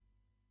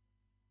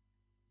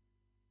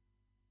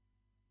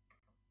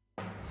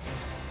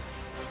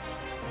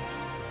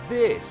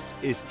This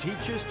is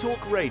Teachers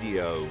Talk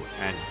Radio,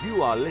 and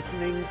you are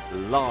listening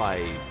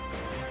live.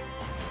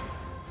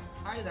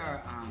 Hi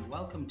there, and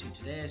welcome to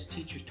today's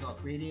Teachers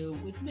Talk Radio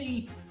with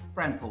me,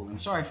 Brent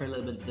Poland. Sorry for a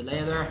little bit of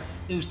delay there.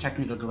 Those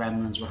technical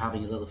gremlins were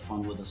having a little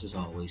fun with us as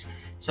always.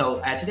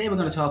 So today we're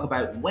going to talk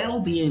about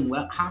well-being,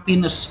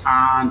 happiness,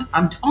 and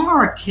are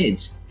our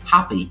kids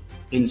happy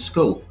in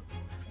school?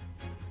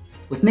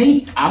 With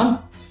me, Adam.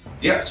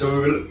 Yeah,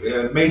 so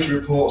major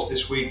reports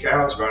this week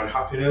out around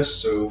happiness,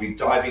 so we'll be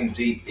diving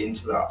deep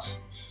into that.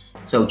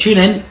 So tune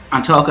in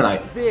and talk it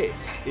out.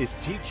 This is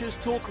Teachers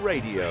Talk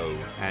Radio,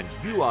 and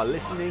you are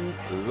listening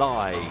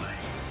live.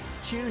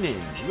 Tune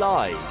in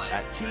live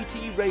at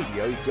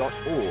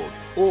ttradio.org,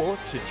 or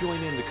to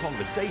join in the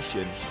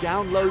conversation,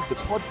 download the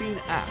Podbean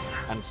app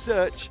and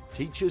search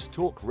Teachers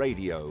Talk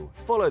Radio.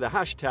 Follow the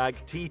hashtag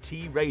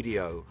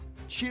TTRadio.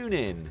 Tune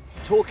in,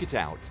 talk it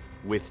out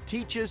with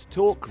Teachers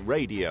Talk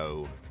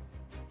Radio.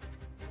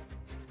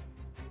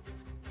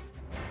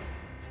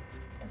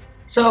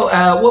 So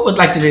what we'd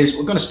like to do is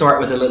we're going to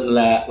start with a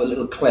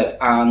little clip,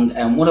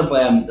 and one of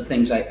the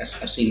things I've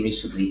seen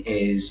recently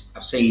is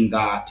I've seen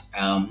that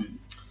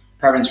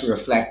parents were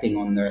reflecting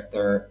on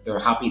their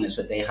happiness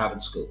that they had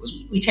at school, because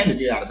we tend to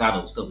do that as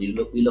adults, don't we?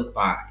 We look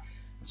back,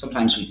 and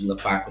sometimes we can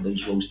look back with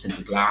those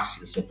rose-tinted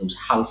glasses of those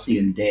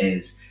halcyon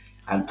days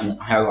and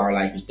how our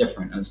life is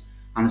different. And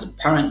as a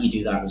parent, you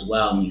do that as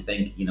well, and you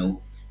think,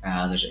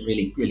 there's a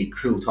really, really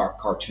cruel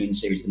cartoon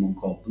series, the one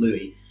called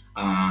Bluey,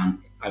 and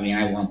I mean,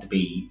 I want to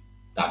be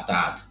that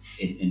dad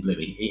in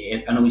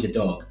Bluey. I know he's a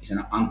dog. He's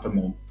an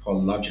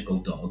anthropological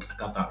dog. I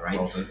got that right.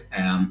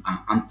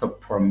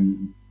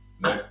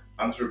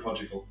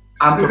 Anthropological.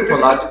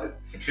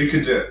 You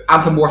can do it.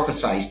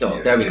 Anthropomorphized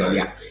dog. There we go.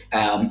 Yeah.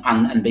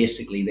 And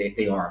basically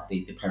they are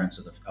the parents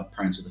of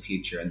the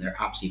future, and they're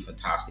absolutely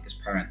fantastic as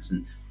parents.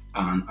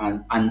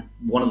 And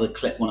one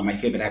of my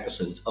favorite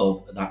episodes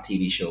of that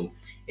TV show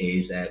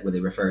is where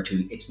they refer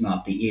to "It's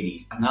not the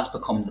 80s," and that's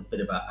become a bit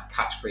of a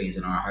catchphrase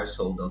in our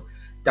household of,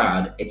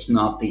 "Dad, it's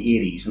not the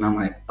 80s." And I'm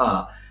like,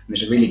 And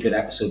there's a really good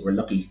episode where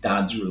Lucky's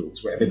Dad's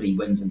Rules, where everybody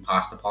wins and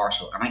pass the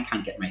parcel. And I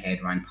can't get my head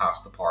around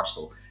pass the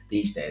parcel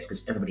these days,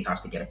 because everybody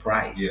has to get a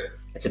prize. Yeah.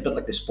 It's a bit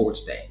like the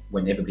sports day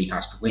when everybody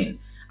has to win.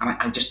 And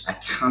I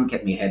can't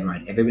get my head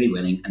around everybody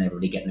winning and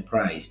everybody getting a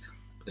prize.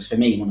 Because for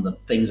me, one of the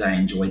things I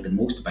enjoyed the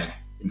most about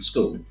in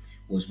school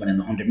was winning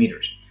the 100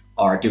 metres,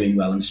 or doing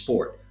well in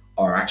sport,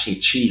 or actually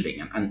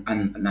achieving.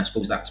 And I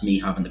suppose that's me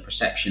having the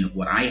perception of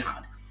what I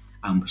had.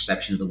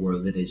 Perception of the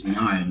world that is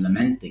now, and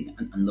lamenting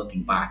and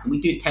looking back. And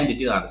we do tend to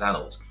do that as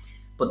adults.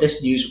 But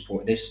this news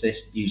report, this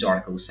news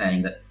article is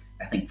saying that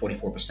I think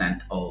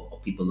 44%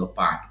 of people look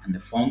back, and the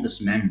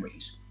fondest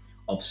memories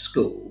of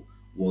school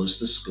was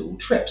the school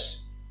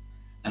trips.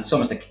 And it's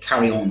almost like a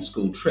carry-on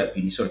school trip.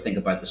 You sort of think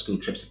about the school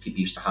trips that people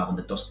used to have on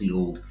the dusty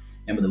old,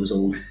 remember those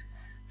old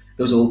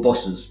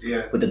buses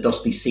with the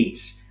dusty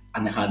seats.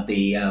 And they had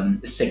the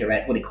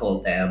cigarette, what do you call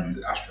it?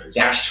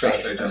 The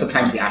ashtrays. And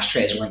sometimes the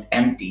ashtrays weren't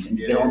emptied, and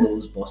you get on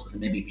those buses,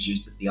 and maybe it was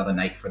used the other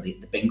night for the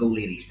bingo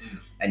ladies,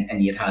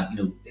 and you'd had,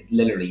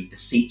 literally the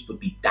seats would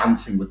be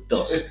dancing with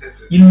dust.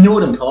 You know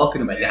what I'm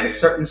talking about. They had a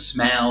certain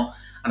smell,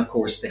 and of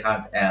course they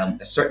had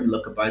a certain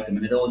look about them,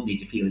 and it always made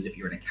you feel as if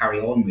you're in a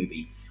carry-on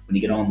movie when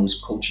you get on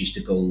those coaches to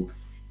go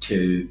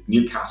to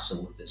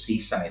Newcastle, the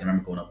seaside. I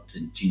remember going up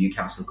to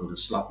Newcastle to go to the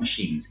slot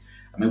machines.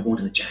 I remember going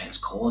to the Giant's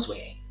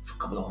Causeway for a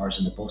couple of hours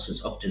in the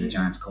buses up to the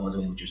Giant's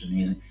Causeway, which was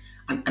amazing.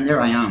 And there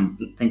I am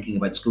thinking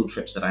about school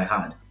trips that I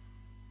had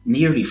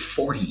nearly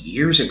 40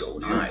 years ago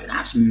now.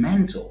 That's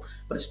mental.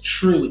 But it's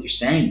true what you're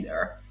saying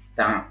there,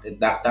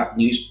 that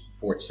news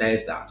report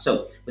says that.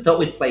 So we thought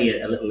we'd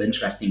play a little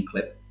interesting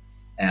clip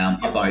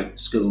about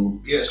school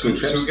trips. So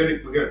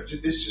we're going to,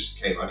 this just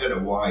came, I don't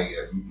know why,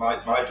 my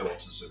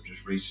daughters have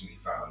just recently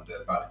found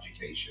Bad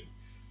Education.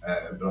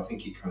 But I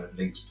think it kind of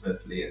links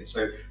perfectly in.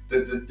 So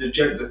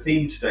the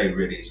theme today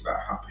really is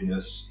about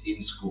happiness in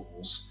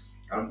schools,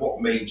 and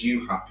what made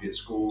you happy at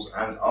schools,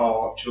 and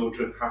are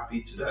children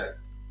happy today?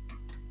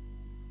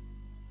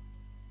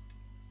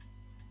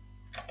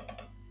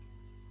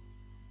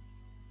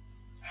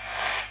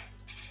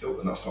 Oh,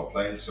 and that's not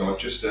playing. So I've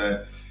just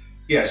so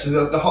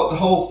the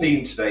whole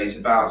theme today is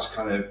about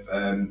kind of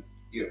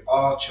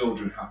are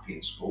children happy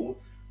in school?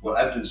 Well,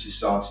 evidence is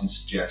starting to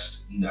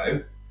suggest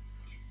no.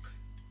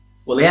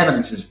 Well, the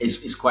evidence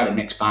is quite a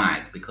mixed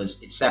bag,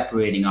 because it's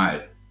separating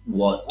out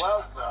what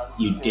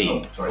you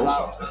deem.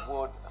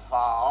 Wood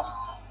Farm.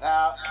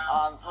 Now,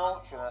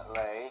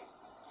 unfortunately,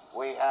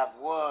 we have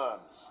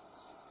worms.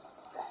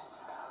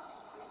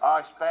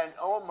 I spent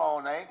all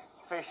morning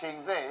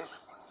fishing this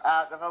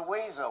out of a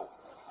weasel.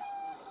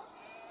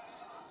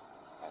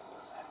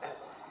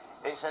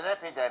 It's an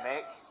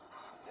epidemic.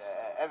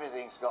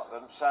 Everything's got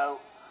them. So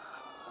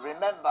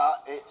remember,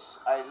 it's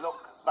a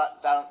look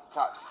but don't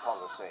touch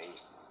policy.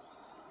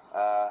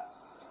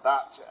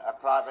 But a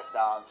private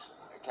dance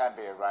can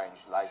be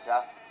arranged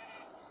later.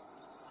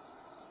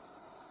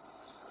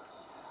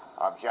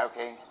 I'm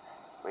joking.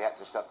 We have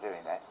to stop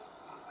doing that.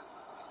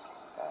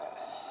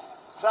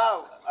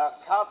 So,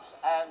 cubs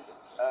and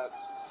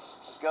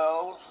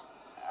girls,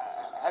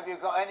 have you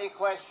got any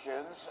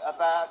questions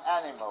about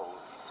animals?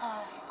 Sir,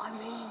 I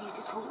really need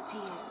to talk to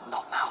you.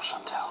 Not now,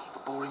 Chantel. The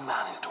boring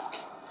man is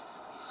talking.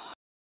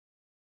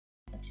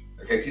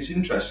 Okay, it's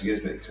interesting,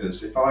 isn't it?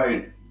 Because if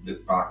I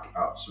look back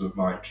at some of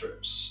my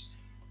trips,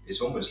 it's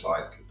almost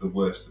like the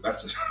worse the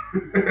better.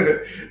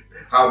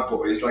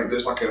 It's like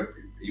there's like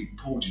it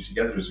pulled you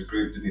together as a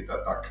group, didn't it?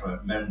 That kind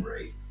of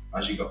memory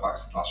as you got back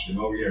to the classroom.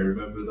 Oh yeah,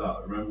 remember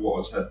that? Remember what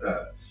was said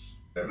there?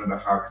 I remember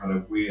how kind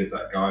of weird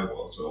that guy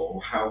was,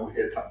 or how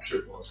weird that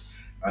trip was.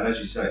 And as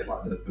you say,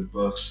 like the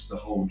bus, the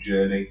whole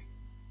journey,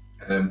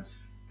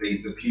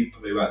 the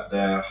people who had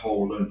their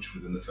whole lunch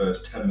within the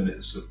first 10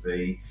 minutes of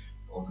the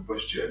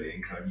bus journey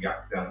and kind of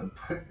yacked down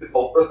the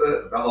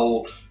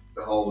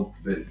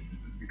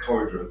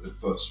corridor of the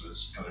bus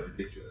was kind of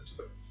ridiculous.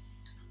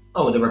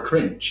 Oh, they were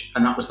cringe,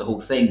 and that was the whole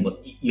thing. But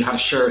you had a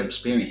shared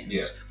experience.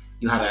 Yeah.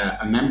 You had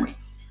a memory.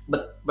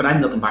 But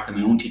I'm looking back at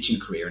my own teaching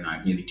career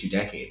now, nearly 2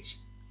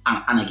 decades,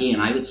 and again,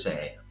 I would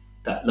say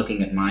that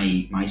looking at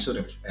my sort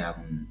of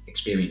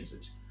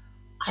experiences,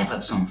 I've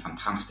had some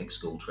fantastic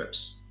school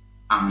trips,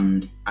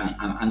 and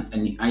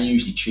I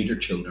usually tutor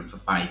children for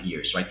 5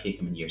 years, so I take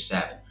them in year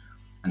 7,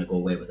 and I go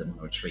away with them on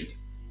a retreat.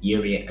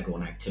 Year 8, I go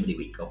on activity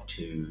week up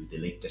to the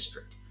Lake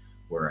District,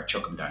 where I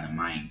chuck them down a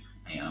mine,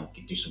 and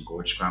do some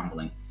gorge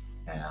scrambling.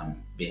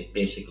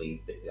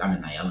 Basically, I'm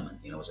in my element,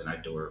 as an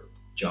outdoor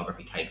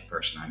geography type of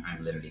person.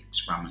 I'm literally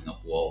scrambling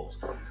up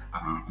walls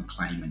and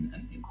climbing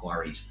in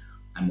quarries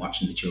and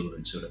watching the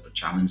children sort of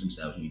challenge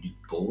themselves. And you do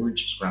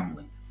gorge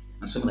scrambling.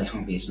 And some of the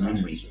happiest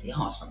memories,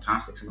 it's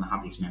fantastic. Some of the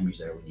happiest memories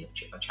there when you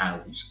have a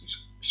child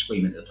who's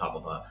screaming at the top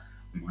of a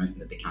mountain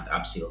that they can't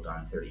abseil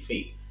down 30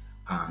 feet.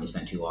 They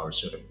spend 2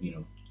 hours sort of,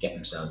 getting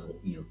themselves,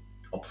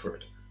 up for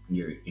it. And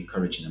you're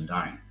encouraging them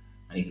down.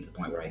 And even to the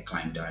point where I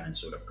climb down and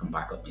sort of come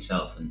back up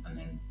myself and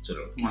then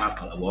sort of, come on,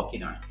 I'll walk you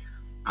down.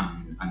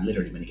 And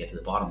literally when you get to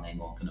the bottom, then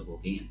go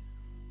again.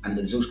 And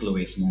there's those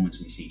glorious moments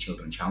when you see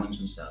children challenge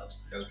themselves.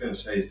 I was going to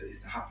say,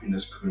 is the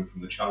happiness coming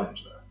from the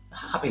challenge there?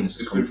 Happiness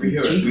is coming from the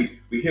achievement.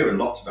 We hear a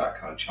lot about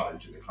kind of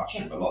challenge in the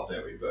classroom, a lot,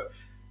 don't we?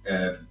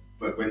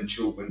 But when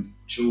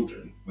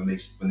children, when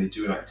they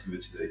do an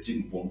activity that they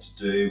didn't want to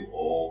do,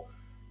 or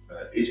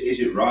is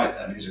it right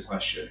then? Here's a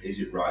question: is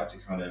it right to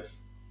kind of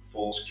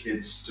force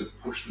kids to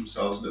push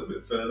themselves a little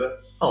bit further?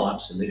 Oh,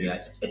 absolutely.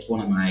 Yeah. It's one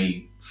of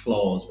my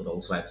flaws, but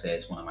also I'd say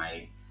it's one of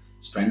my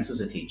strengths as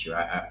a teacher.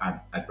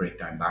 I break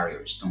down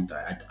barriers, don't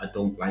I? I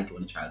don't like it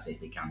when a child says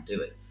they can't do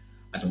it.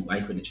 I don't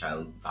like when a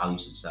child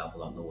values himself a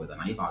lot lower than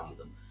I value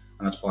them.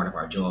 And that's part of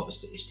our job is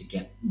to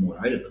get more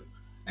out of them,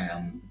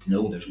 to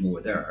know there's more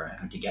there,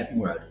 and to get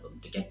more out of them,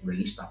 to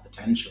release that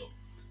potential.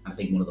 And I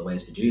think one of the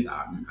ways to do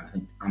that, and I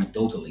think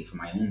anecdotally from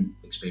my own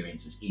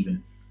experiences,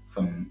 even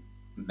from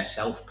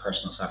myself,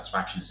 personal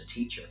satisfaction as a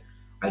teacher,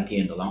 I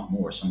gained a lot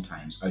more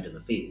sometimes out in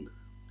the field,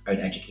 out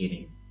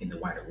educating in the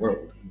wider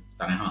world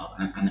than I have.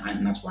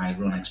 And that's why I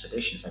run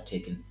expeditions. I've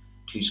taken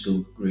 2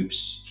 school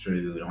groups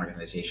through an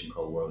organisation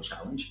called World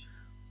Challenge,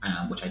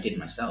 which I did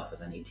myself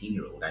as an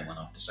 18-year-old. I went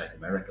off to South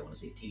America when I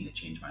was 18. It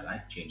changed my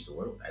life, changed the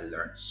world. I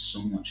learned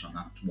so much on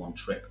that one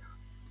trip.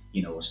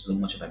 So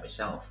much about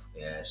myself,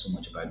 so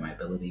much about my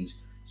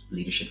abilities,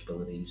 leadership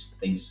abilities,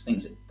 things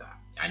that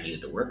I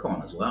needed to work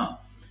on as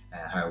well.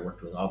 How I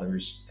worked with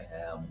others,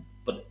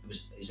 but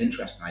it was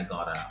interesting. I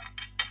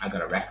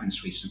got a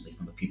reference recently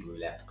from the people who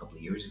left a couple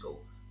of years ago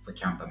for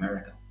Camp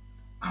America,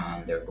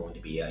 and they're going to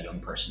be a young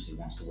person who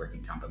wants to work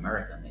in Camp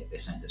America, and they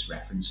sent this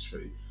reference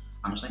through.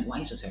 And I was like, why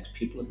is this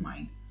ex-pupil of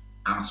mine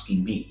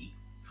asking me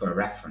for a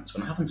reference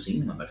when I haven't seen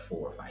them in about 4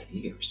 or 5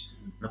 years?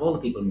 And of all the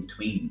people in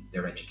between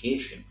their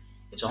education,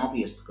 it's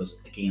obvious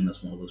because, again,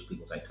 that's one of those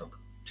people I took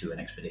to an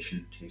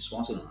expedition to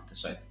Swaziland, to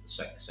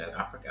South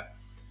Africa.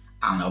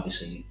 And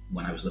obviously,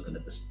 when I was looking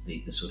at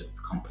the sort of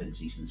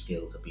competencies and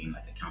skills of being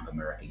like a Camp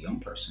America young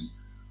person,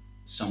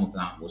 some of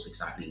that was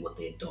exactly what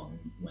they had done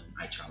when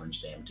I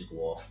challenged them to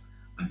go off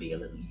and be a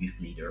little youth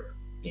leader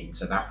in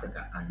South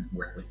Africa and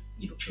work with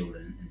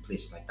children in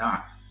places like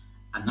that.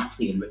 And that's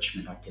the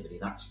enrichment activity.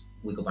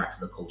 We go back to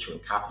the cultural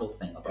capital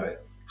thing about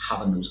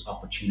having those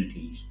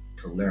opportunities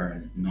to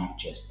learn, not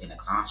just in a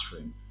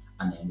classroom,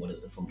 and then what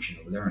is the function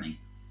of learning.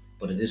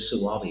 But it is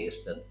so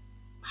obvious that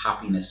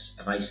happiness,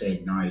 if I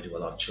say now to a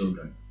lot of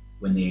children,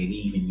 when they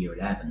leave in year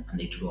 11 and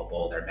they draw up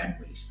all their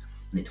memories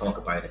and they talk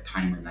about a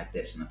timing like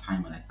this and a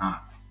timing like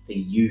that, they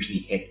usually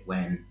hit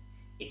when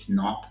it's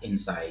not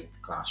inside the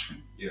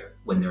classroom,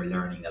 when they're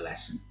learning a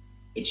lesson.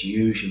 It's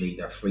usually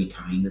their free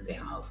time that they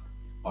have,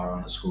 or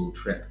on a school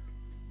trip,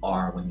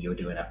 or when you're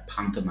doing a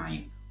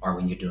pantomime, or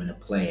when you're doing a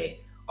play,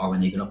 or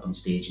when they get up on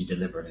stage and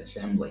deliver an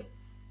assembly.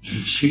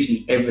 It's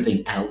usually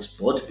everything else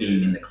but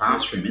being in the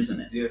classroom, isn't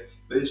it? Yeah,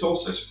 but it's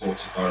also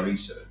supported by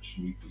research.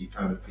 We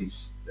found a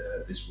piece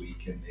this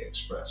week in the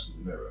Express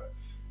and the Mirror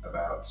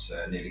about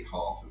nearly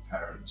half of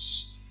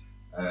parents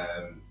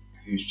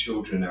whose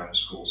children are now in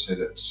school say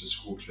that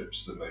school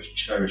trips are the most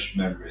cherished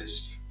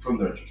memories from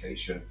their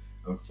education,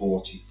 and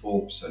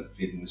 44%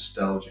 feel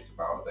nostalgic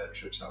about their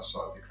trips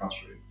outside the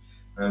classroom.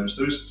 So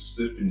there's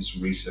been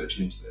some research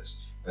into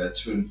this.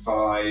 2 in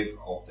 5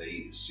 of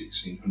the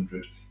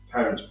 1,600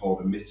 parents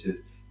polled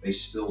admitted they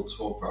still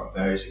talk about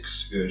various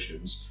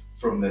excursions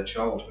from their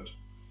childhood.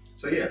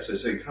 So yeah, so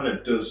it kind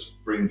of does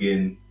bring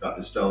in that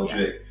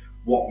nostalgic,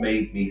 what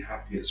made me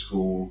happy at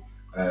school,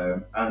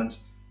 and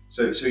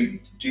so do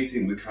you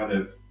think we kind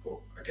of,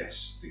 well, I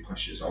guess the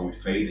question is, are we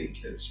failing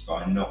kids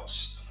by not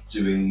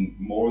doing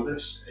more of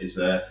this? Is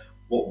there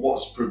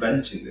what's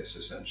preventing this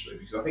essentially?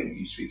 Because I think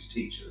you speak to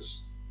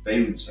teachers,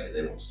 they would say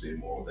they want to do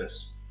more of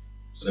this.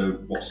 So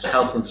what's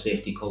health and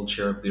safety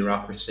culture,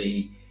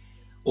 bureaucracy,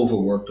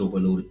 overworked,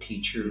 overloaded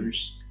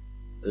teachers,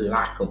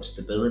 lack of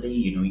stability.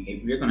 You know,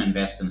 if you're going to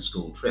invest in a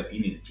school trip, you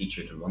need a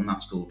teacher to run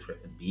that school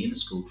trip and be in a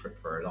school trip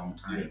for a long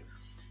time. Yeah.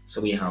 So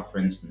we have, for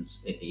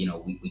instance,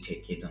 we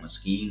take kids on a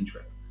skiing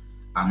trip,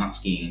 and that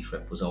skiing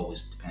trip was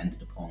always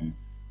dependent upon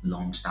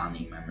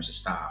long-standing members of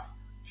staff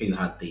who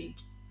had the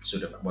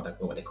sort of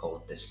what they call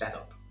it, the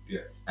setup.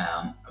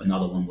 Yeah.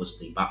 Another one was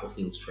the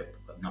battlefields trip,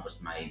 and that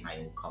was my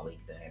old colleague,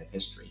 the head of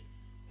history,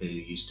 who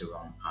used to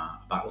run a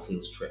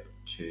battlefields trip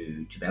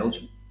to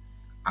Belgium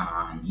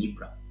and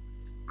Ypres.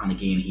 And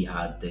again, he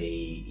had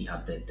the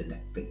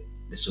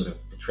sort of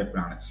the trip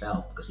round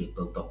itself, because he had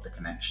built up the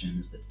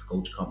connections, the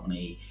coach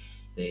company.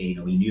 He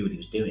knew what he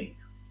was doing.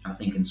 And I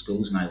think in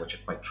schools now, which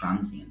are quite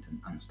transient,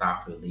 and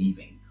staff are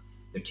leaving,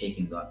 they're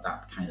taking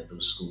that kind of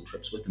those school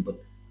trips with them.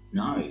 But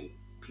now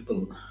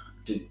people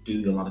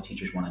do a lot of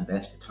teachers want to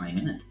invest the time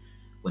in it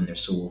when they're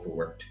so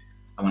overworked.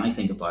 And when I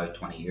think about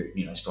 20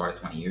 years, I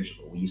started 20 years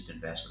ago, we used to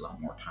invest a lot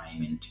more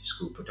time into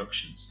school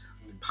productions.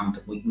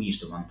 We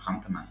used to run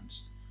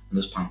pantomimes. And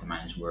those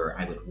pantomimes where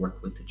I would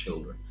work with the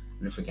children.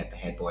 And I forget, the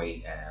head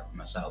boy,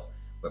 myself,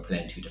 we're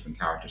playing two different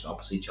characters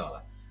opposite each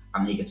other.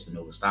 And he gets to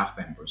know the staff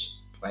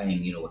members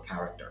playing, a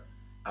character.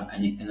 And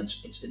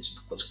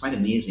it's quite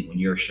amazing when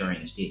you're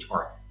sharing a stage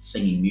or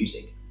singing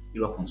music.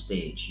 You're up on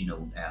stage,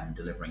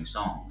 delivering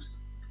songs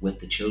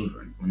with the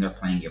children when they're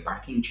playing your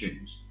backing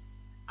tunes.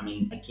 I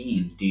mean,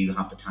 again, do you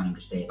have the time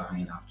to stay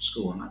behind after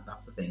school? And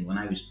that's the thing. When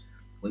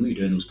we were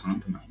doing those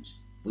pantomimes,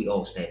 we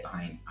all stayed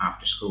behind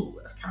after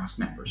school as cast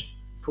members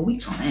for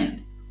weeks on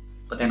end.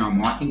 But then our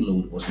marking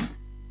load wasn't,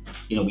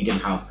 we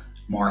didn't have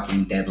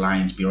marking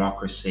deadlines,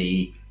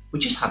 bureaucracy. We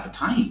just had the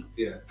time.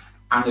 Yeah.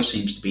 And there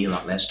seems to be a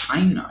lot less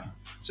time now.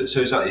 So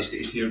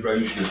it's the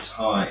erosion of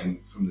time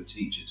from the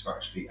teacher to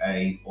actually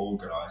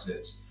organise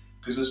it,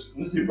 because there's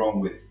nothing wrong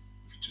with,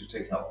 to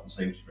take health and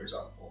safety for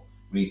example.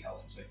 We need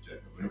health and safety,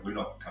 don't we? We're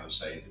not kind of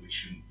saying that we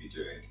shouldn't be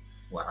doing.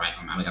 Well,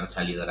 I'm going to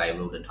tell you that I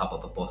rode on top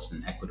of a bus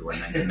in Ecuador in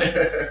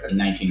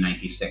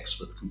 1996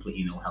 with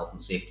completely no health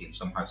and safety and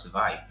somehow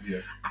survived. Yeah.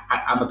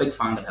 I'm a big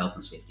fan of health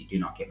and safety, do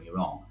not get me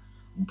wrong,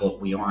 but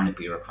we are in a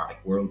bureaucratic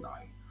world now.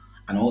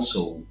 And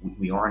also,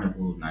 we are in a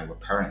world now where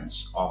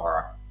parents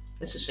are,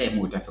 let's just say,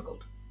 more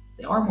difficult.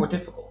 They are more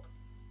difficult.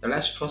 They're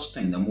less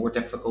trusting, they're more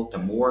difficult, they're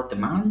more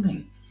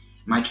demanding.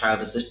 My child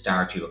has this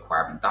dietary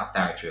requirement, that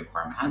dietary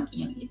requirement.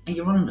 And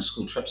you're running a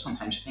school trip,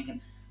 sometimes you're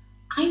thinking,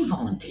 I'm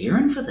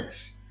volunteering for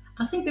this.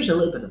 I think there's a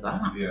little bit of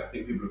that. Yeah, I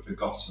think people have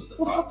forgotten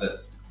the fact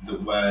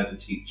that where the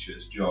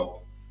teacher's job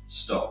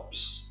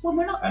stops. Well,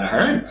 we're not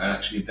parents.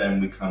 Actually,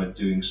 then we're kind of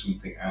doing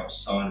something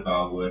outside of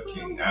our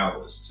working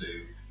hours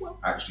to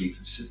actually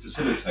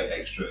facilitate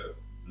extra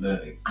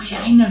learning.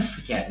 I never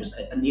forget, it was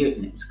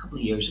a couple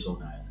of years ago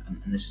now,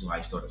 and this is why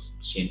I started to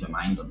change my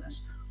mind on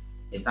this,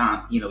 is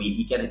that,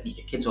 you get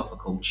kids off a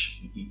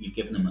coach, you've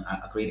given them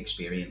a great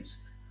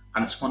experience,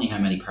 and it's funny how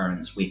many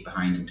parents wait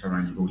behind and turn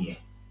around and go to you,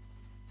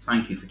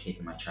 thank you for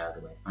taking my child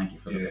away, thank you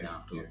for looking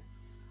after them.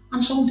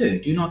 And some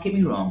do not get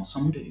me wrong,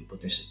 some do,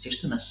 but there's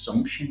just an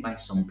assumption by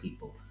some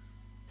people,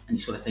 and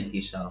you sort of think to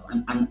yourself,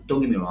 and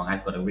don't get me wrong,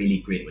 I've got a really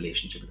great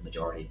relationship with the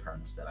majority of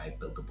parents that I've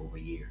built up over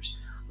years.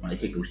 When I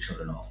take those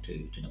children off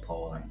to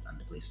Nepal and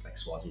to places like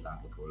Swaziland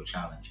with Royal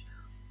Challenge,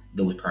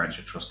 those parents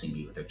are trusting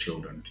me with their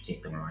children to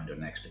take them around on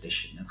an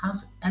expedition. It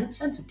has a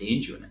sense of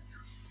danger in it,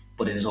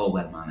 but it is all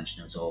well managed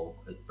and it's all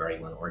very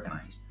well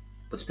organised.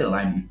 But still,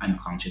 I'm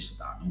conscious of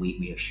that, and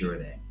we assure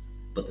them.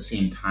 But at the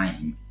same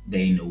time,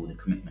 they know the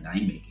commitment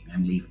I'm making.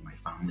 I'm leaving my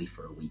family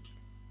for a week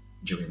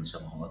during the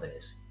summer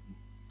holidays,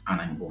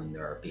 and I'm going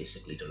there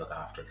basically to look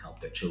after and help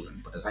their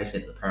children. But as I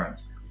said to the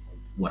parents,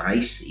 what I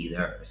see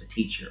there as a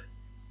teacher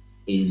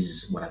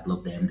is what I'd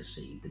love them to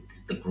see,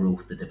 the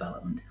growth, the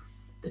development,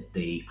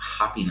 the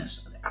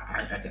happiness.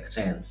 I could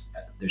say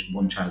there's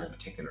one child in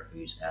particular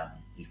whose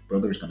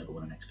brother's going to go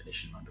on an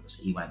expedition around us.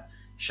 He went,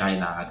 shy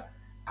lad,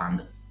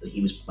 and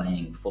he was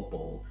playing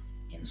football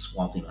in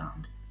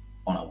Swaziland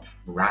on a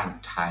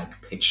ragtag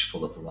pitch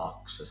full of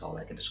rocks, is all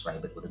I can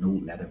describe it, with an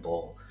old leather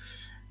ball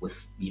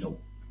with,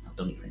 I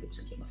don't even think it was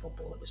a game of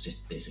football. It was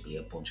just basically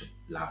a bunch of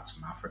lads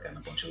from Africa and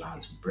a bunch of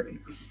lads from Britain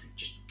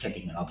just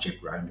kicking an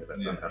object around it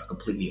on a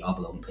completely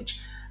oblong pitch.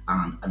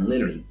 And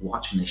literally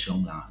watching this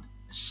young lad,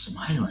 the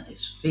smile on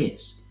his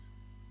face,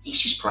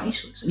 it's just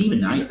priceless. And even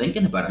now,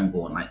 thinking about it, I'm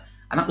going like,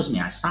 and that was me.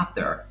 I sat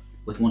there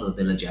with one of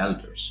the village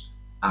elders,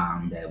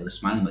 and with a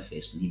smile on my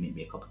face, and he made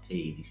me a cup of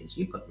tea, and he says,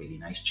 "You've got really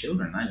nice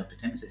children." And I looked at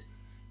him and says,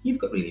 you've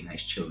got really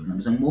nice children. It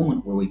was a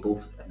moment where we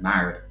both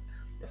admired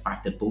the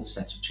fact that both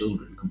sets of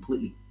children,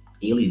 completely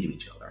alien to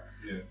each other,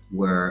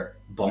 were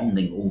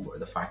bonding over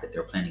the fact that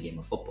they're playing a game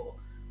of football.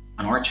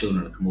 And our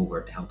children had come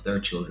over to help their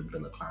children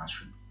build a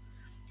classroom.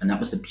 And that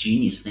was the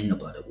genius thing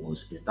about it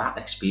is that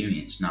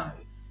experience now.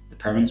 The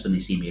parents, when they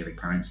see me every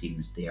parents'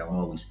 evening, they are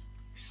always,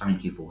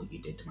 thank you for what you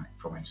did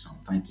for my son.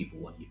 Thank you for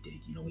what you did.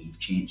 You know,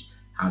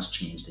 has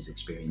changed his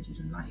experiences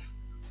in life.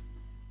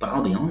 But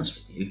I'll be honest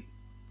with you,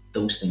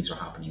 those things are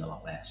happening a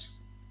lot less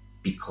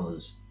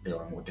because they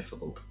are more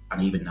difficult.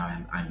 And even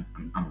now, I'm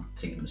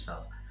thinking to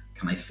myself,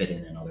 can I fit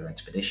in another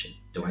expedition?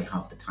 Do I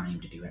have the time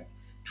to do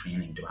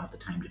training? Do I have the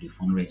time to do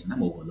fundraising?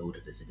 I'm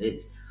overloaded as it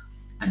is.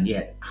 And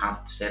yet, I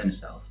have to say to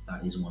myself,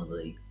 that is one of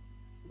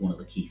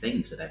the key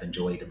things that I've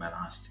enjoyed in my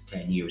last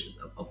 10 years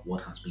of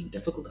what has been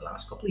difficult the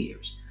last couple of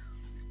years,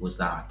 was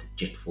that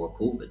just before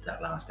COVID,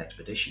 that last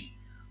expedition.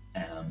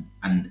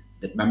 And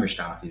the member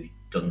staff who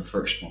done the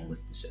first one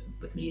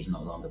with me is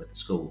no longer with the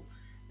school.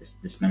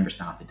 This member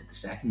staff who did the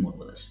second one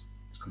with us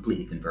is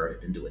completely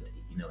converted into it.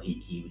 You know,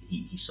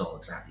 he saw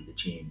exactly the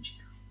change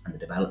and the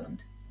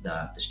development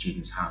that the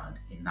students had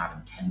in that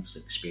intense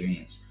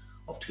experience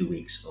of 2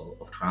 weeks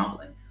of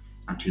traveling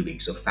and 2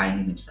 weeks of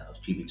finding themselves,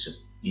 2 weeks of,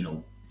 you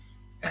know,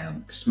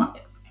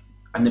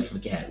 I'll never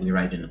forget, we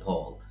arrived in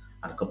Nepal,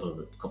 and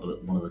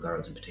one of the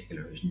girls in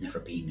particular who's never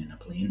been in a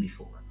plane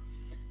before,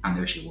 and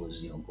there she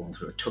was, you know, going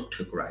through a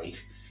tuk-tuk ride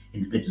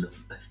in the middle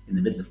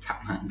of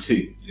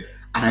Kathmandu. Yeah.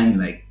 And I'm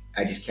like,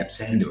 I just kept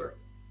saying to her,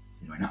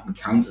 we're not in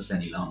Kansas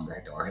any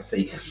longer,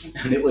 Dorothy.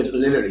 And it was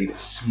literally the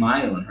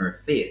smile on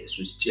her face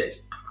was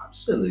just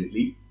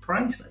absolutely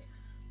priceless.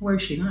 Where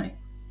is she now?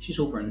 She's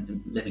over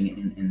living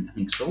in I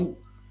think, Seoul.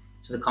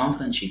 So the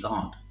confidence she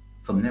got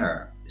from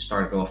there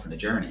started off on a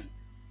journey.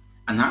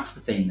 And that's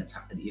the thing that's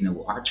happened. You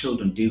know, our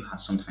children do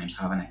sometimes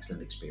have an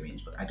excellent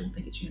experience, but I don't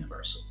think it's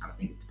universal. I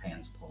think it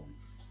depends upon,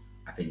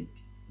 I think,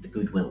 the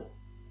goodwill.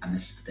 And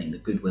this is the thing, the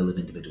goodwill of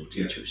individual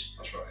teachers.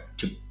 That's right.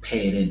 To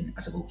pay it in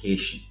as a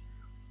vocation.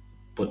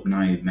 But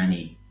now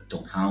many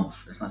don't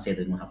have, let's not say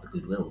they don't have the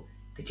goodwill,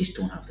 they just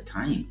don't have the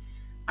time.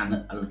 And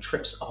the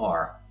trips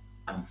are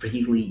a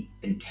really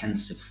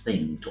intensive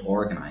thing to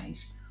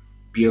organise,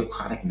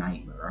 bureaucratic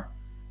nightmare,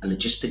 a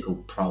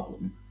logistical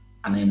problem.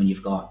 And then when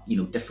you've got, you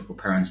know, difficult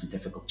parents and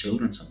difficult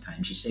children,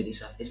 sometimes you say to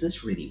yourself, is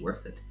this really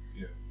worth it?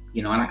 Yeah.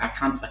 You know, and I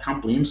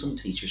can't blame some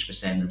teachers for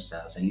saying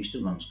themselves, I used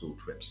to run school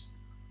trips,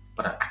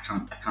 but I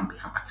can't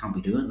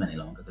be doing them any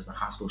longer because the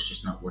hassle is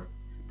just not worth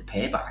the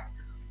payback.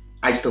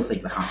 I still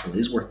think the hassle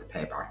is worth the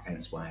payback,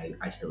 hence why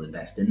I still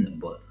invest in them,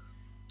 but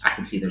I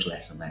can see there's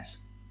less and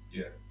less.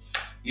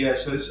 Yeah,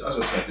 so this, as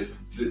I said,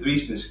 the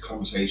reason this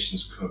conversation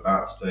has come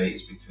about today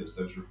is because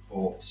those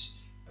reports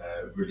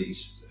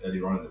released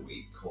earlier on in the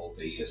week called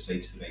the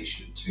State of the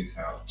Nation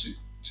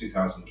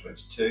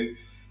 2022,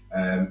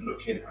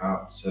 looking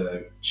at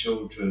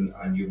children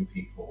and young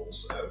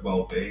people's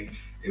well-being.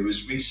 It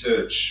was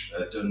research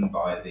done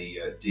by the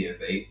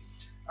DFE,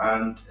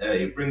 and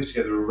it brings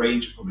together a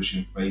range of publishing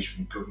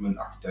information from government,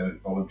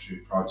 academic,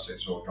 voluntary, private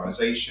sector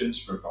organisations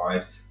to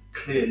provide a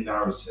clear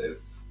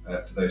narrative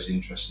for those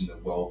interested in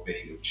the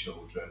well-being of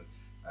children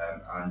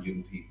and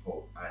young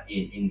people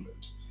in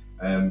England.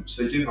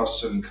 So they do have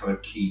some kind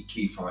of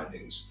key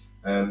findings.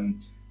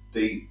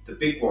 The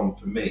big one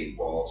for me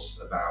was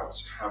about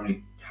how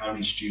many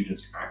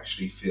students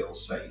actually feel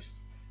safe,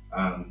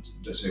 and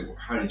so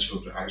how many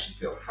children actually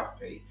feel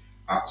happy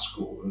at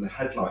school. And the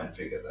headline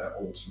figure there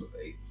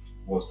ultimately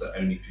was that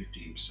only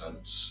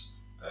 15%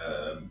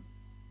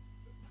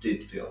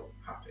 did feel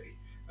happy.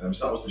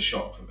 So that was the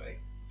shock for me,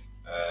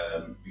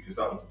 because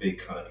that was the big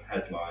kind of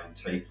headline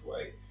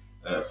takeaway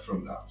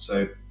from that.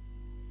 So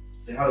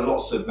they had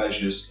lots of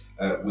measures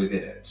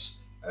within it.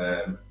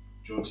 Do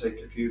you want to take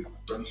a few,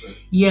 Brenda?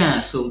 Yeah,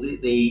 so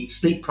the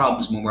sleep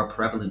problems were more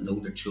prevalent in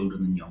older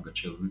children than younger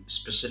children,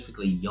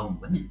 specifically young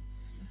women.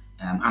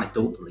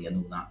 Anecdotally, I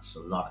know that's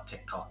a lot of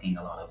TikToking,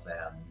 a lot of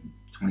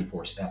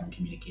 24/7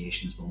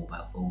 communications with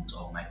mobile phones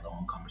all night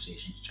long,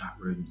 conversations, chat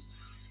rooms.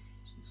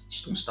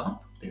 Just don't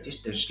stop.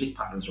 Their sleep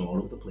patterns are all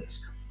over the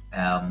place.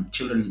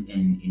 Children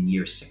in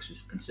year 6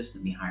 is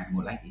consistently higher,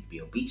 more likely to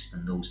be obese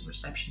than those in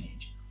reception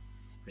age.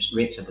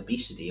 Rates of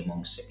obesity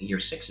among year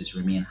 6s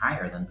remain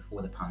higher than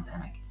before the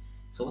pandemic.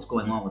 So what's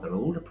going on with our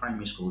older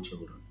primary school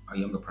children? Our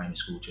younger primary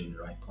school children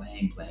are out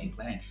playing.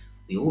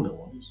 The older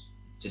ones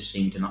just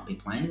seem to not be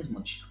playing as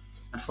much.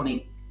 And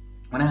funny,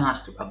 when I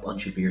asked a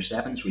bunch of year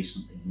 7s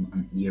recently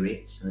and year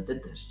 8s, and I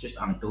did this just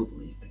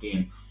anecdotally,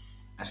 again,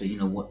 I said, you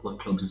know, what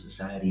clubs and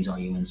societies are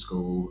you in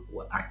school?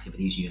 What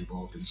activities are you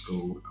involved in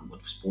school? And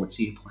what sports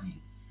are you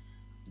playing?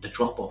 The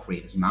drop-off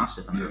rate is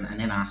massive. And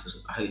then asked us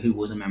who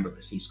was a member of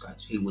the Sea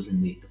Scouts, who was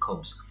in the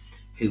Cubs,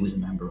 who was a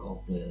member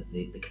of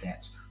the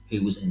Cadets,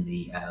 who was in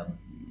the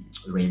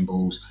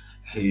Rainbows,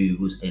 who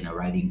was in a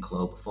riding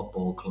club, a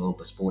football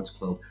club, a sports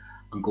club,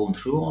 and going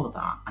through all of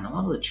that. And a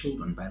lot of the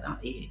children by that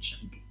age, I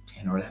think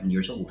 10 or 11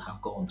 years old,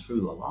 have gone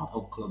through a lot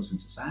of clubs and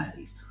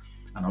societies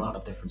and a lot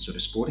of different sort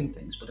of sporting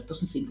things, but it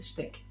doesn't seem to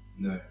stick.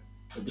 No.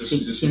 They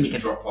Just seem to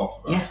drop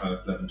off about kind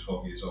of 11,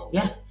 12 years old.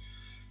 Yeah,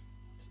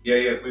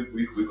 Yeah.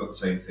 We've got the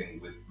same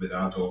thing with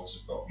our daughter.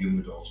 We've got a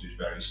younger daughter who's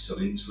very still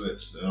into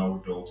it, and an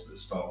older daughter that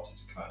started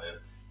to kind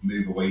of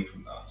move away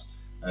from that.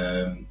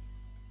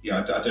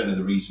 I don't know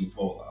the reason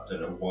for that. I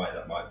don't know why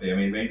that might be. I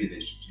mean, maybe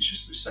it's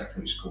just with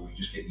secondary school, you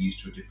just get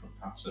used to a different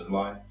pattern of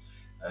life.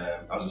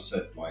 As I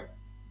said, like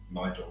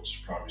my daughter's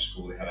primary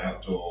school, they had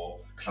outdoor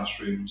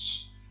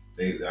classrooms.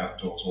 They were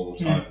outdoors all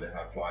the time. They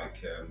had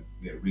like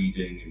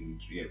reading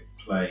and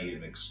play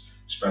and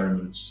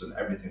experiments, and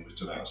everything was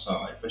done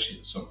outside, especially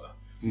in the summer.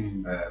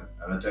 And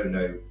I don't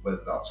know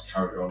whether that's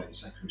carried on in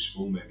secondary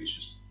school. Maybe it's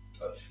just.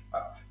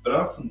 But I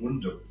often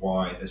wonder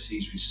why there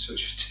seems to be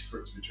such a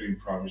difference between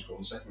primary school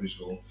and secondary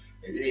school.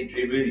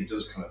 It really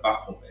does kind of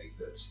baffle me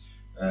that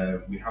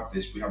we have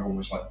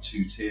almost like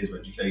two tiers of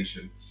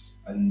education,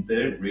 and they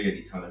don't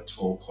really kind of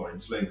talk or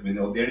interlink. I mean,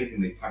 the only thing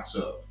they pass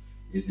up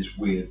is this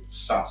weird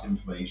sat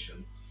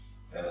information.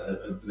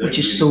 Which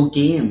is so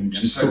gamed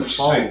and so false.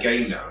 So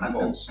gamed now and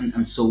false.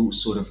 And so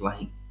sort of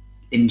like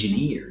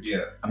engineered.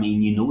 Yeah. I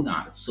mean, you know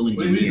that. It's so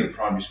engineered. Well, even the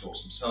primary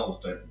schools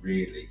themselves don't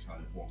really kind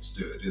of want to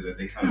do it, do they?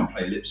 They kind of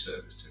play lip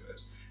service to it.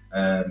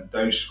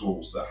 Those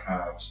schools that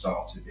have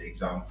started the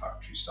exam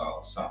factory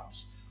style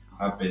SATs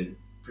have been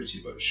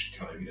pretty much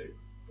kind of,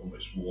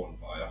 almost warned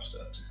by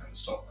Ofsted to kind of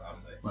stop that,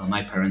 haven't they? Well,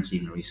 my parents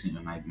even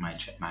recently,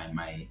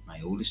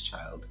 my oldest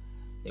child,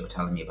 they were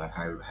telling me about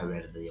how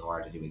ready they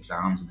are to do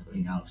exams and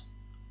everything else.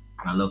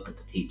 And I looked at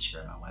the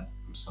teacher and I went,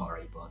 I'm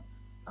sorry, but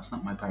that's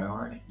not my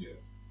priority. Yeah.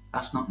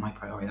 That's not my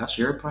priority. That's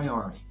your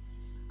priority.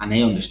 And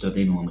they understood.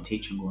 They know I'm a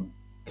teacher. Going,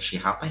 is she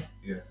happy?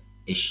 Yeah.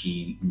 Is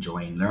she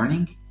enjoying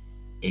learning?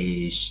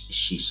 Is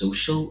she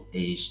social?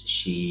 Is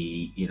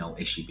she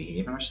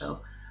behaving herself?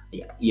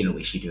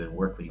 Is she doing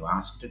work when you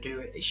ask her to do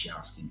it? Is she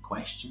asking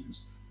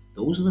questions?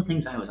 Those are the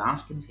things I was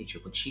asking the teacher.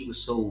 But she was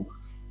so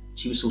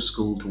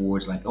schooled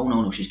towards like, oh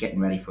no, she's getting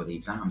ready for the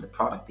exam, the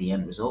product, the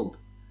end result.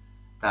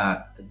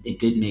 That it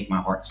did make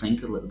my heart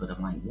sink a little bit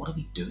of like, what are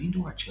we doing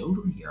to our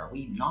children here? Are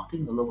we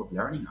knocking the love of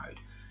learning out?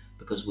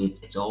 Because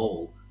it's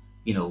all,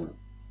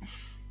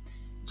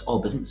 it's all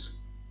business.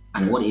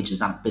 And what age does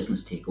that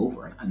business take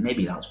over? And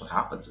maybe that's what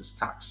happens. Is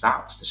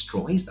SATs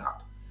destroys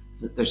that.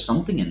 There's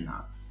something in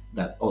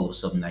that all of a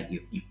sudden that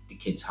the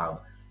kids have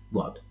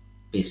what?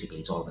 Basically,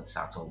 it's all about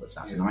SATs, all about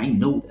SATs. Now I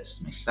know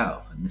this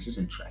myself, and this is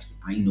interesting.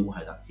 I know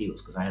how that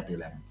feels because I had the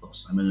 11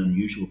 plus. I'm an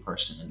unusual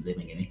person in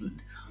living in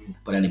England.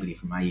 But anybody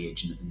from my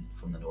age and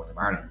from the north of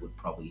Ireland would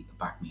probably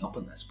back me up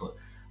on this. But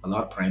a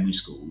lot of primary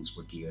schools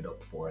were geared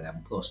up for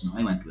 11 plus. Now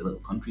I went to a little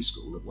country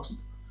school that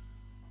wasn't,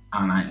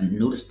 and I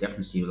noticed the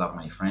difference to a lot of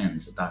my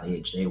friends at that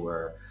age. They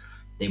were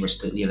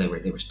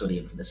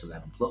studying for this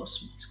 11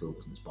 plus. My school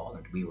wasn't as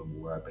bothered. We were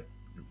more about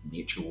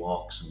nature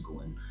walks and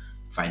going,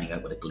 finding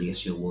out what a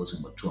glacier was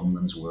and what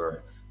drumlins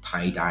were,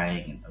 tie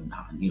dyeing and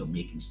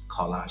making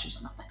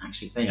collages.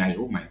 And I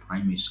owe my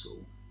primary school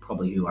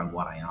probably who and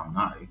what I am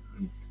now.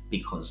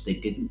 Because they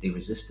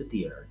resisted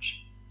the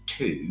urge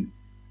to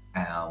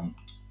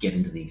get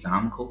into the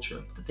exam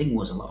culture. But the thing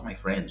was, a lot of my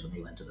friends, when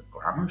they went to the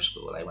grammar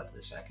school, I went to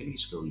the secondary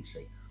school, you'd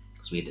say,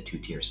 because we had the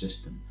two-tier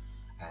system,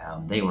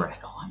 they were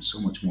like, oh, I'm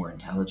so much more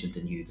intelligent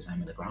than you because I'm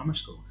in the grammar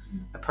school.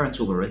 My parents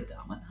overrid that.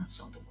 I went, that's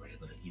not to worry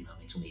about it,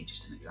 it's only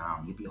just an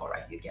exam, you'll be all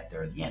right, you'll get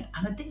there in the end.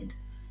 And I did,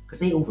 because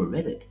they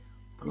overrid it.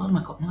 But a lot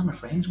of my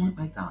friends weren't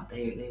like that.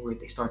 They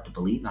started to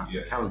believe that. It's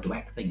a Carol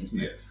Dweck thing, isn't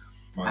it?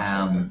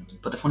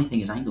 But the funny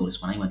thing is, I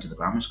noticed when I went to the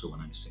grammar school when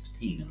I was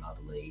 16, and a lot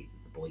of the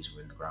boys who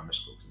were in the grammar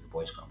school, because the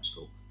boys' grammar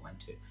school I went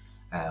to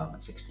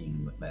at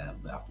 16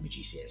 after my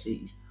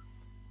GCSEs,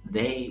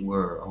 they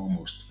were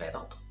almost fed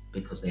up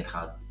because they'd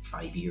had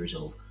 5 years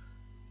of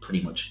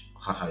pretty much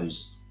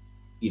hothouse.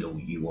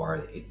 You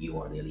are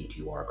the elite,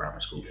 you are grammar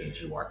school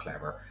kids, you are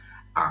clever,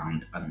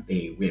 and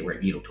they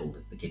were told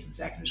that the kids in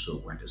secondary school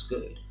weren't as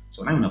good.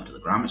 So when I went up to the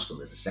grammar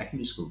school as a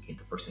secondary school kid,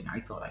 the first thing I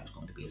thought I was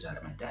going to be was out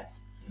of my depth.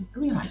 I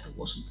realised it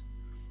wasn't.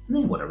 And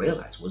then what I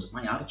realised was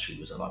my attitude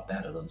was a lot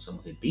better than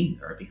someone who'd been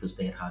there because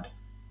they had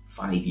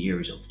 5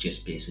 years of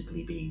just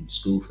basically being,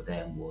 school for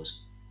them was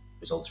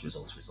results. Kind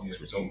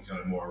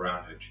of more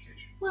around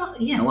education.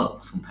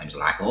 Well, sometimes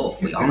lack of,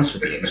 to be honest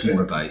with you. It was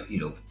more about, we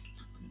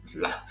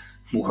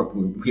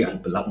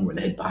had a lot more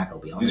laid back, I'll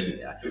be honest with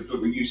you.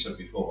 But what you said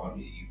before, haven't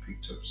you? You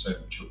picked up so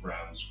much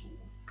around school.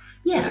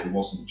 Yeah. It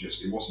wasn't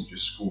just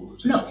school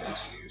that was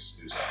educating you.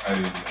 It was at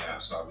home and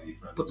outside with your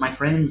friends. But my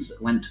friends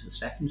went to the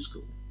secondary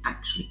school.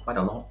 Actually, quite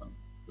a lot of them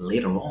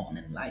later on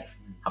in life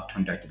have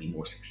turned out to be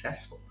more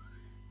successful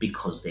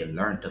because they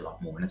learned a lot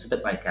more. And it's a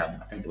bit like I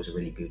think there was a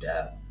really good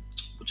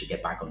which you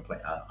get back on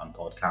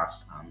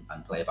podcast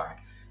and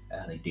playback.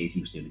 I think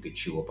Daisy was doing a good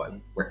show about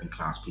working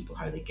class people,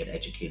 how they get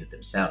educated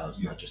themselves,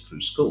 not just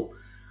through school.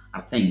 I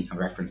think I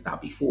referenced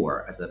that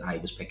before, as that I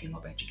was picking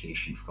up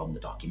education from the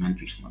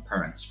documentaries, from my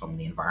parents, from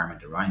the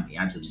environment around me.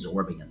 I was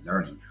absorbing and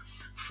learning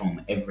from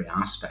every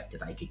aspect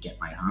that I could get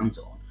my hands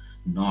on,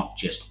 not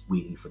just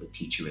waiting for the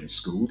teacher in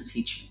school to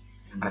teach me.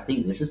 And I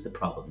think this is the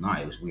problem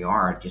now, is we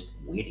are just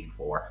waiting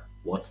for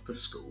what's the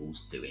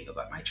schools doing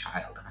about my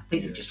child. And I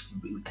think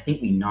I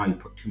think we now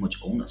put too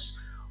much onus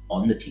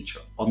on the teacher,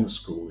 on the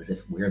school, as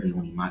if we're the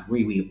only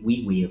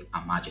we wave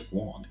a magic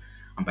wand,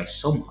 and by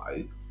somehow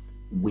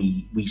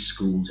we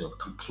schools are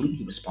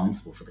completely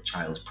responsible for the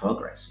child's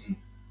progress.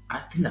 I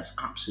think that's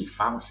absolute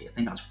fallacy. I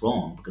think that's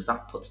wrong, because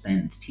that puts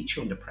then the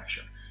teacher under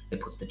pressure. It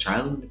puts the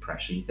child under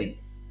pressure. You think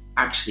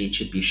actually it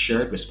should be a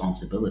shared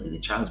responsibility. The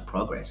child's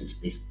progress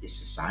is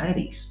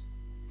society's,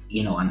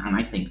 and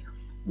I think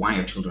why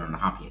our children are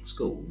unhappy at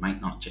school might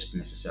not just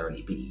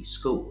necessarily be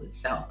school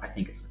itself. I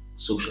think it's a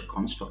social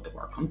construct of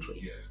our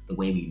country, the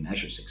way we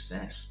measure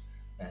success,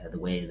 the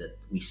way that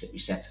we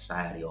set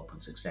society up on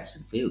success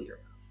and failure,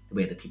 the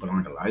way that people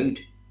aren't allowed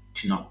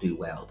to not do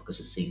well because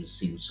it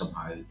seems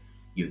somehow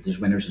there's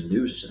winners and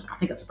losers. And I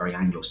think that's a very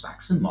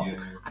Anglo-Saxon model.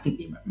 I think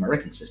the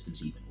American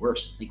system's even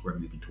worse. I think we're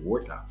moving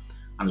towards that.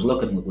 I was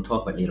looking, we'll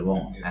talk about later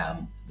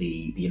on,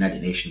 the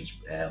United Nations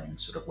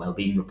sort of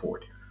well-being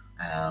report,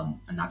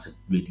 and that's a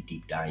really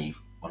deep dive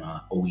on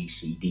an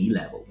OECD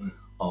level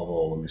of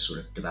all the sort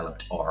of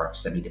developed or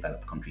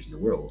semi-developed countries in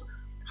the world.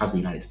 Has the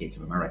United States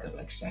of America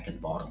like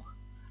second bottom,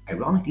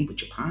 ironically with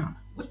Japan.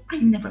 What I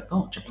never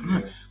thought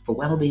Japan for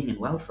well-being and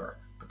welfare.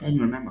 But then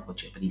remember what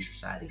Japanese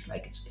society is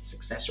like. It's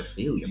success or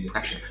failure,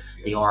 pressure.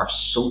 They are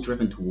so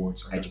driven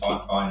towards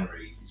education.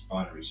 It's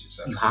binary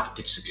success. You have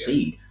to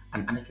succeed.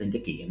 And I think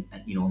again,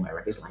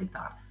 America's like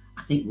that.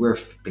 I think we're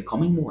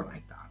becoming more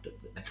like that.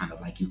 The kind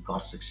of like you've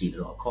got to succeed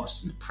at all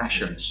costs, and the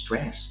pressure and the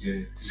stress.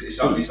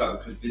 It's like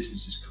because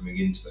business is coming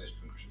into those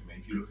countries. I mean,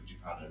 if you look at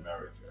Japan and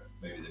America,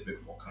 maybe they're a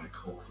bit more kind of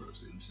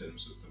corporate in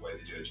terms of the way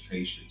they do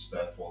education. So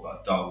therefore,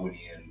 that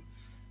Darwinian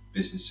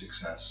business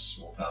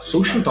success or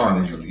social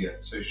Darwinian,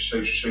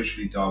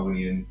 socially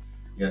Darwinian.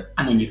 Yeah.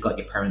 And then you've got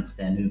your parents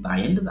then who buy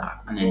into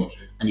that, and then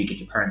and you get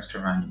your parents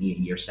turn around to me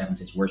in year 7 and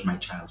says, "Where's my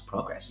child's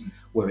progress?"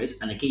 Whereas,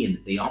 and again,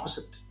 the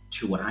opposite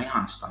to what I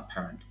asked that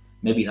parent.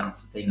 Maybe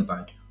that's the thing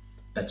about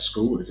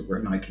school, is that we're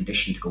now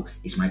conditioned to go,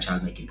 "Is my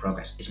child making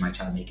progress? Is my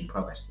child making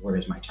progress? Where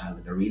is my child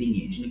at their reading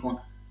age?" And you're going,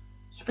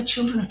 "Yeah, but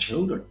children are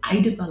children. I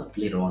developed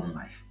later on in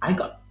life. I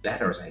got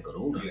better as I got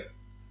older." Yeah.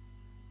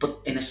 But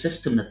in a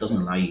system that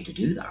doesn't allow you to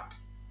do that,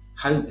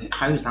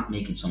 how is that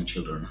making some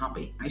children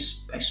unhappy? I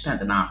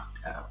spent an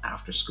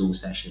after school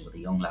session with a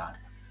young lad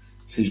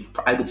who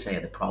I would say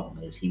the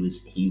problem is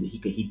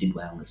he did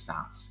well in the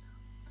stats,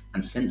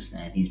 and since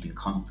then he's been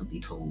constantly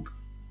told,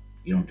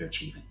 "You're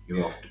underachieving.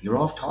 You're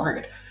off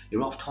target.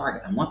 You're off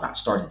target." And what that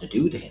started to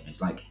do to him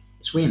is like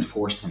it's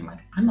reinforced him like,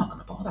 "I'm not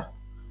going to bother.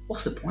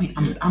 What's the point?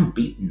 I'm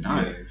beaten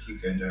now."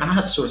 Keep going down. And I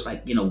had to sort of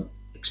like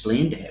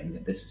explain to him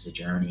that this is a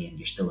journey and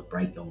you're still a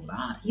bright young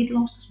lad. He'd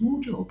lost his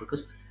mojo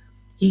because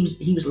he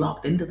was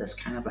locked into this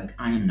kind of like,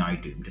 I am now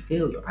doomed to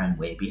failure. I'm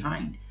way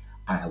behind.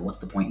 What's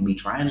the point in me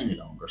trying any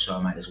longer? So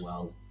I might as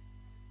well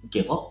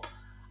give up.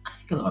 I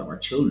think a lot of our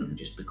children are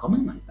just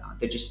becoming like that.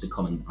 They're just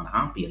becoming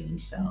unhappy in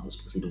themselves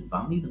because they don't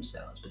value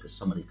themselves, because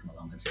somebody come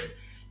along and said,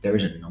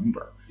 "There's a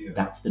number.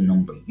 That's the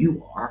number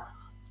you are,"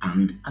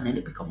 and then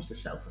it becomes the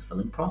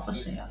self-fulfilling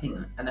prophecy. I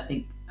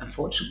think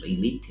unfortunately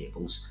league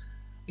tables,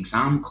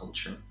 exam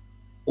culture,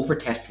 over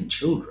testing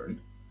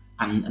children.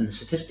 And the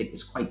statistic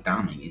is quite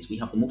damning, is we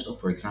have the most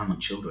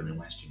over-examined children in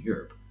Western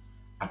Europe.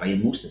 And by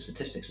most of the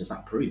statistics, as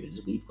that proves,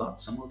 we've got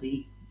some of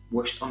the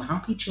worst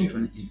unhappy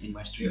children in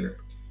Western Europe.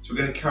 So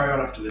we're going to carry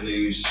on after the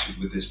news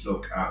with this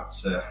look at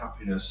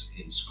happiness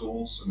in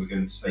schools, and we're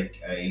going to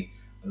take a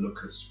look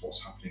at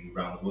what's happening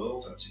around the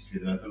world,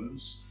 particularly the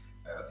Netherlands.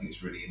 I think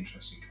it's a really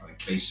interesting kind of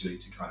case study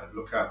to kind of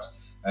look at.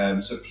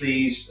 So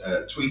please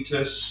tweet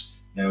us.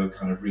 Now we've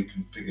kind of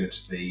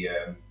reconfigured the...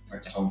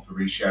 Thanks, Tom, for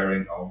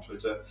resharing on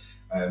Twitter.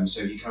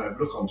 So you kind of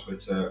look on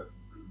Twitter,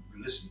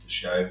 listen to the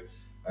show,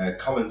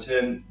 comment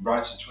in,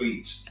 write a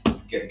tweet,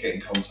 get in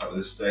contact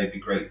with us today. It'd be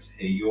great to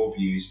hear your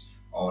views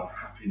on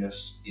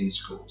happiness in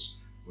schools.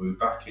 We'll be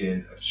back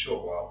in a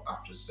short while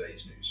after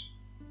today's news.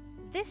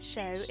 This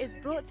show is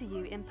brought to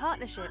you in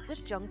partnership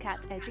with John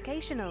Catt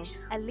Educational,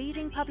 a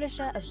leading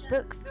publisher of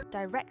books,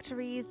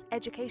 directories,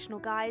 educational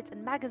guides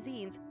and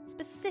magazines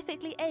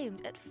specifically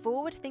aimed at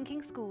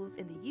forward-thinking schools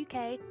in the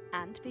UK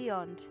and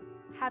beyond.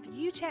 Have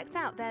you checked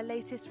out their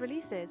latest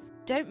releases?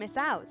 Don't miss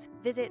out!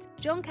 Visit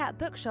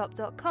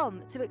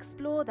johncattbookshop.com to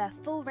explore their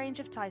full range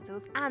of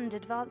titles and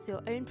advance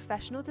your own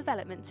professional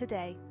development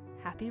today.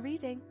 Happy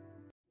reading!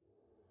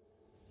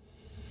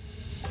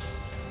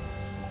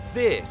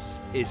 This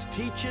is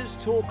Teachers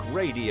Talk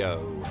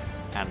Radio,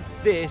 and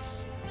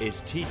this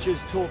is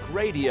Teachers Talk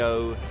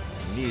Radio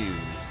News.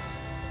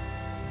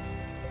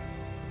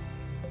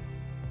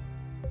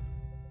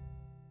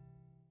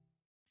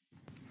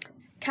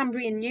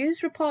 Cambrian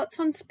News reports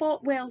on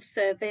Sport Wales'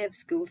 survey of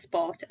school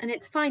sport and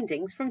its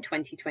findings from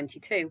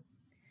 2022.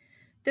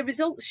 The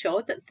results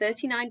showed that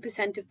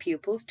 39% of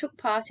pupils took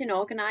part in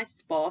organised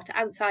sport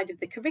outside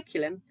of the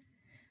curriculum,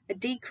 a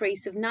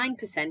decrease of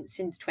 9%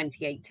 since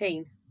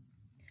 2018,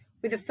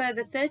 with a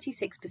further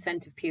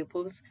 36% of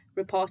pupils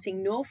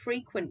reporting no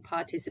frequent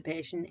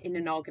participation in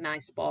an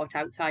organised sport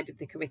outside of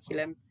the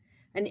curriculum,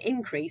 an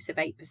increase of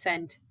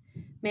 8%,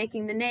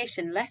 making the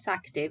nation less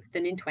active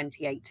than in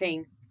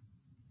 2018.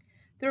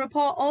 The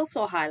report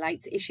also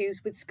highlights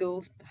issues with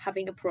schools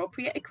having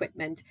appropriate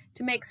equipment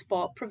to make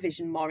sport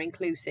provision more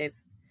inclusive,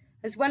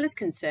 as well as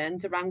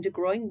concerns around a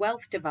growing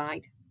wealth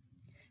divide.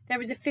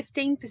 There is a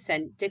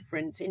 15%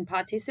 difference in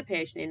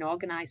participation in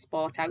organised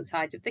sport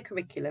outside of the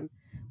curriculum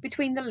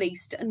between the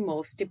least and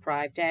most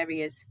deprived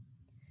areas.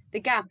 The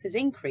gap has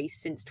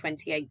increased since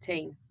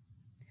 2018.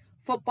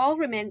 Football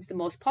remains the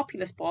most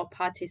popular sport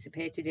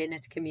participated in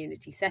at a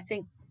community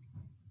setting.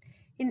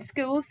 In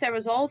schools, there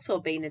has also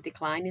been a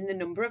decline in the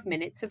number of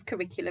minutes of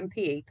curriculum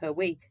PE per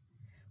week,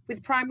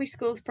 with primary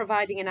schools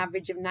providing an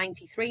average of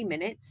 93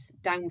 minutes,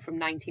 down from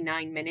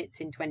 99 minutes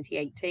in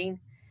 2018,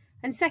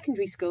 and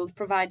secondary schools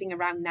providing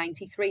around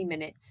 93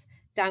 minutes,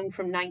 down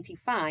from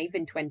 95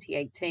 in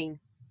 2018.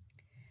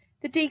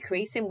 The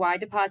decrease in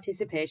wider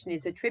participation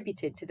is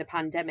attributed to the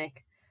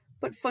pandemic,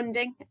 but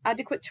funding,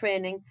 adequate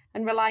training,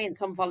 and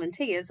reliance on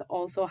volunteers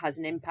also has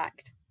an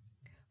impact.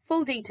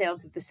 Full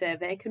details of the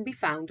survey can be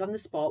found on the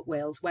Sport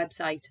Wales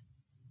website.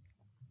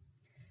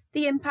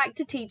 The impact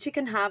a teacher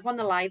can have on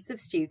the lives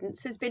of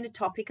students has been a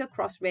topic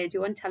across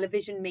radio and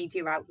television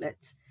media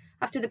outlets,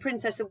 after the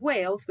Princess of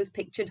Wales was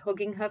pictured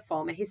hugging her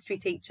former history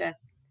teacher.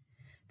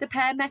 The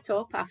pair met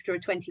up after a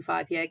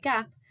 25-year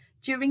gap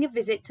during a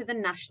visit to the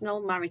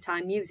National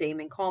Maritime Museum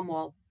in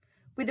Cornwall,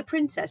 with the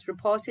princess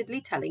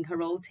reportedly telling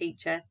her old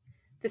teacher,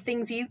 "The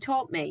things you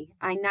taught me,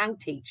 I now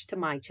teach to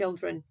my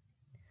children."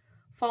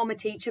 Former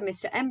teacher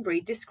Mr. Embry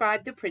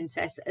described the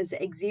princess as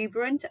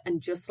exuberant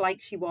and just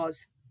like she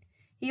was.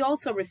 He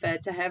also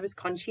referred to her as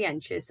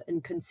conscientious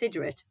and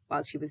considerate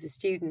while she was a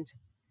student.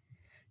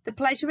 The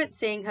pleasure at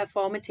seeing her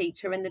former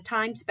teacher and the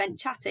time spent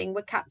chatting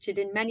were captured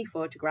in many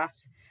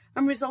photographs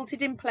and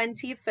resulted in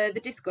plenty of further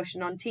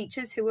discussion on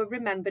teachers who were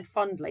remembered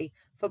fondly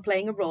for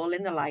playing a role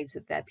in the lives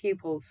of their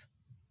pupils.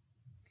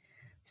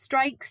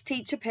 Strikes,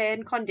 teacher pay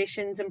and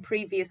conditions, and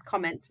previous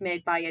comments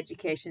made by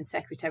Education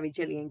Secretary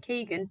Gillian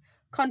Keegan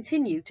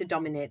continue to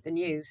dominate the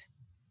news.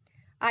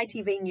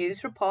 ITV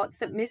News reports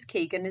that Ms.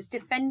 Keegan has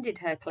defended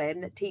her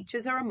claim that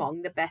teachers are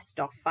among the best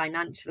off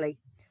financially,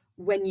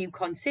 when you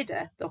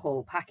consider the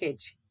whole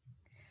package.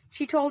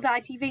 She told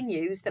ITV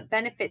News that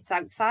benefits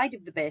outside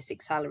of the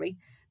basic salary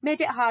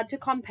made it hard to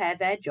compare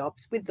their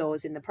jobs with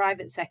those in the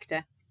private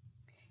sector.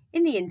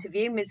 In the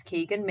interview, Ms.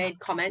 Keegan made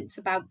comments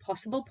about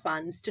possible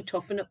plans to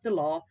toughen up the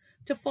law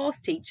to force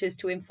teachers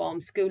to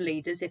inform school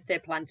leaders if they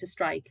plan to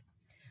strike,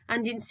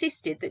 and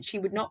insisted that she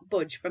would not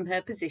budge from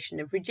her position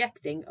of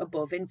rejecting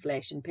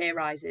above-inflation pay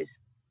rises.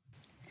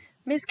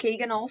 Ms.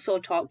 Keegan also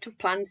talked of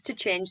plans to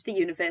change the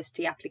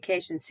University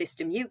Application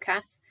System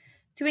UCAS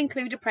to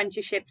include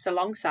apprenticeships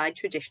alongside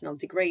traditional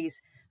degrees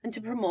and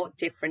to promote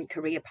different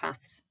career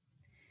paths.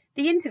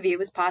 The interview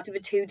was part of a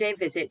 2-day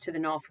visit to the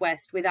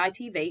Northwest, with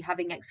ITV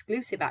having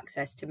exclusive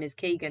access to Ms.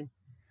 Keegan.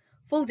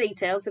 Full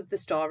details of the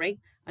story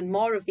and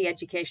more of the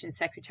Education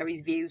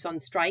Secretary's views on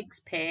strikes,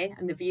 pay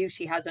and the views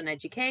she has on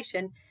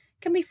education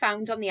can be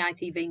found on the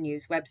ITV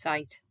News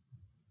website.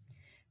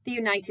 The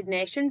United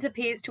Nations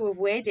appears to have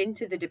weighed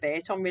into the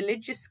debate on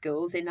religious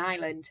schools in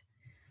Ireland.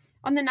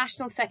 On the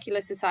National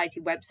Secular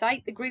Society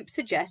website, the group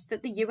suggests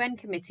that the UN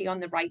Committee on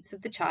the Rights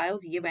of the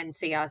Child,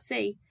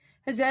 UNCRC,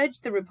 has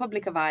urged the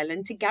Republic of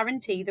Ireland to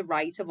guarantee the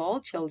right of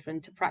all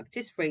children to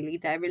practice freely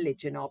their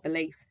religion or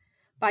belief,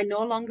 by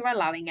no longer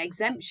allowing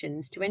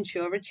exemptions to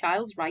ensure a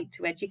child's right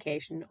to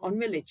education on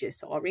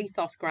religious or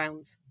ethos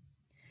grounds.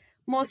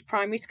 Most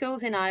primary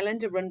schools in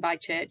Ireland are run by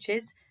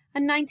churches,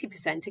 and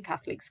 90% are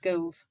Catholic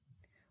schools.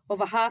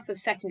 Over half of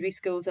secondary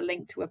schools are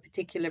linked to a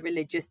particular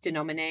religious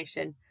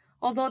denomination,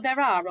 although there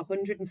are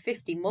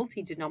 150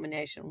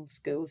 multi-denominational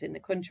schools in the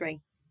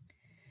country.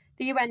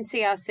 The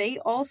UNCRC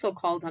also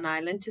called on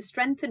Ireland to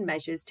strengthen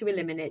measures to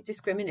eliminate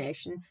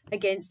discrimination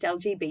against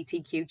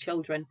LGBTQ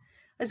children,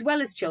 as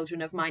well as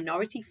children of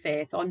minority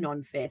faith or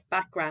non-faith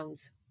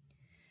backgrounds.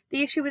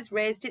 The issue has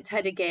raised its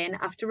head again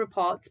after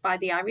reports by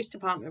the Irish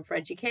Department for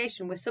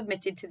Education were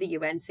submitted to the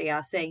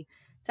UNCRC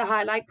to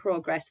highlight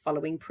progress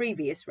following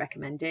previous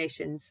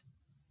recommendations.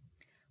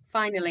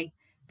 Finally,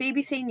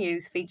 BBC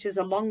News features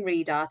a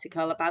long-read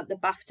article about the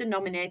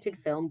BAFTA-nominated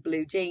film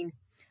Blue Jean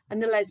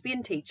and the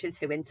lesbian teachers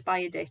who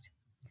inspired it.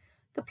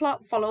 The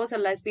plot follows a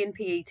lesbian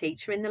PE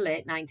teacher in the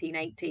late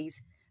 1980s,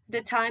 at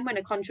a time when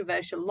a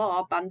controversial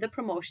law banned the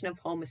promotion of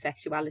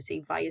homosexuality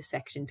via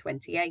Section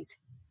 28.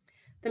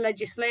 The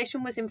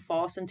legislation was in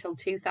force until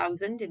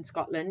 2000 in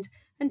Scotland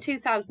and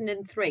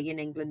 2003 in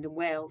England and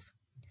Wales.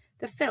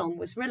 The film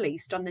was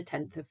released on the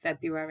 10th of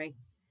February.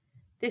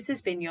 This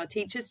has been your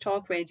Teachers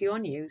Talk Radio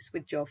News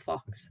with Joe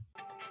Fox.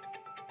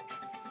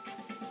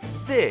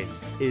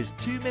 This is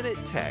 2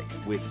 Minute Tech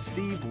with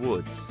Steve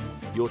Woods,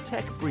 your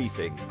tech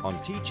briefing on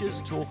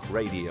Teachers Talk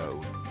Radio.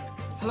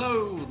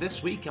 Hello,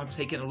 this week I'm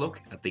taking a look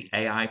at the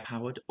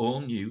AI-powered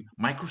all-new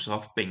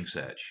Microsoft Bing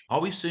search. Are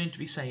we soon to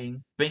be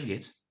saying Bing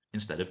it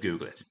instead of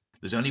Google it?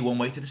 There's only one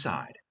way to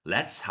decide.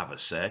 Let's have a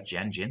search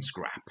engine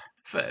scrap.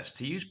 First,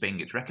 to use Bing,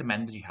 it's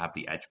recommended you have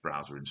the Edge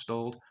browser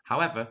installed.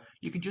 However,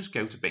 you can just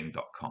go to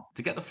bing.com.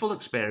 To get the full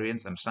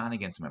experience, I'm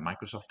signing into my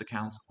Microsoft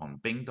account on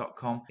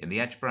bing.com in the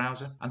Edge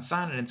browser and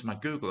signing into my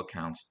Google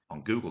account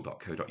on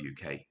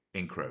google.co.uk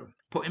in Chrome.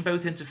 Putting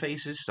both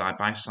interfaces side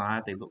by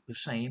side, they look the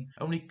same,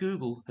 only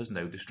Google has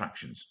no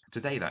distractions.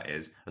 Today, that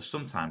is, as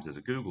sometimes there's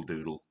a Google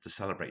Doodle to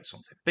celebrate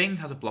something. Bing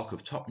has a block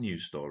of top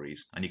news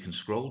stories, and you can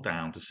scroll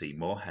down to see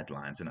more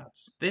headlines and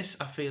ads. This,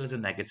 I feel, is a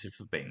negative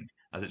for Bing,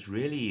 as it's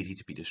really easy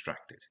to be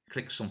distracted.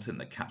 Click something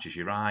that catches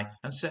your eye,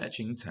 and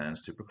searching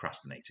turns to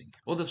procrastinating.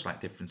 Other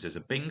slight differences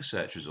are Bing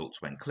search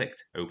results when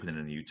clicked, open in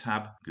a new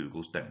tab,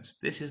 Google's don't.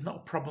 This is not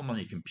a problem on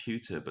your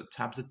computer, but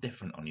tabs are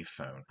different on your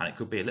phone, and it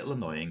could be a little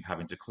annoying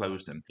having to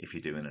close them if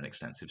you're doing an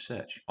extensive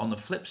search. On the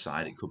flip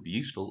side, it could be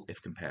useful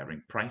if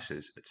comparing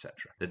prices, etc.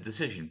 The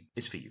decision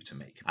is for you to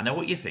make. I know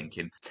what you're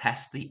thinking.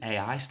 Test the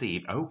AI,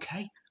 Steve.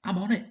 Okay, I'm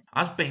on it.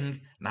 As Bing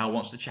now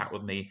wants to chat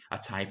with me, I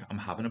type, I'm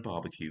having a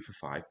barbecue for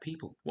 5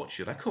 people. What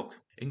should I cook?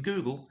 In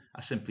Google,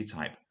 I simply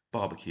type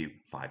barbecue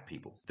 5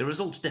 people. The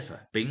results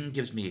differ. Bing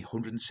gives me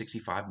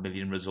 165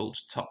 million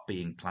results, top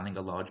being planning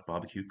a large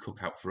barbecue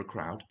cookout for a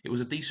crowd. It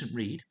was a decent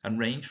read and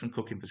ranged from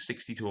cooking for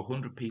 60 to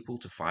 100 people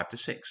to 5 to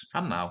 6.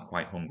 I'm now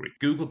quite hungry.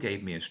 Google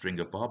gave me a string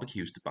of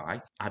barbecues to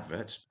buy,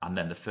 adverts, and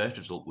then the first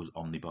result was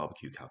on the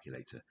barbecue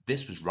calculator.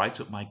 This was right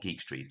up my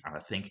geek street, and I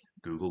think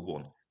Google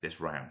won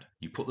this round.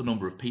 You put the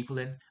number of people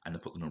in, and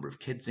then put the number of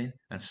kids in,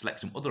 and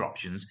select some other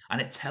options,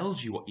 and it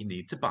tells you what you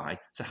need to buy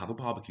to have a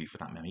barbecue for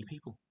that many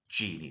people.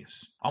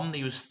 Genius.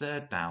 Omni was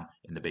third down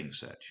in the Bing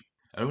search.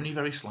 Only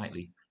very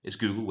slightly is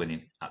Google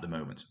winning at the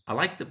moment. I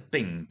like that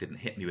Bing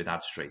didn't hit me with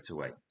ads straight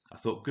away. I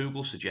thought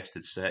Google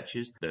suggested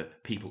searches, the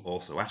people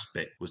also asked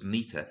bit, was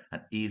neater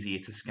and easier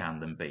to scan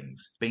than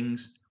Bing's.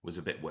 Bing's was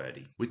a bit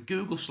wordy. With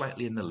Google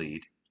slightly in the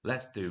lead,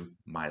 let's do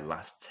my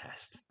last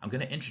test. I'm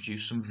going to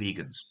introduce some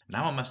vegans.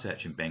 Now on my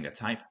search in Bing, I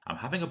type, I'm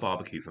having a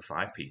barbecue for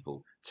 5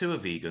 people, 2 are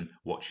vegan,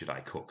 what should I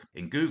cook?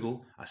 In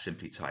Google, I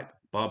simply type,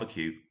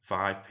 barbecue,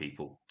 5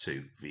 people,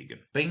 2 vegan.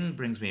 Bing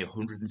brings me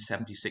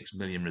 176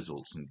 million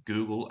results and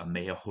Google a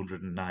mere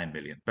 109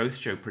 million. Both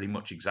show pretty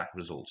much exact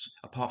results,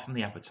 apart from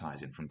the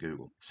advertising from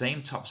Google.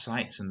 Same top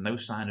sites and no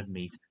sign of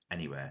meat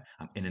anywhere.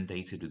 I'm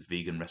inundated with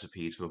vegan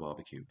recipes for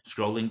barbecue.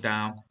 Scrolling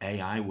down,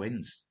 AI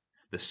wins.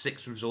 The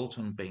 6th result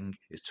on Bing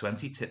is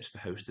 20 tips for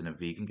hosting a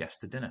vegan guest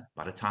to dinner.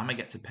 By the time I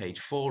get to page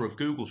 4 of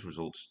Google's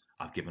results,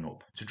 I've given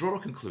up. To draw a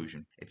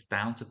conclusion, it's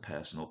down to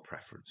personal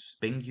preference.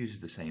 Bing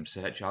uses the same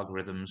search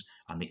algorithms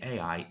and the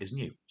AI is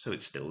new, so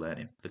it's still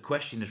learning. The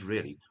question is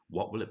really,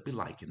 what will it be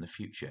like in the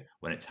future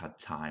when it's had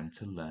time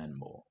to learn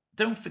more?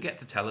 Don't forget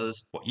to tell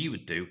us what you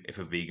would do if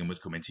a vegan was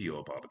coming to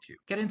your barbecue.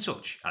 Get in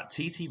touch at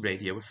TT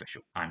Radio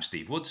Official. I'm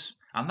Steve Woods,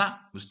 and that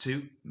was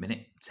 2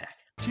 Minute Tech.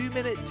 2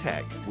 Minute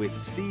Tech with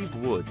Steve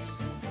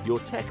Woods, your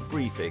tech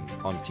briefing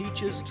on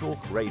Teachers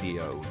Talk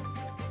Radio.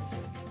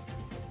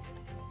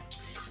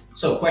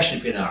 So, question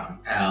for you,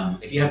 Darren.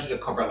 If you had to do a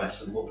cover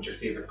lesson, what would your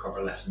favourite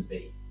cover lesson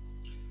be?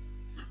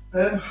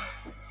 I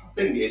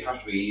think it'd have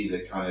to be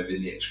either kind of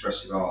in the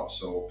expressive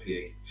arts or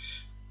PE.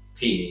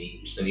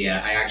 PE. So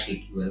yeah, I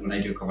actually, when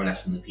I do a cover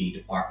lesson in the PE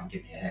department,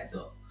 give me a heads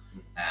up.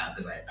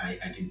 Because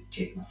I do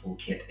take my full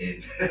kit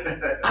in,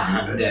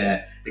 and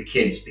the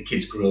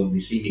kids grow and they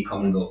see me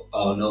come and go,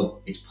 oh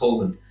no, it's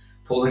Poland.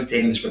 Poland's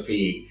taking this for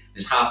PE.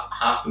 There's half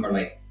of them are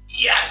like,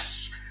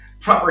 yes,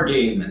 proper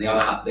game, and the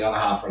other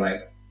half are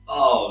like,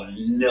 oh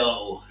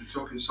no. You're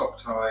talking sock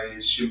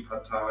ties, shin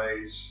pad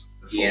ties,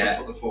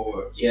 the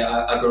forward.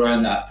 Yeah, I go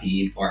around that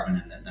PE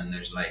department and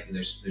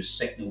there's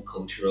signal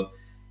culture of,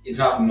 there's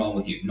nothing wrong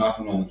with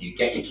you.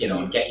 Get your kit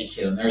on.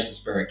 There's the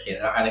spirit kit,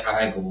 and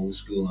I go old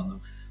school on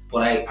them.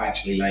 But I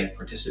actually like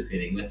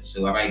participating with.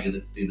 So if I do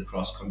the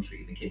cross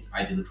country,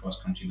 I do the cross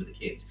country with the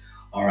kids,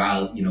 or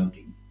I'll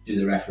do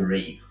the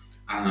referee,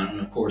 and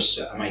of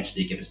course I might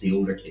sneak, if it's the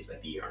older kids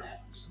like the year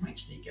 11s, I might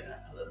sneak in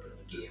a little bit of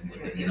a game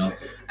with them,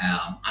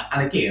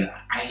 and again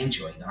I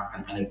enjoy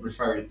that, and it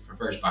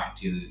refers back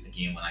to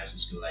again when I was in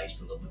school. I used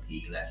to love my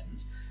PE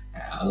lessons,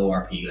 although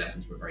our PE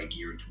lessons were very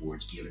geared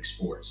towards Gaelic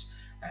sports,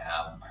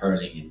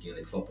 hurling and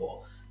Gaelic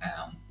football.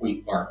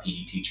 Our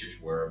PE teachers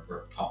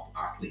were top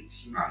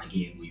athletes, and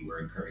again we were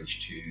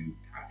encouraged to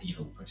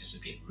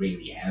participate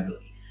really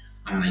heavily.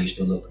 And I used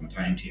to look at my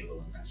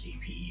timetable and see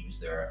PE was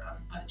there,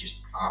 and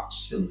just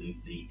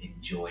absolutely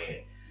enjoy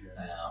it.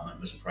 It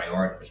was a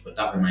priority. But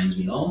that reminds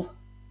me of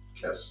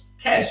Kes.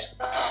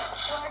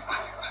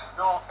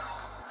 No.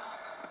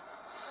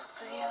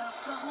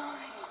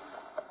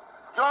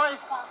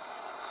 Joyce.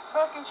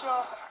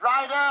 Birkinshaw.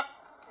 Ryder.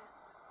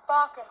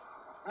 Barker.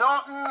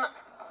 Norton.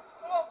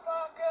 Come on,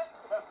 Barker.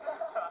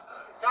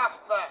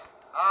 Casper.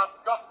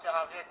 I've got to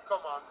have you.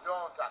 Come on,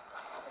 don't act.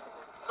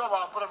 Come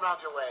on, put him round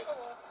your waist.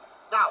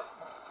 Now.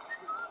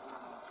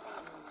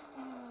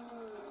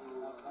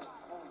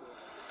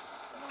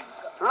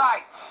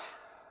 Right.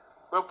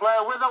 We'll play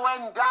a with the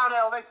wind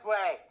downhill this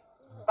way.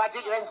 Badge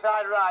it your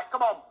inside right.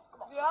 Come on.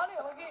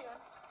 Downhill again.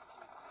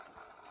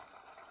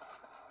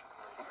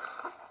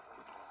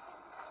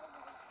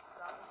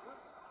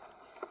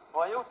 Who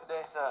are you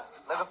today, sir?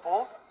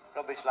 Liverpool?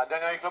 Rubbish, lad.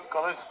 Don't know your club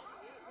colours.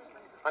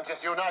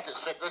 Manchester United,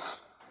 Strictness.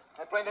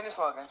 They're playing tennis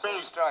for against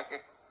Speed.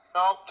 striker.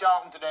 No,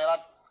 Charlton today,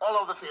 lad. All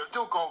over the field.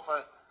 Do go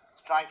for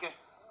striker.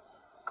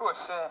 Of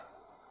course,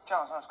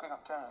 Charles not as quick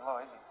off turning low,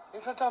 is he?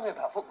 You trying to tell me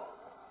about football?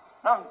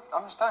 No,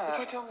 I'm just telling you. You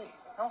trying to tell me?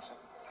 No, sir.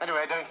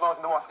 Anyway, Dennis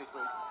Martin, the watch this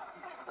week.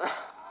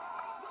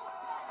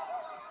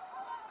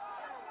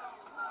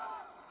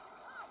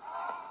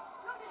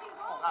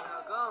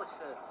 No goal,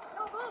 sir.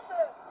 No goal,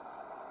 sir.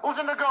 Who's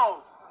in the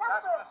goals?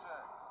 Casper.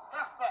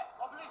 Casper.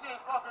 What position is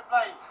he supposed to be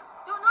playing?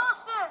 Don't know,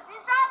 sir.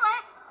 Inside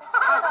left.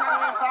 I'm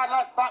telling you inside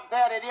left back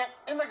there, idiot.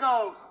 In the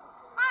goals.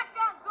 I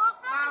can't go,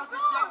 sir. Now's the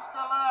chance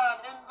to learn.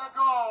 In the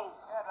goals.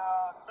 Yeah,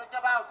 dog. Think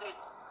about it.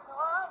 Go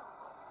on.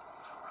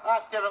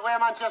 Right, Tibbet, we're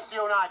Manchester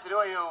United. Who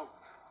are you?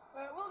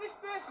 We'll be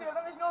Spurs, sir.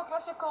 Then there's no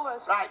clash of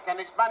colours. Right,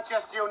 then it's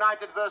Manchester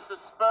United versus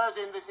Spurs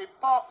in this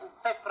important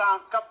fifth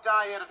round cup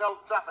tie here at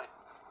Old Trafford.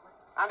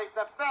 And it's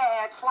the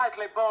fair-haired,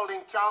 slightly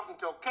balding Charlton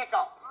to kick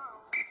off.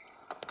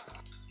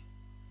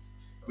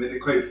 I mean, the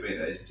quote for me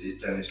there is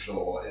Dennis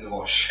Law in the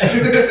wash.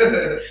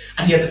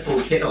 And he had the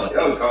full kit on.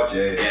 Oh, God,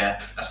 yeah.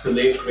 Yeah, that's the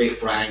late great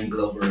Brian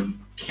Glover and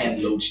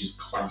Ken Loach's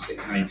classic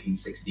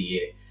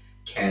 1968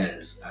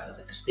 Kes,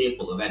 a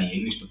staple of any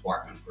English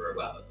department for,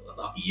 well, a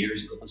lot of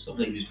years ago, but some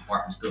English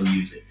departments still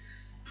use it.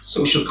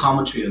 Social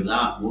commentary of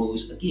that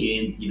was,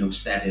 again,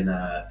 set in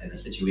a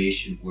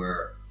situation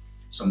where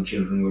some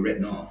children were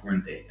written off,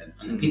 weren't they?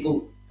 And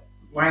people,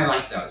 why I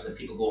like that is that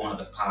people go on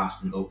about the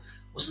past and go,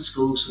 wasn't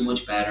school so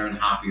much better and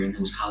happier in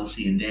those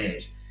halcyon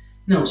days?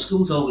 No,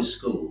 school's always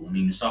school. I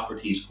mean, the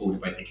Socrates quote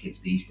about the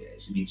kids these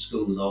days. I mean,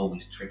 school is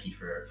always tricky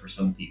for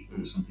some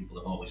people. Some people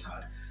have always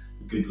had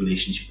a good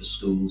relationship with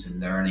schools and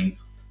learning,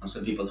 and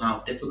some people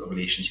have difficult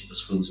relationship with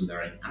schools and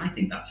learning. And I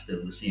think that's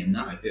still the same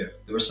now. Yeah.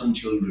 There are some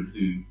children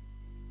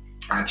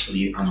who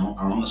actually are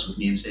honest with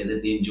me and say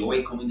that they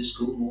enjoy coming to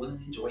school more than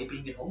they enjoy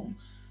being at home.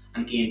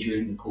 And again,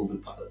 during the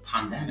COVID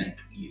pandemic,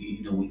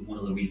 one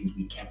of the reasons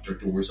we kept our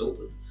doors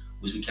open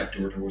was we kept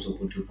our doors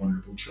open to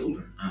vulnerable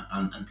children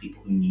and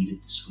people who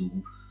needed the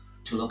school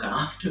to look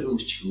after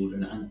those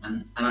children.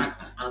 And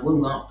I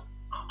will not,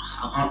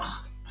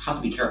 I have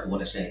to be careful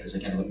what I say because I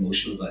get a bit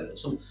emotional about it.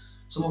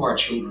 Some of our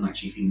children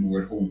actually feel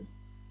more at home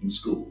in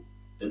school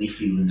than they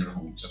feel in their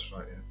homes. That's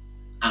right,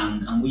 yeah.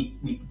 And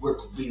we work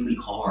really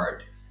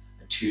hard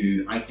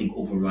to, I think,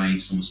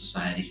 override some of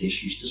society's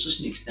issues to such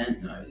an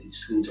extent now.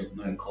 Schools are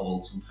now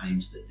called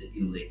sometimes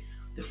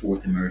the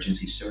fourth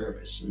emergency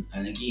service.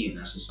 And again,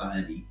 as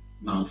society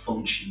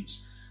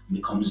malfunctions and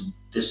becomes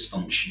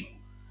dysfunctional,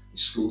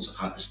 schools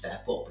have had to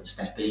step up and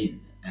step in.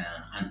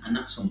 And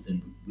that's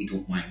something we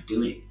don't mind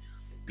doing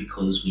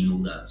because we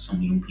know that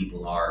some young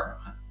people are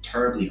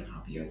terribly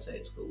unhappy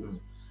outside schools.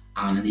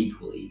 And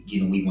equally,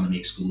 we want to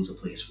make schools a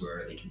place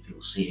where they can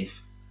feel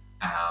safe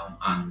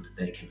and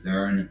they can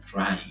learn and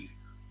thrive.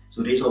 So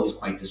it is always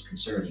quite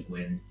disconcerting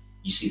when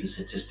you see the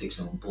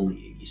statistics on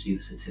bullying, you see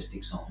the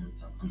statistics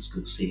on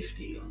school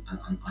safety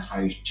and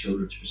how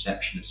children's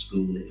perception of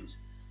school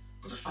is.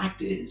 But the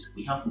fact is,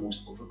 we have the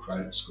most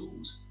overcrowded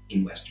schools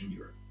in Western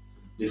Europe.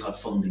 We've had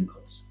funding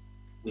cuts,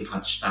 we've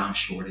had staff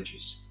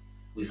shortages,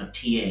 we've had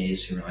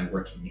TAs who are now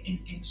working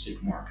in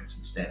supermarkets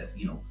instead of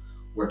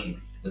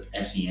working with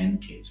SEN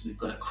kids. We've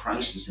got a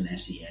crisis in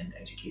SEN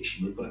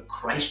education, we've got a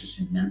crisis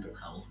in mental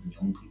health in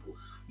young people.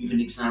 We have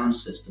an exam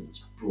system that's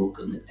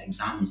broken, that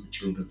examines the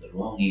children at the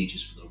wrong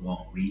ages for the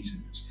wrong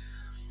reasons.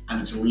 And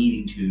it's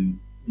leading to,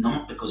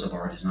 not because of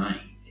our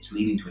design, it's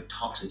leading to a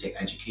toxic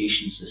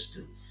education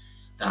system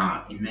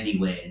that in many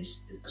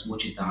ways, as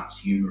much as that's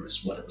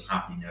humorous, what was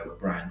happening there with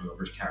Brian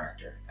Glover's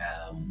character,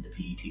 the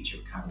PE teacher,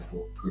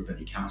 poor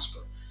Billy Casper.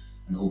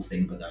 And the whole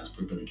thing about that is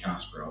poor Billy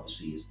Casper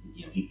obviously is,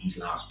 he's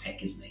last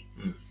pick, isn't he?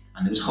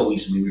 And there was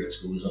always, when we were at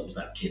school, there was always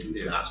that kid who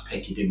was last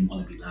pick, you didn't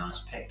want to be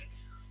last pick.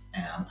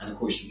 And of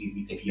course,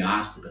 if you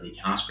asked the Billy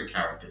Casper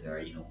character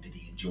there, did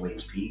he enjoy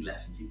his PE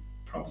lessons? He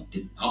probably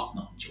did not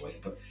enjoy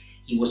it, but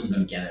he wasn't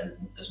going to get it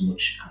as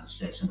much as,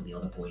 say, some of the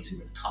other boys who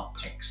were the top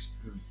picks.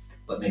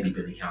 But maybe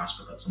Billy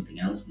Casper got something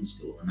else in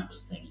school, and that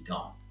was the thing he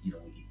got. He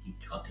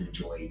got to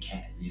enjoy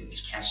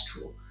his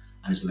kestrel,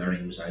 and his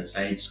learning was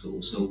outside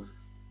school. So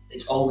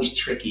it's always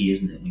tricky,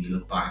 isn't it, when you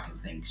look back and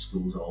think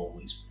schools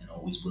always and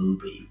always will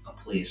be a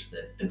place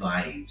that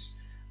divides.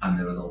 And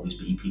there will always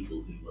be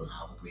people who will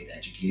have a great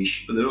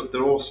education. But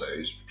there are also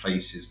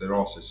places, there are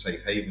also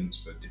safe havens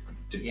for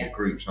different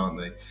groups, aren't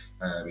they?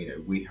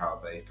 We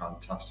have a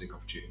fantastic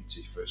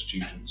opportunity for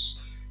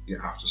students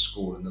after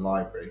school in the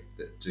library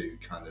that do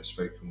kind of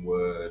spoken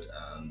word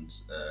and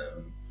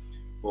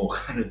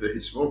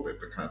it's more a bit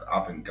of kind of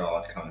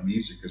avant-garde kind of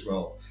music as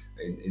well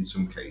in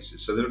some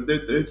cases. So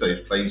there's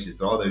those places,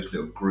 there are those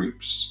little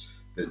groups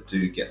that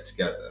do get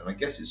together. And I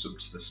guess it's up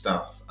to the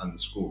staff and the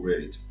school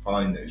really to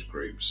find those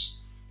groups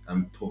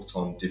and put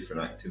on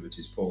different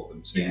activities for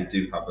them. So you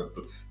do have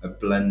a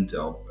blend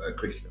of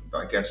curriculum.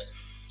 But I guess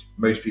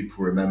most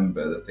people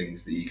remember the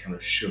things that you kind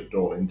of shoved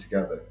all in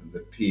together. And the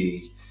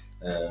PE,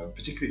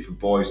 particularly for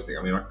boys, I think.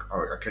 I mean, I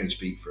can only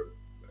speak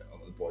on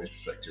the boys'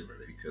 perspective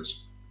really,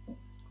 because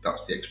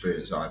that's the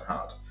experience I've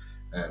had.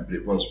 But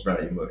it was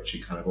very much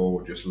you kind of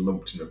all just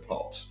lumped in a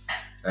pot,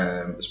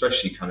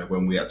 especially kind of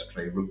when we had to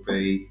play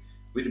rugby.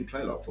 We didn't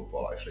play a lot of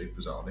football actually,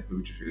 bizarrely.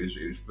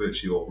 It was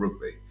virtually all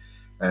rugby,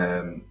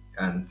 and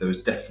there was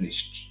definitely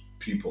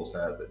pupils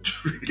there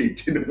that really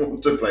didn't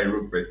want to play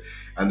rugby,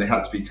 and they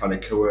had to be kind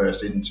of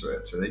coerced into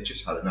it. So they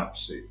just had an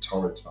absolute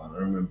torrid time. I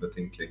remember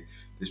thinking,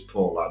 this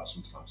poor lad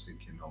sometimes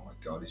thinking, oh my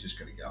God, he's just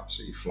going to get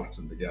absolutely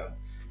flattened again.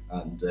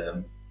 And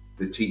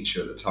the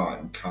teacher at the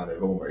time kind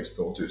of almost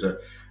thought it was a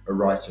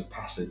rite of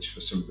passage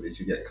for somebody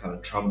to get kind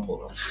of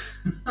trampled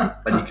on.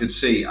 And you could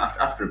see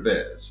after a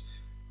bit,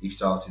 he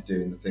started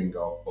doing the thing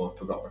of, I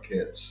forgot my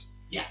kids.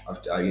 Yeah.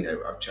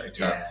 I've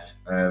checked out.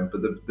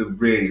 But the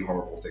really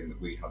horrible thing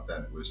that we had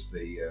then was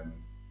there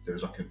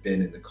was like a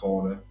bin in the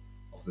corner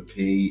of the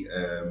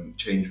PE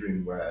change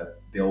room where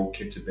the old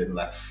kit had been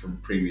left from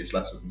previous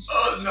lessons.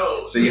 Oh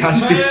no! So you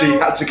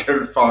had to go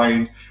and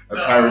find a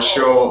pair of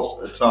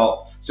shorts, a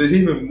top. So it's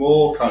even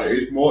more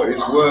it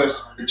was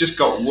worse. It just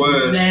got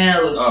worse.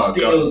 Smell of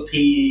stale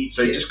PE.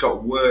 So it just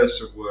got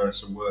worse and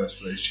worse and worse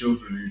for those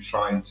children who are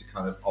trying to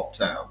kind of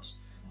opt out.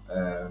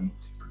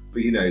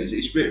 But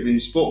it's really, I mean,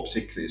 sport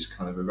particularly is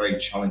kind of a very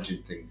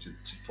challenging thing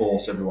to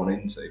force everyone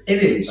into.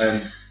 It is.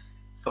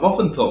 I've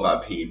often thought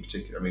about PE in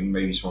particular. I mean,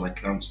 maybe someone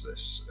can answer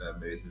this.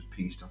 Maybe there's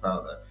PE stuff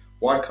out there.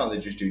 Why can't they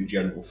just do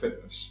general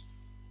fitness?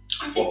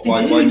 I think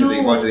why do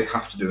they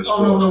have to do a sport?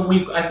 Oh no,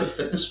 I've got a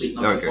fitness week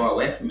not too far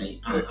away from me,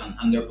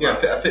 and they're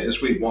a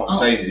fitness week. What I'm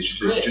saying is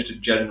just a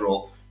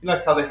general,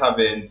 like how they have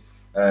in.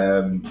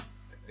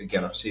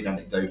 Again, I've seen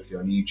anecdotally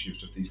on YouTube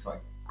stuff. These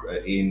like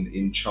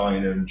in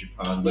China and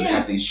Japan, where they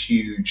have these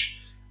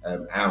huge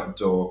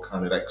outdoor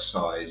kind of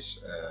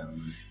exercise.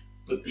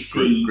 But you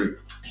see,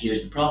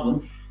 here's the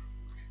problem: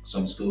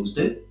 some schools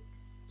do.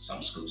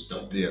 Some schools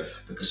don't,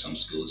 because some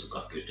schools have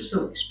got good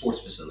facilities,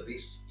 sports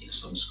facilities.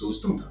 Some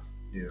schools don't have.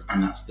 Yeah.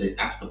 And that's the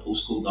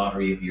postcode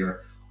lottery of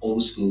your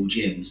old school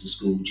gym. It's the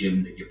school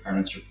gym that your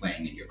parents were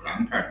playing and your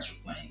grandparents were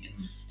playing.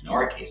 And in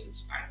our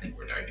case, I think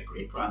we're down to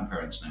great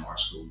grandparents now. Our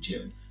school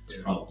gym is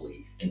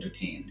probably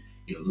entertained.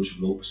 Those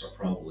ropes are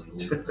probably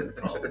older than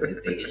probably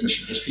the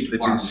ancient history department. They've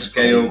been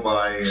scaled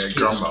by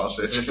grandmas.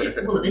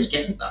 Well, it is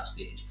getting to that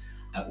stage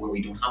where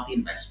we don't have the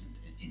investment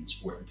in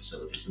sporting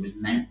facilities. There was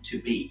meant to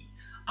be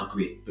a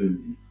great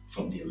boon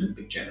from the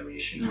Olympic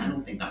generation, and I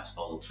don't think that's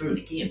followed through. And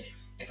again,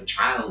 if a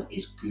child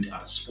is good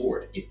at a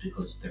sport, it's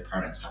because their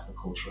parents have the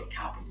cultural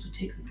capital to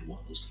take them to one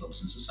of those clubs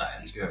and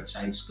societies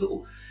outside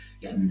school.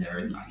 Yeah, and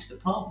therein lies the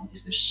problem,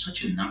 is there's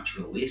such a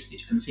natural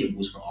wastage. And the same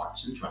goes for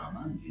arts and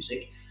drama and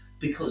music,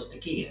 because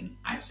again,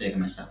 I'd say to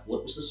myself,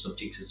 what was the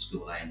subjects at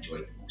school I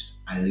enjoyed the most?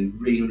 I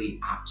really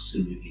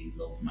absolutely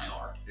love my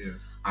art. Yeah.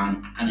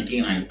 And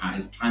again,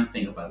 I try and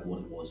think about what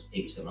it was.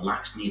 It was the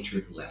relaxed nature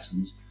of the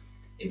lessons.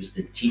 It was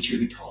the teacher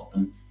who taught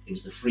them. It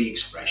was the free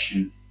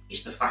expression.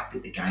 It's the fact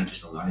that the guy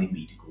just allowed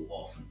me to go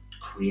off and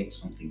create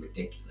something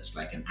ridiculous,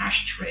 like an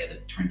ashtray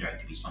that turned out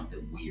to be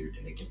something weird,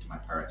 and I give to my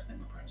parents, and then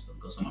my parents don't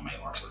got some of my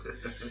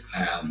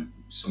artwork.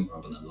 Somewhere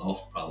up in the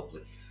loft,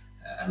 probably.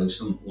 Although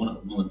one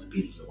of the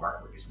pieces of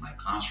artwork is in my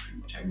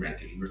classroom, which I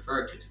regularly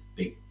refer to. It's a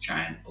big,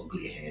 giant,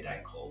 ugly head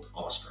I called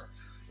Oscar.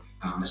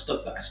 I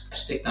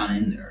stick that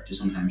in there to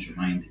sometimes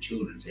remind the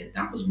children, say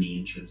that was me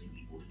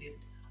intrinsically motivated.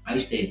 I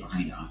stayed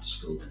behind after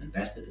school and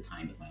invested the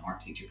time with my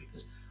art teacher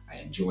because I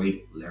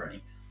enjoyed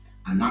learning.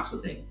 And that's the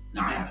thing.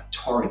 Now, I had a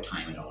torrid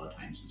time at all the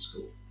times in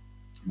school.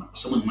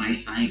 Someone my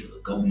size, with a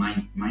gun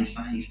my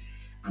size,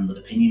 and with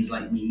opinions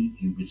like me,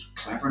 who was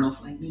clever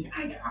enough like me,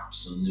 I got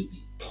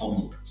absolutely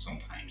pummeled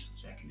sometimes in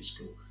secondary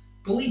school.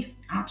 Bullied,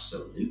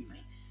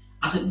 absolutely.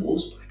 As it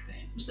was back then.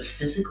 It was the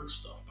physical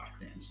stuff back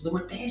then. So there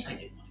were days I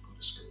didn't want to go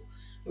to school.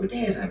 There were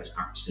days I was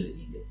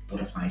absolutely in the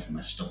butterflies in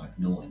my stomach,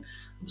 knowing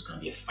there was going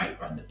to be a fight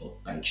around the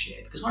bike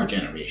shed. Because our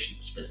generation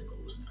was physical,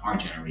 wasn't it? Our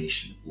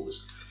generation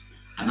was.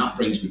 And that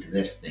brings me to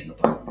this thing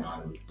about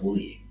now with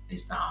bullying,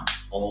 is that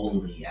all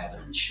the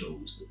evidence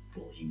shows that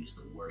bullying is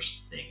the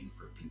worst thing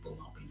for people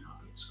not being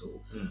happy at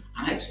school. And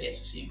I'd say it's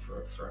the same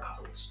for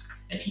adults.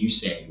 If you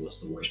say what's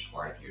the worst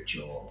part of your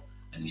job,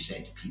 and you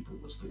say to people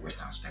what's the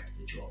worst aspect of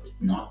the job, is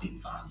not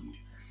being valued.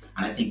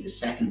 And I think the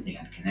second thing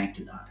I'd connect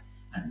to that,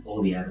 and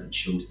all the evidence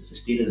shows this, the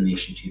State of the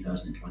Nation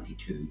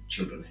 2022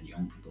 Children and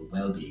Young People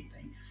Wellbeing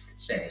thing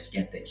says,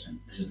 get this, and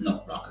this is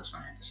not rocket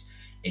science.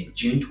 In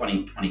June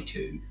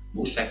 2022,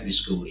 most secondary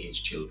school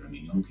aged children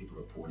and young people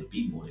reported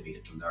being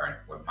motivated to learn,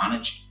 were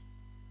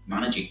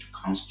managing to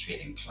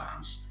concentrate in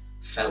class,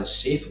 felt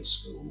safe at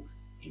school,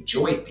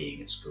 enjoyed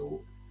being at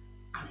school,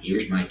 and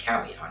here's my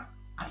caveat,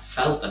 and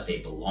felt that they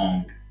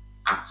belonged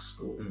at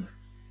school.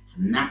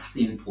 And that's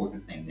the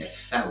important thing. They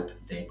felt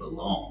they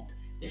belonged.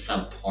 They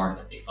felt part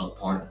of it. They felt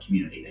part of the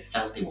community. They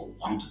felt they were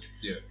wanted.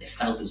 Yeah. They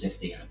felt as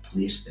if they had a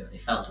place there. They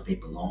felt that they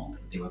belonged,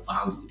 that they were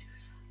valued.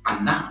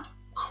 And that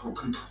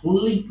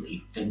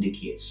completely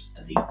vindicates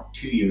the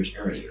 2 years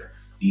earlier,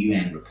 the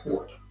UN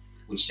report,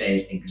 which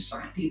says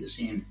exactly the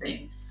same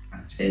thing.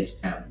 And it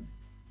says,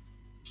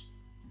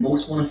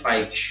 most 1 in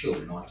 5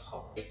 children are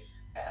taught,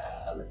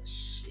 let's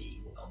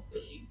see,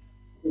 well-being.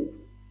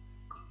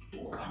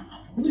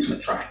 losing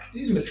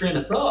my train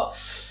of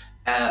thought.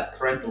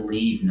 Parental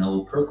leave,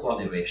 no. Poor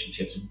quality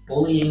relationships.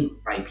 Bullying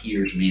by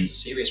peers remains a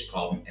serious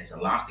problem. It's a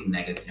lasting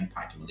negative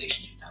impact on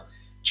relationships now.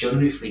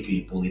 Children who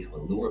frequently bullied have a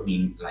lower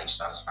mean life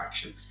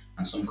satisfaction,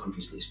 and some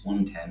countries, at least 1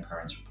 in 10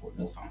 parents report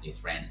no family or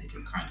friends they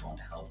can count on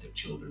to help their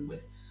children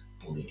with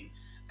bullying.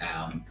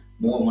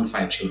 More than 1 in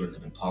 5 children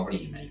live in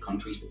poverty in many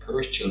countries. The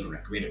poorest children are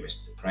at greater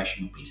risk of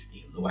depression,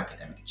 obesity, and low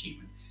academic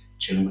achievement.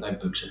 Children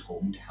without books at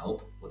home to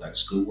help, without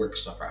schoolwork,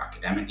 suffer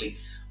academically.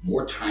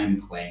 More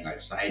time playing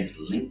outside is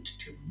linked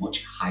to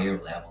much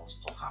higher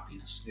levels of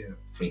happiness,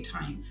 free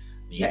time.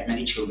 Yet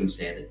many children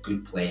say that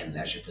good play and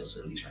leisure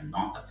facilities are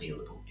not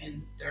available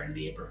in their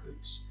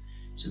neighbourhoods.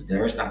 So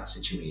there's that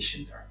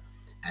situation there.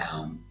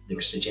 They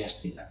were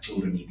suggesting that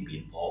children need to be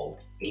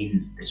involved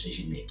in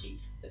decision making,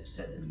 that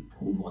instead of being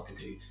told what to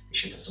do, they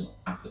should have some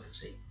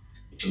advocacy.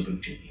 The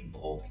children should be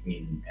involved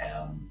in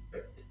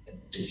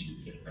decision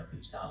making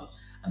themselves,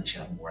 and they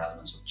should have more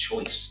elements of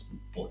choice,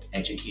 but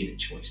educated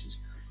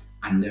choices.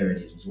 And there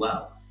it is as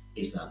well,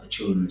 is that the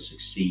children who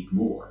succeed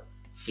more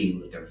feel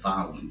that they're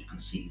valued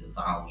and see the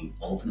value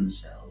of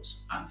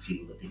themselves and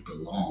feel that they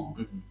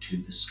belong to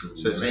the school.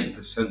 So they're in.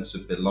 the sense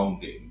of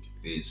belonging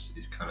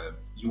is kind of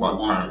You are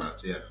wanted.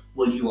 paramount, yeah.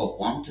 Well, you are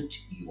wanted,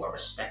 you are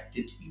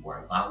respected, you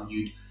are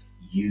valued,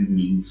 you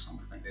mean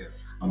something. Yeah.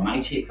 And when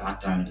I take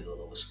that down to the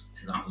lowest,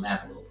 to that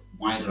level of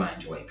why did I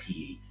enjoy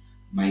PE?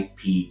 My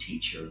PE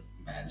teacher,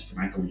 Mr.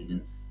 Michael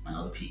Lehman, my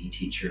other PE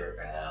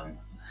teacher,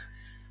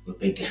 with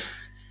big,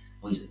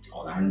 he's an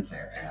All-Ireland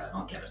player,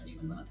 I'll get his name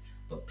in that.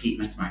 But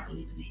Mr. Michael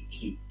Lehman,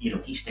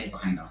 he stayed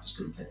behind after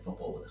school and played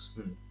football with us.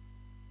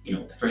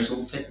 For his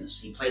own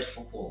fitness, he played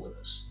football with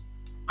us,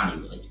 and he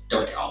was like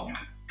dirty. Oh my!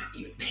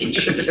 He would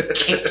pinch you, he'd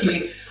kick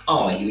you.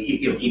 Oh,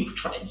 he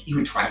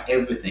would try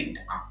everything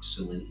to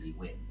absolutely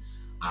win,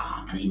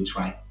 and he would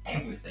try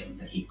everything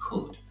that he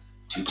could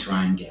to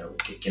try and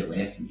get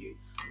away from you.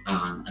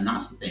 And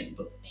that's the thing.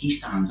 But he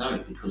stands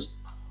out because,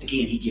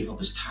 again, he gave up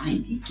his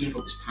time. He gave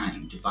up his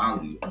time to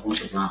value a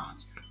bunch of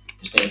lads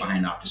to stay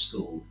behind after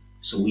school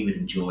so we would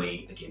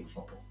enjoy a game of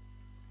football.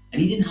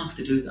 And he didn't have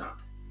to do that.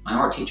 My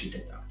art teacher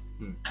did that.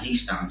 And he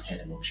stands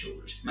head above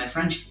shoulders. My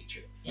French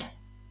teacher,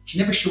 she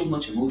never showed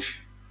much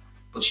emotion,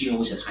 but she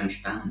always had high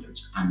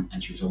standards,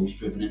 and she was always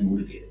driven and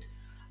motivated.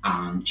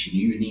 And she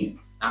knew your name.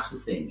 That's the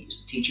thing. It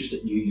was the teachers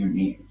that knew your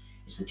name.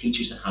 It's the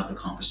teachers that had the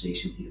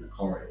conversation with you in the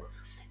corridor.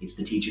 It's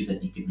the teachers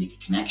that you could make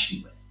a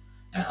connection with.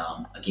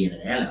 Again,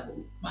 at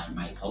A-level,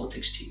 my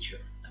politics teacher,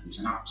 and he was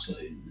an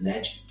absolute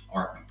legend,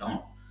 Art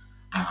McDonald,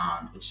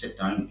 and would sit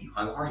down with you.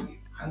 How are you?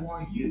 How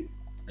are you?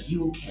 Are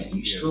you okay? Are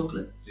you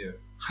struggling? Yeah.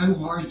 How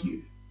are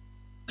you?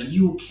 Are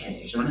you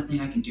okay? Is there anything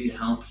I can do to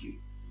help you?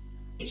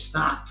 It's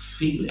that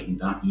feeling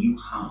that you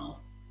have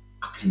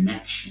a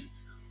connection.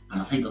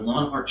 And I think a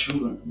lot of our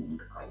children at the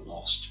moment are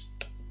lost.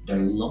 They're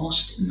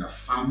lost in their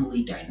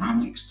family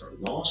dynamics, they're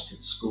lost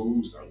in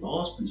schools, they're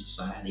lost in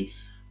society,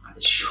 and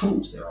it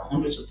shows there are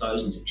hundreds of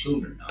thousands of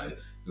children now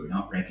who are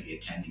not regularly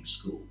attending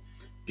school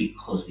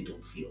because they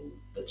don't feel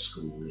that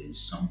school is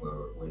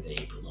somewhere where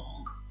they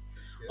belong.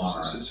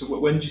 So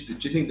when do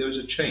you think there was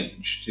a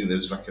change? Do you think there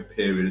was like a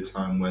period of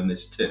time when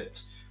this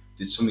tipped?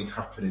 Did something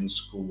happen in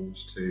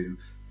schools to,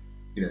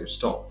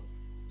 stop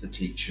the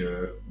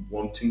teacher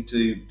wanting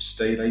to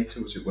stay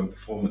later? Was it when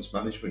performance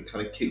management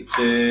kind of kicked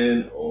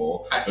in,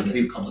 or? I think it's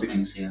a couple of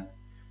things here.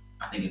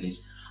 I think it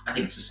is. I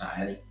think it's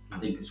society. I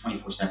think it's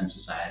 24/7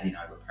 society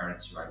now where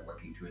parents are out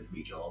working 2 and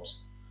 3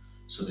 jobs.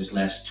 So there's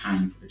less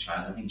time for the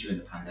child. I think during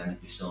the pandemic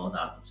we saw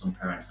that some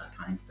parents had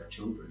time for their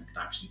children and could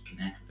actually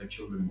connect with their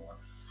children more.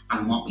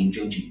 I'm not being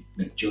judgy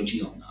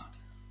on that,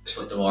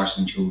 but there are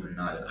some children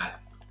now. As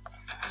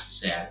I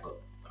say, I've got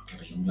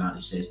a young lad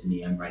who says to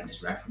me, I'm writing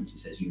his reference, he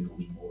says, you know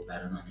me more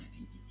better than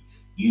him.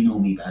 You know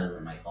me better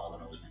than my father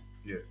knows me.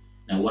 Yeah.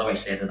 Now, what do I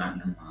say to that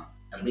young man?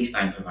 At least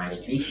I'm providing,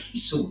 and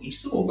he's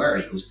so aware.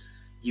 He goes,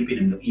 you've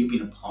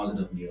been a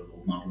positive male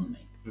role model in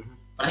me,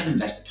 but I've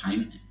invested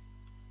time in him,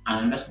 and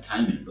I invested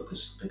time in him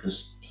because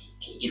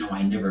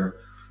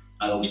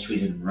I always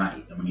treated him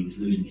right. And when he was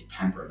losing his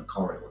temper in the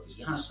corridor, because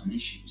he has some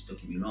issues,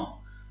 don't get me wrong,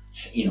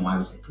 I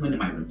would say, come into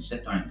my room,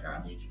 sit down there,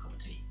 I'll make you a cup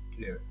of tea.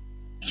 Yeah.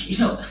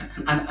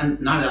 And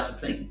now that's a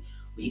thing.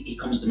 He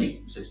comes to me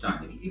and sits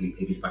down. If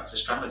he's back, it's a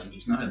strategy.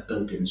 It's not a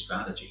built-in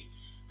strategy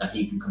that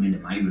he can come into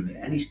my room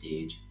at any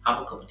stage,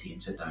 have a cup of tea,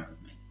 and sit down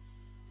with me.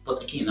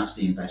 But again, that's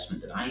the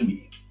investment that I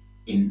make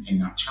in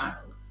that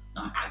child.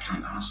 Now, I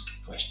can't ask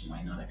a question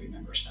why not every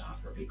member of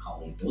staff or every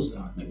colleague does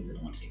that. Maybe they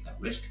don't want to take that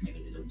risk.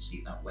 Maybe they don't see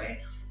it that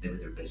way. Maybe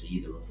they're busy,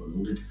 they're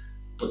overloaded.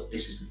 But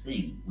this is the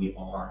thing. We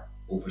are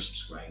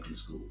oversubscribed in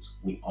schools.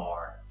 We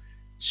are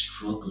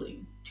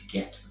struggling to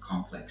get to the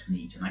complex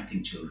needs, and I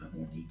think children have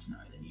more needs now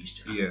than used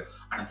to have. Yeah.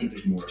 And I think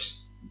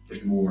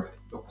there's more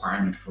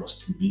requirement for us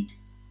to meet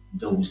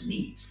those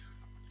needs,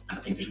 and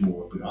I think there's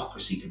more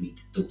bureaucracy to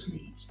meet those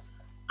needs.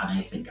 And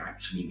I think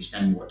actually we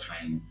spend more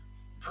time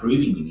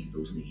proving we meet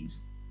those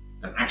needs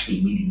than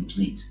actually meeting those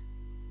needs.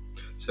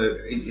 So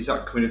is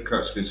that coming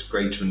across as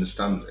greater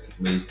understanding?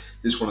 I mean, is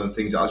this one of the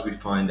things as we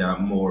find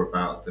out more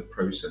about the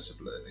process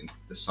of learning,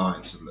 the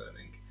science of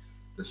learning,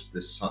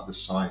 the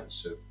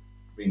science of,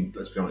 I mean,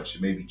 let's be honest,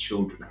 maybe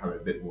children having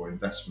a bit more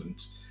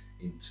investment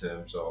in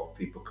terms of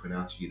people coming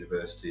out of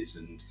universities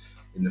and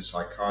in the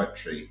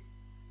psychiatry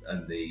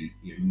and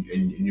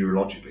and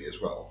neurologically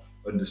as well,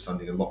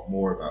 understanding a lot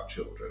more about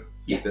children,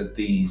 that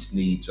these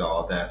needs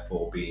are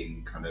therefore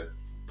being kind of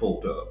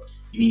pulled up.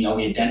 You mean, are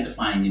we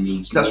identifying the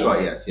needs? That's more?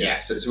 right, yeah.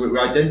 So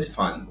we're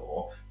identifying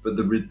more, but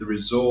the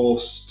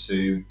resource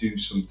to do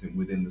something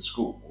within the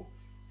school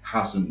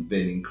hasn't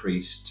been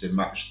increased to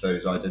match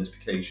those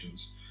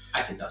identifications.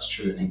 I think that's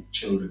true. I think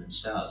children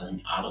themselves, I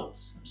think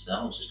adults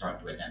themselves are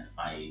starting to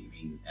identify. I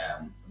mean,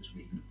 I was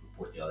reading a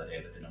report the other day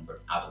about the number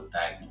of adult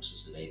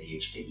diagnoses of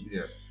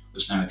ADHD,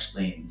 which now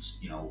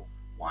explains,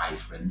 why,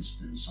 for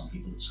instance, some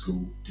people at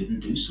school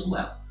didn't do so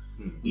well.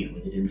 They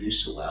didn't do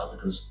so well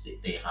because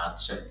they had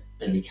certain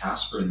Billy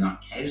Casper in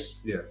that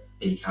case.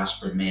 Billy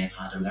Casper may have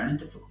had a learning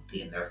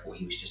difficulty, and therefore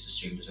he was just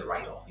assumed as a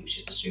write-off. He was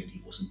just assumed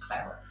he wasn't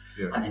clever.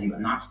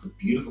 And that's the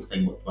beautiful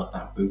thing what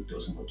that book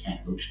does and what Ken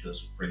Loach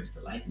does, brings to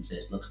life and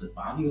says, look, the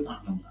value of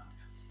that young lad.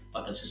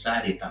 But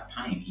society at that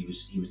time, he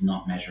was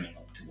not measuring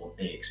up to what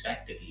they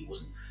expected. He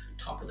wasn't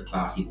top of the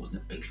class. He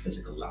wasn't a big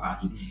physical lad.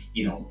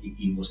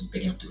 He wasn't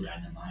big enough to go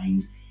down the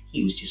mines.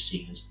 He was just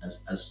seen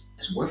as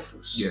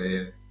worthless.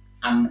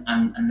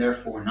 And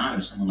therefore now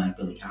someone like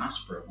Billy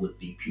Casper would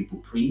be pupil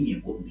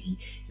premium, wouldn't he?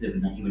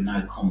 He would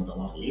now come with a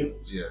lot of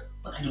labels.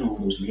 But I don't know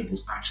if those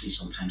labels actually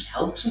sometimes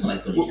help someone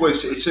like Billy Casper. Well, it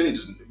certainly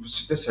doesn't.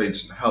 Necessarily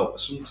doesn't help,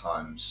 but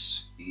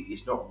sometimes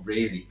it's not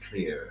really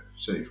clear,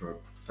 certainly from a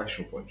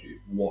professional point of view,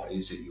 what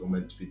is it you're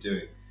meant to be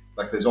doing.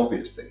 Like there's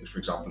obvious things. For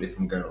example, if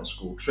I'm going on a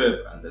school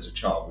trip and there's a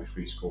child with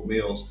free school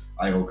meals,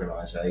 I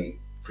organise a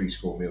free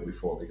school meal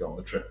before they go on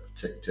the trip.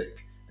 Tick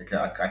tick. Okay,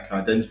 I can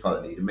identify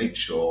the need and make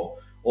sure.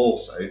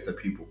 Also, if they're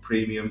pupil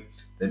premium,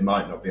 they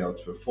might not be able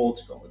to afford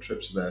to go on the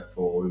trip, so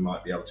therefore we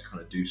might be able to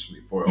kind of do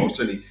something for it, or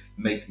certainly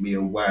make me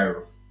aware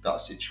of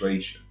that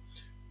situation.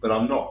 But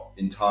I'm not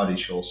entirely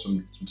sure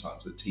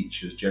sometimes that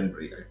teachers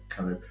generally are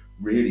kind of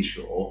really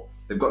sure.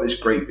 They've got this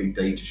great big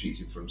data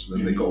sheet in front of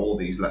them, they've got all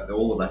the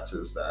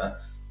letters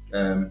there,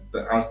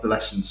 but as the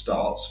lesson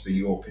starts for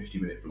your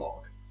 50-minute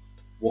block,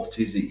 what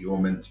is it you're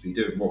meant to be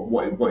doing?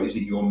 What is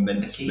it you're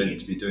meant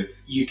to be doing?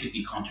 You could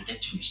be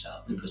contradicting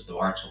yourself because there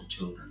are some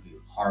children who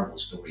have horrible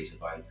stories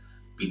about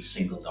being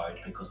singled out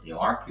because they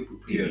are pupil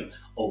premium.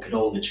 Oh, could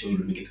all the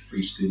children who get the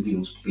free school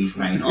meals please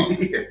line up?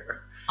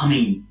 I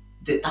mean,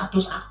 that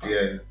does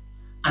happen.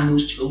 And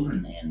those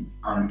children then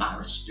are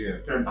embarrassed.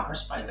 They're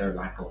embarrassed by their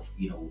lack of,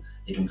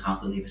 they don't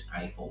have the latest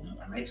iPhone.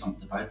 I read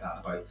something about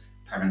that, about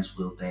parents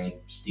will beg,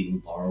 steal,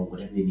 borrow,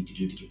 whatever they need to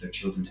do to give their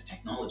children to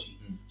technology.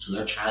 So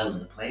their child in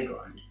the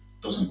playground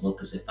doesn't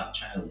look as if that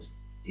child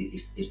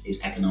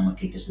is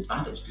economically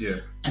disadvantaged.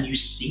 And you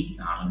see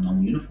that on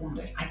non-uniform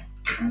days. I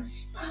can't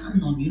stand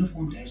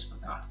non-uniform days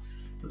for that,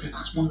 because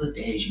that's one of the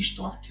days you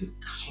start to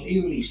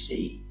clearly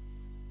see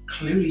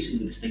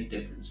the distinct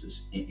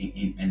differences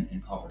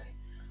in poverty.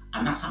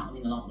 And that's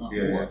happening a lot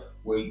more,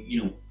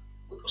 where,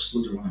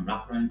 schools are running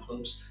wraparound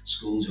clubs,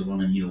 schools are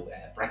running,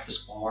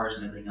 breakfast bars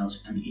and everything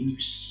else, and you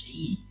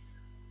see,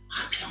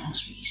 I'll be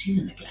honest with you, you see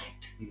the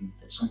neglect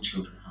that some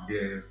children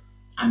have.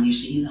 And you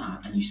see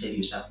that, and you say to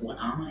yourself, what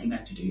am I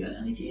meant to do?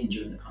 And again,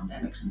 during the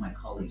pandemic, some of my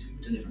colleagues, we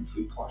were delivering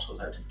food parcels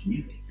out to the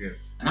community.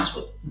 And that's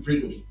what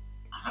really,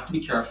 I have to be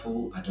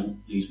careful, I don't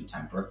lose my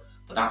temper,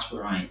 but that's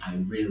where I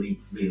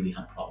really, really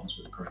had problems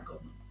with the current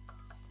government.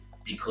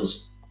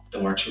 Because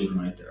there were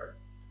children out there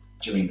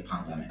during the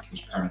pandemic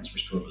whose parents were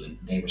struggling,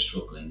 they were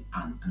struggling,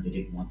 and they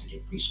didn't want to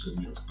give free school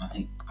meals.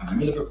 And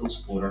I'm a Liverpool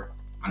supporter,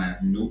 and I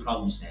have no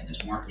problem saying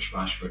this. Marcus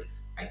Rashford,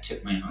 I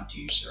tip my hat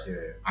to you,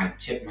 sir. I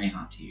tip my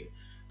hat to you,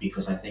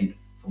 because I think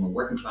from a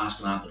working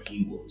class lad that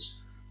he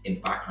was, in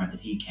the background that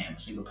he came, a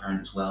single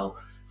parent as well,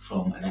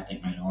 from an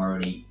ethnic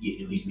minority,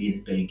 he's made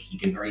it big. He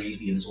can very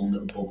easily in his own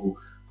little bubble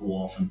go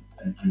off and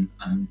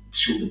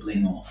show the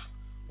bling off.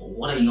 But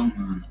what a young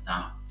man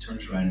that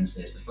turns around and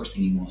says the first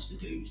thing he wants to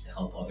do is to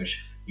help others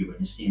who were in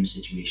the same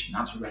situation.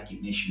 That's a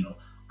recognition of,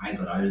 I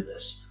got out of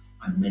this,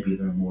 and maybe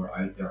there are more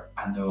out there,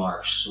 and there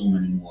are so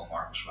many more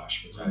Marcus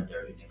Rashfords out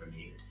there who never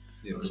made it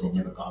because they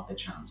never got the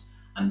chance.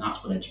 And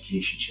that's what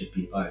education should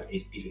be about,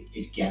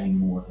 is getting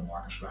more of the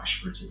Marcus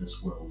Rashfords of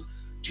this world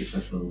to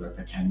fulfill their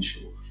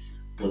potential.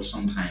 But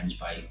sometimes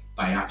by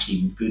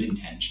actually good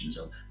intentions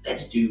of,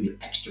 let's do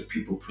extra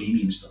pupil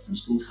premium stuff, and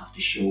schools have to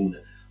show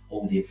that,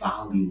 the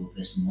value of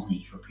this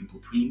money for pupil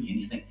premium.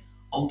 You think,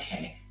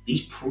 okay,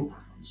 these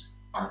programs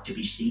are to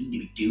be seen to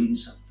be doing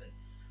something.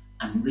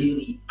 And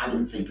really, I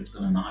don't think it's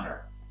going to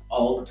matter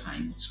all the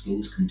time what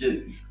schools can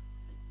do,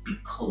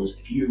 because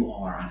if you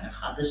are, and I've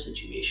had this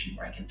situation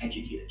where I can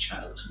educate a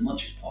child as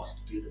much as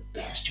possible, do the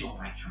best job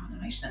I can,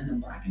 and I send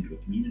them back into a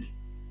community,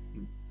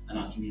 and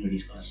that community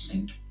is going to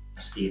sink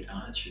a state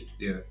attitude.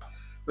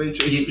 What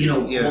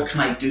can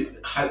I do?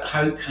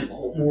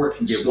 What more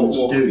can schools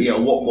what more, do? Yeah,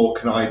 what more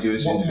can I do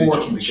as an what individual?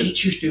 more can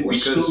teachers do or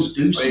schools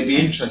do? It'd be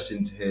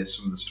interesting to hear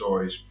some of the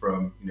stories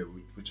from,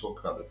 we talk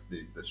about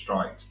the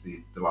strikes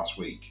the last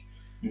week,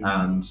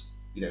 and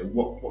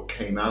what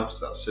came out of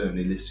that.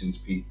 Certainly, listening to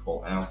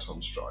people out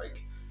on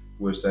strike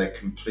was their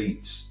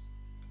complete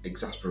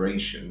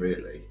exasperation,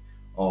 really,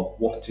 of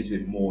what is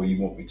it more you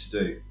want me to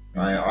do?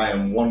 I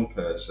am one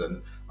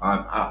person.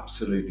 I'm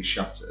absolutely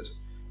shattered.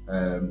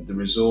 The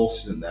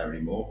resource isn't there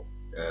anymore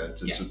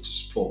to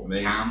support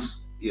me.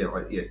 CAMS.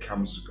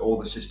 CAMS, all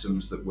the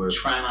systems that were...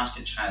 Try and ask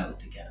a child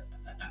to get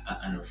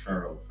a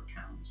referral for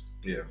CAMS.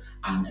 Yeah.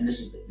 And this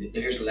is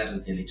here's a letter to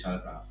the Daily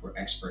Telegraph where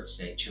experts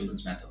say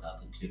children's mental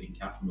health, including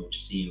Catherine Roach,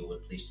 CEO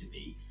at Place to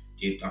Be,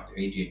 Dr.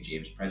 Adrian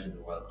James, President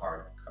of the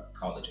Royal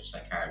College of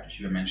Psychiatrists,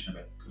 you were mentioning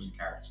about cousin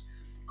Cards,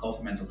 call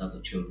for mental health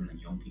of children and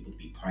young people to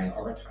be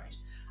prioritised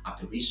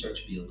after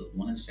research revealed that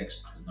 1 in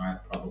 6 has now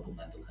a probable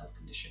mental health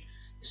condition.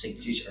 The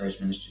signatories urge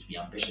ministers to be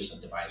ambitious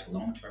and devise a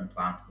long-term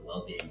plan for the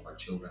well-being of our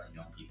children and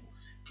young people,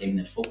 claiming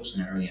that focus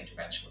on early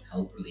intervention will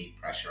help relieve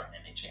pressure on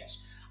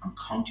NHS and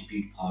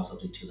contribute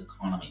positively to the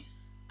economy.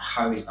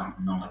 How is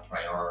that not a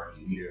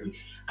priority?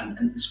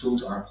 And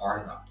schools are a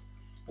part of that.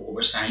 But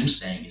what I'm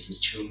saying is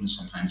children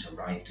sometimes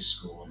arrive to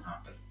school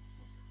unhappy,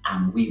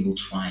 and we will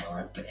try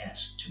our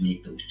best to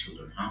make those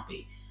children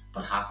happy.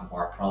 But half of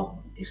our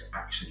problem is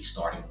actually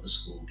starting at the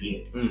school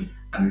gate.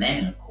 And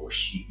then, of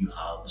course, you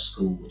have a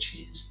school which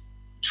is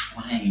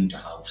trying to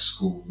have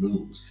school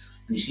rules.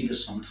 And you see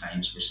this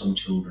sometimes where some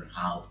children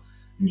have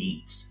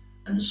needs,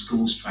 and the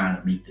school's trying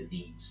to meet the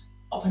needs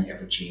of an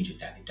ever-changing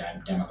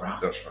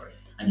demographic. That's right.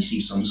 And you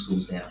see some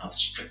schools then have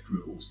strict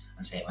rules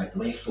and say, right, the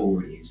way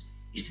forward is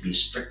to be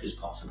as strict as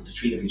possible, to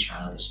treat every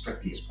child as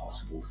strictly as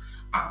possible,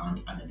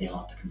 and they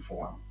have to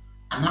conform.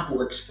 And that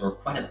works for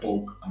quite a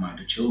bulk amount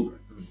of children.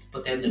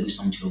 But then there'll be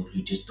some children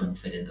who just don't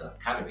fit into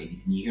that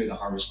category. And you hear the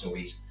horror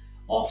stories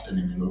often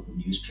in the local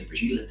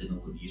newspapers. You lift a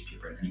local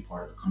newspaper in any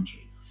part of the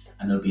country,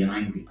 and there'll be an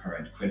angry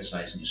parent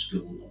criticising the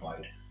school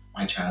about,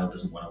 my child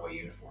doesn't want to wear a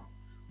uniform.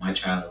 My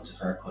child's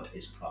haircut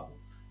is a problem.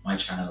 My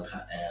child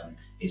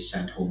is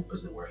sent home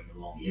because they're wearing the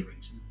wrong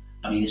earrings.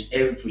 I mean, it's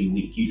every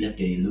week you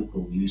lift a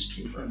local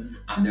newspaper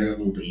and there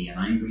will be an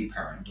angry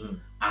parent.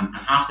 And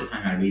half the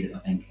time I read it, I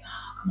think,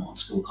 come on,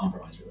 school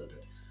compromise a little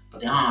bit.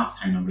 But the other half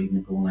the time I'm reading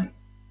it going like,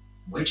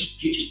 you're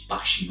just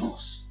bashing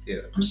us.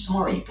 Yeah. I'm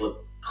sorry, but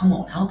come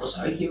on, help us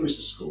out here as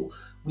a school.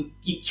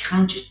 You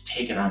can't just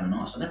take it out on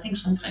us. And I think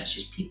sometimes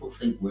just people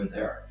think we're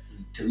there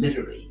to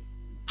literally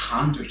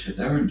pander to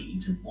their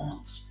needs and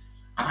wants.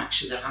 And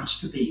actually there has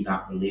to be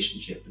that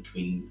relationship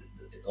between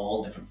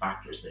all different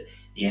factors, the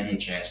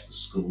NHS, the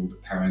school, the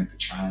parent, the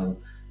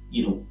child,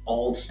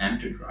 all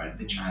centred around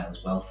the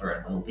child's welfare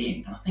and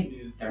well-being. And I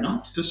think they're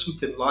not. Does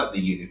something like the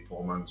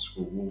uniform and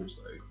school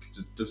rules,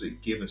 though, does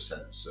it give a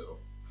sense of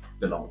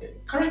belonging?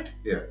 Correct.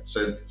 Yeah.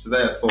 So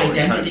therefore,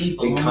 identity,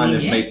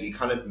 it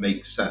kind of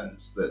makes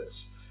sense that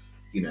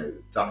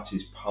that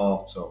is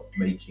part of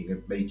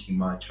making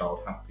my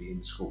child happy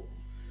in school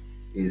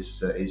is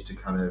to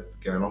kind of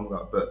go along with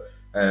that. But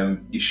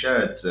you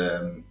shared.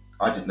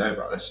 I didn't know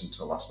about this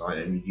until last night,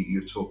 and you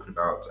were talking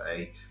about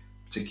a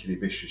particularly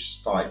vicious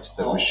fight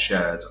that was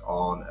shared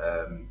on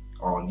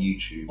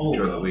YouTube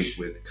during the week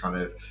with kind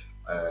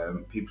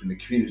of people in the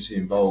community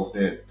involved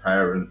in it,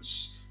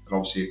 parents, and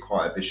obviously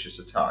quite a vicious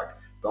attack.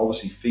 But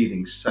obviously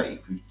feeling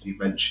safe. You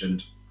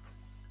mentioned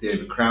the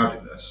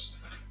overcrowdedness,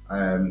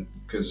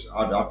 because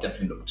I've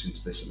definitely looked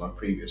into this at my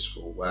previous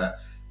school where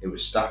it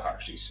was staff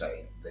actually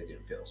saying they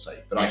didn't feel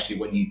safe. But actually,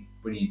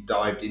 when you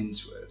dived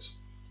into it,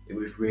 it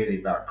was really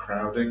about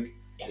crowding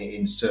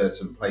in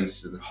certain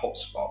places, the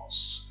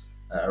hotspots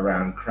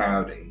around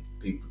crowding.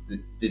 People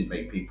didn't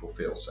make people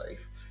feel safe.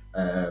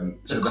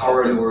 So the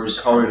corridors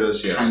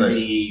can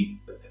be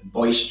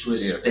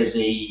boisterous,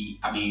 busy.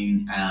 I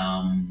mean,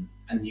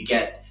 and you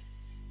get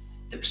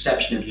the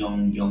perception of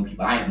young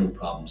people. I have no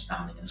problem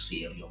standing in a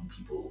sea of young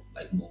people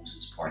like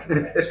Moses parting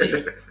the Red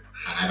Sea.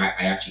 And I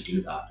actually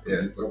do that.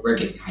 Yeah. We're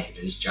getting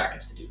high-vis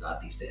jackets to do that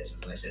these days.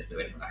 As I said, to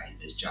anyone with a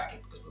high-vis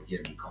jacket because they'll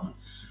hear me coming.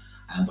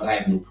 But I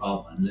have no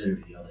problem. And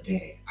literally the other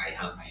day, I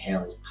held my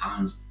held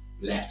hands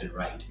left and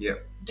right,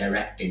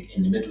 directing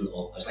in the middle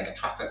of. I was like a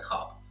traffic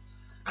cop.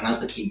 And as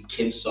the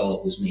kids saw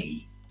it was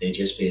me, they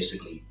just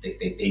basically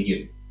they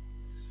knew.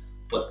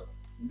 But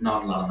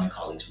not a lot of my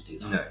colleagues would do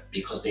that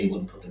because they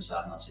wouldn't put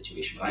themselves in that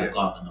situation. But I've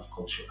got enough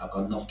culture, I've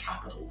got enough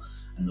capital,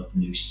 enough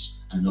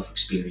nous, enough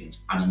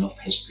experience, and enough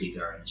history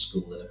there in the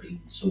school that I've been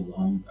so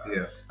long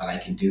there that I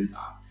can do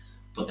that.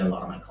 But a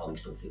lot of my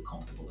colleagues don't feel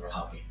comfortable. There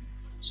have been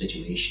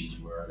situations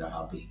where there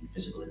have been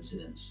physical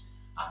incidents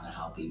and there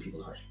have been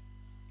people hurt.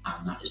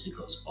 And that is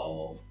because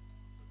of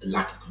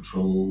lack of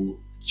control,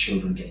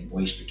 children getting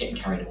boisterous, getting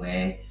carried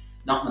away.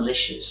 Not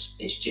malicious,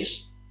 it's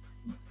just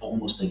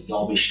almost a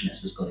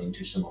yobbishness has got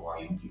into some of our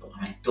young people.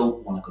 And I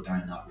don't want to go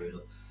down that route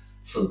of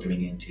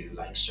filtering into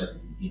like certain,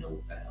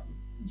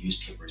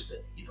 newspapers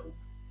that,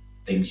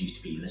 things used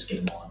to be, let's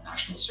get them all in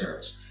national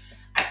service.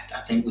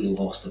 I think we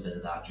lost a bit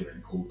of that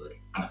during COVID.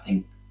 And I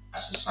think a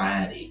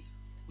society,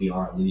 we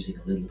are losing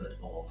a little bit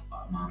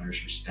of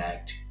manners,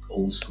 respect,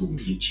 old school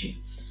teaching.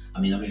 I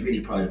mean, I was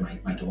really proud of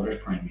my daughter's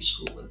primary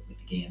school.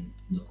 Again,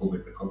 in the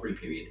COVID recovery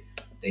period,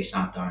 they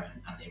sat down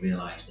and they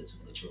realised that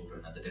some of the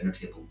children at the dinner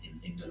table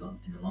in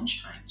the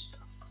lunch times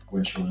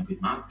weren't showing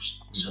good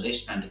manners. So they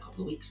spent a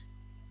couple of weeks.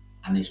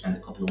 And they spent a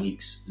couple of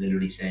weeks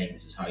literally saying,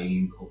 this is how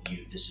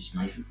this is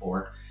your knife and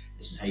fork,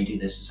 this is how you do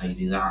this is how you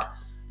do that.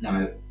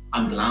 Now,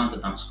 I'm glad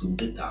that school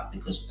did that,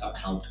 because that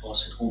helped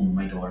us at home. When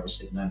my daughter was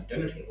sitting down at the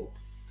dinner table,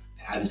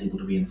 I was able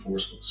to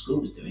reinforce what the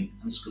school was doing,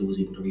 and the school was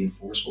able to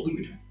reinforce what we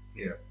were doing.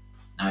 Yeah.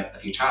 Now,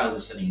 if your child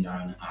is sitting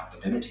down at the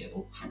dinner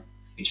table, if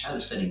your child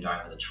is sitting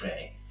down with a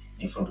tray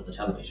in front of the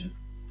television,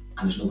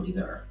 and there's nobody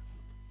there,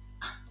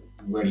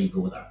 where do you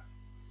go with that?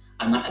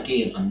 And that,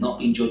 again, I'm not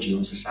being judgy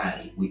on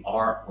society. We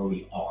are where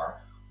we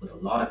are, with a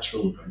lot of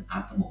children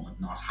at the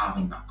moment not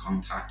having that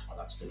contact or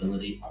that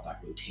stability or that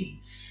routine.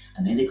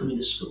 And then they come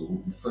into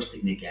school, and the first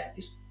thing they get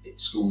is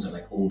schools are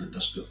like old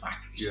industrial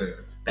factories. Yeah.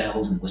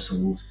 Bells and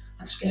whistles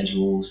and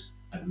schedules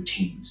and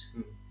routines.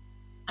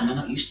 And they're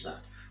not used to that.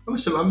 I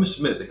must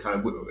admit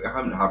that we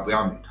haven't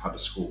had a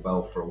school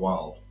bell for a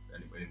while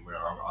anyway where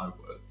I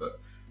work, but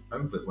I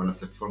remember one of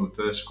the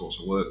first schools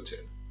I worked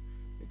in,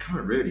 it kind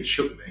of really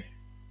shook me.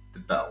 The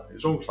bell. It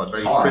was almost like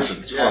very prison.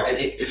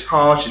 It's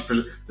harsh. It's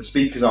prison. The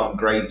speakers aren't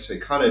great, so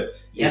it kind of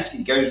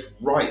it goes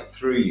right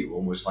through you,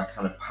 almost like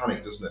kind of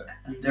panic, doesn't it?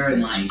 And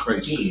therein lies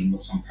again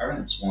what some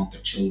parents want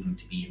their children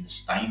to be in the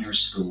Steiner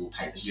school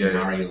type of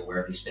scenario,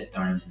 where they sit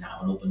down and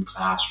have an open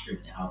classroom,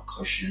 and they have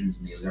cushions,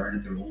 and they learn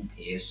at their own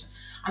pace.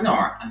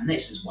 And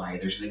this is why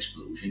there's an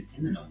explosion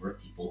in the number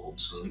of people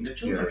homeschooling their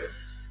children. Yeah.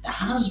 There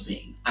has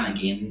been, and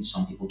again,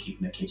 some people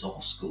keeping their kids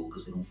off school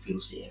because they don't feel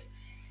safe.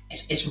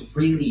 It's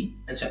really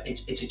a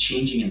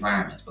changing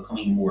environment. It's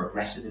becoming a more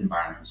aggressive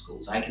environment in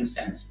schools. I can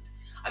sense it.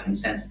 I can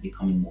sense it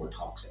becoming more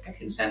toxic. I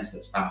can sense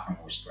that staff are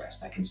more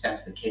stressed. I can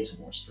sense the kids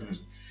are more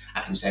stressed.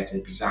 I can sense that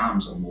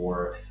exams are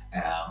more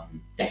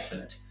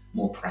definite,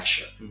 more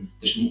pressure.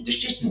 There's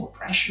just more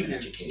pressure in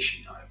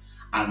education now.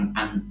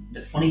 And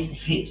the funny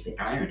thing is,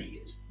 the irony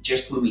is,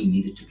 just when we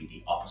need it to be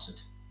the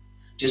opposite,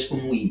 just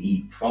when we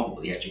need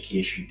probably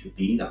education to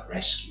be that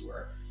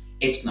rescuer,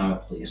 it's now a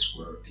place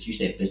where, as you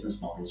say,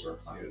 business models are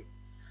applied,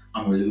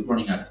 and we're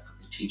running out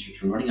of teachers.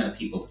 We're running out of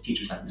people,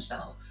 teachers like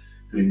myself,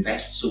 who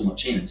invest so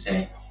much in and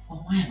say,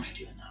 well, why am I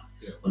doing that?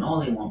 Yeah. When all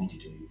they want me to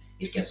do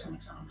is get some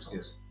exam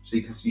results.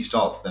 Yeah. So you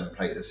start to then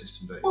play the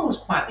system, don't you? Well,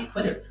 it's quietly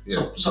quitted.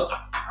 Yeah. So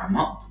I'm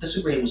not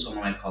disagreeing with some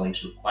of my colleagues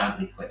who have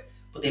quietly quit,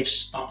 but they've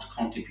stopped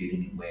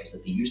contributing in ways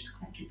that they used to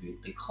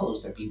contribute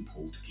because they're being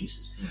pulled to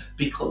pieces.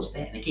 Because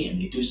then, again,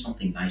 they do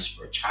something nice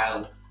for a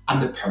child,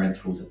 and the parent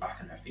throws it back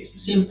in their face. The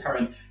same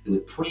parent who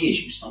would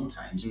praise you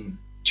sometimes,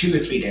 2 or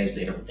 3 days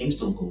later, when things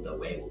don't go their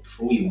way, will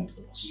throw you under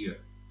the bus. Yeah.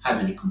 How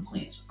many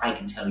complaints? I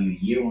can tell you,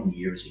 year on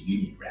year as a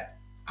union rep,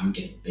 I'm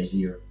getting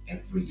busier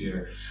every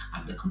year,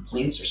 and the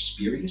complaints are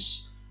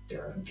spurious,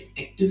 they're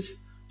vindictive,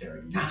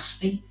 they're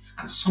nasty,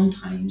 and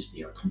sometimes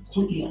they are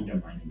completely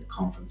undermining the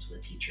confidence of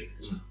the teacher,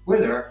 because we're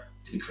there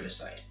to be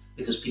criticised.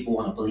 Because people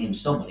want to blame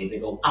somebody. They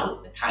go,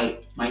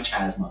 my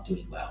child's not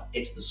doing well.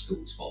 It's the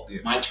school's fault.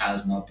 Yeah. My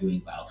child's not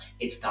doing well.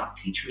 It's that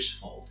teacher's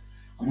fault.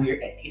 And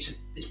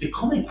it's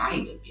becoming, I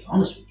will be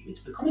honest with you,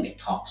 it's becoming a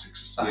toxic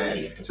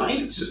society, a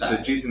divided society.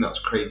 So do you think that's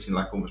creating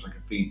almost like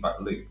a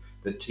feedback loop?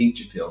 The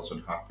teacher feels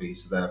unhappy,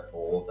 so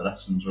therefore the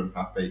lessons are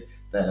unhappy,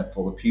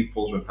 therefore the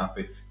pupils are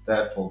unhappy,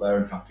 therefore they're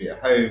unhappy at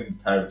home,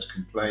 the parents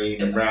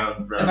complain, and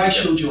round. If I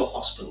showed you a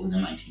hospital in the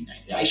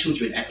 1990s, I showed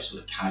you an episode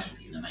of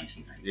Casualty in the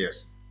 1990s.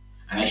 Yes.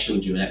 And I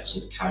showed you an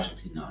episode of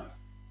Casualty now.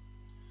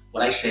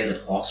 Would I say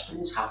that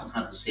hospitals haven't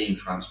had the same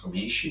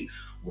transformation,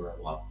 where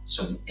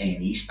some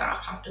A&E staff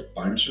have to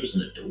bouncers in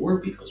the door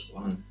because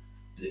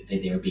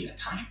they're being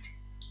attacked?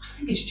 I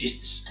think it's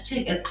just,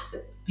 to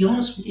be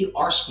honest with you,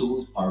 our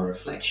schools are a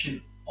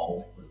reflection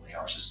of the way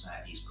our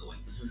society is going.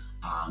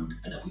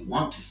 And if we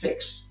want to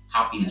fix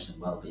happiness and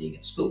well-being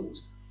in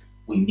schools,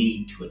 we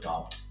need to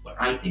adopt what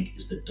I think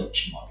is the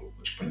Dutch model,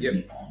 which brings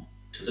me on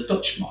to the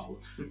Dutch model.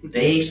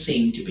 They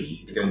seem to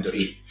be the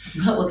country.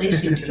 They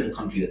seem to be the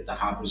country that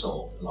have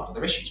resolved a lot of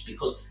their issues,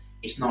 because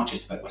it's not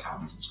just about what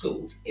happens in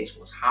schools; it's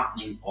what's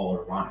happening all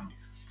around.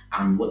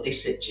 And what they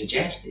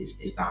suggest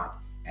is that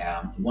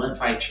 1 in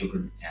 5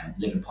 children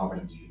live in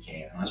poverty in the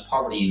UK, and as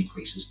poverty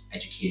increases,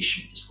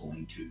 education is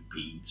going to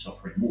be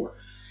suffering more.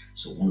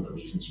 So one of the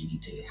reasons you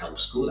need to help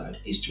school out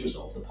is to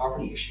resolve the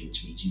poverty issue,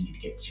 which means you need to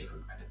get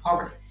children out of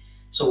poverty.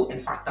 So, in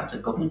fact, that's a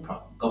government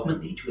problem.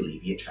 Government need to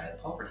alleviate child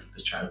poverty,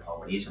 because child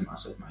poverty is a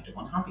massive amount of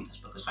unhappiness.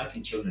 Because how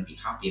can children be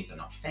happy if they're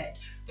not fed,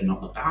 they're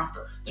not looked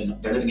after,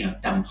 they're living in a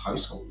damp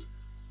household,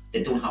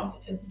 they don't have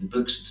the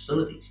books and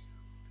facilities?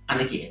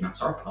 And again,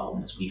 that's our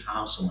problem, is we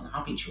have some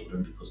unhappy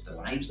children because the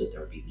lives that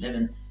they're being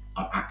living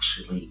are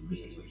actually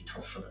really, really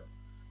tough for them.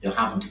 They're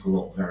having to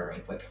grow up very, very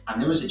quick.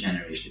 And there is a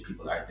generation of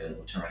people out there that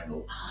will turn around and go,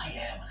 when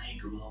I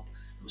grew up,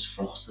 there was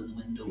frost in the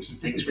windows and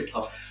things were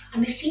tough.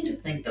 And they seem to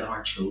think that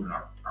our children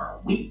are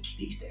weak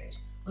these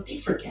days. What they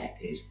forget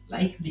is,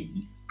 like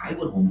me, I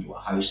went home to a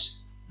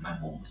house, my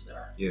mum was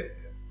there. Yeah.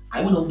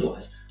 I went over to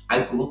it.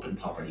 I grew up in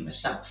poverty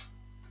myself,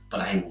 but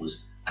I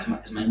was,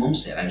 as my mum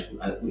said,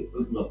 we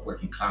grew up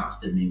working class.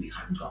 Didn't mean we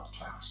hadn't got to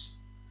class,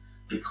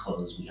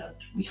 because we had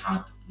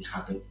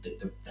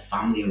the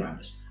family around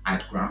us. I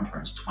had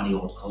grandparents, 20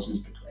 odd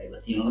cousins to play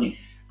with. You know what I mean?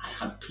 I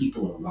had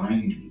people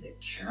around me that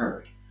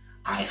cared.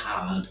 I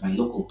had my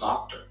local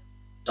doctor,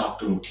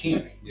 Dr.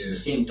 O'Tierney. It was the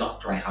same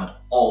doctor I had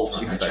all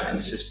through my childhood.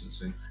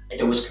 Consistency.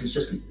 There was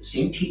consistency. The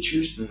same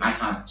teachers I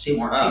had, same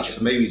art teacher.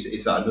 So maybe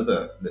is that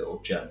another little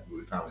gem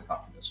we found with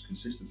happiness?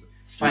 Consistency.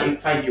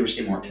 5 years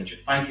same art teacher.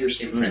 5 years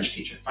same French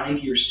teacher. 5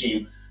 years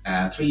same.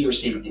 3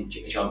 years same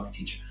geography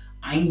teacher.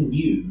 I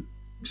knew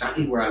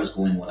exactly where I was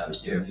going, what I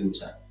was doing, who was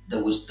that.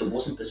 There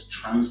wasn't this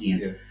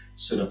transient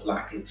sort of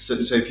lack of. So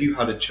if you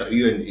had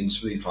you in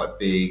some of these like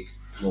big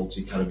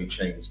multi-academy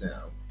chains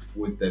now,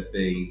 would there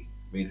be?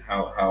 I mean,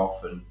 how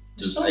often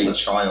does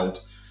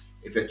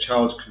if a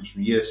child comes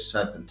from year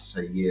 7 to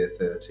say year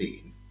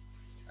 13,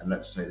 and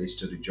let's say they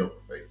studied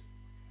geography,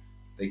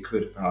 they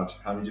could have had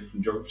how many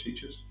different geography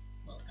teachers?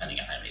 Well, depending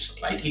on how many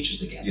supply teachers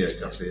they get. Yes,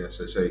 exactly. Yeah.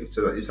 So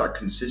it's that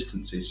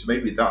consistency. So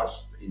maybe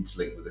that's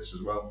interlinked with this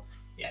as well.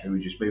 Yeah.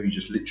 Maybe just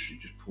literally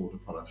just pulled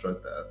upon a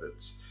thread there.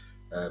 That's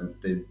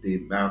the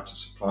amount of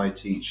supply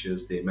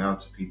teachers, the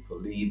amount of people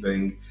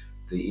leaving,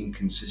 the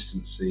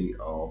inconsistency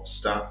of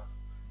staff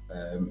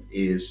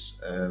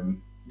is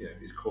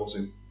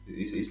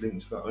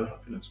linked to that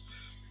unhappiness.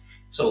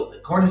 So,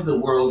 according to the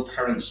World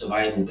Parent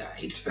Survival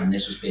Guide, and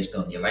this was based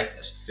on, you like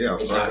this? Yeah,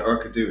 I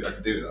could do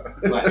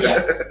that. Well,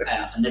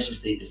 yeah, and this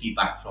is the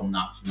feedback from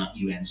that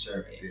UN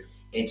survey. Yeah.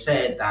 It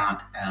said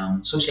that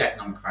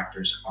socioeconomic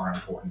factors are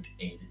important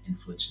in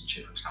influencing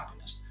children's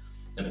happiness.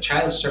 If a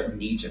child's certain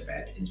needs are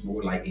met, it is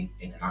more likely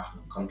in an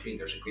affluent country,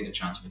 there's a greater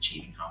chance of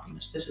achieving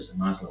happiness. This is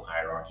the Maslow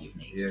hierarchy of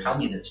needs. Yeah. Tell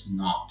me that it's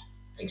not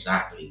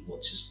exactly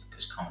what's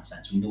just common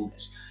sense. We know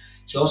this.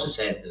 She also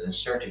said that an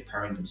assertive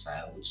parenting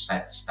style which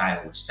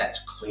sets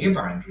clear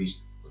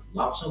boundaries with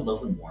lots of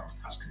love and warmth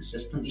has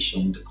consistently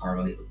shown to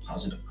correlate with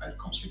positive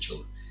outcomes for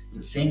children. It's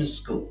the same as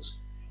schools.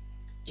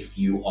 If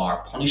you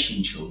are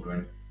punishing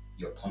children,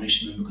 you're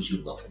punishing them because you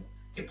love them.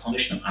 You're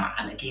punishing them,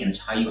 and again, it's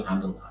how you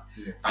handle that.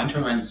 Yeah. If I'm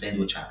turning around and saying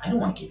to a child, I don't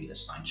want to give you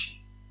this science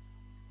sheet.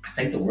 I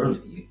think the world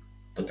of you,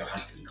 but there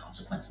has to be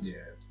consequences.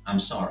 Yeah. I'm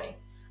sorry.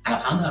 And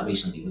I've had that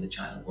recently with a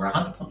child where I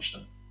had to punish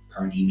them.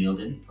 Parent emailed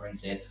in, parent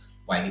said,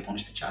 why have you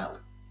punished the child?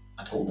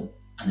 I told them,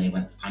 and they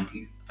went, thank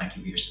you for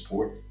your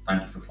support,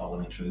 thank you for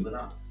following through with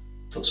that.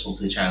 Spoke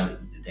to the child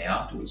the day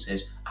afterwards,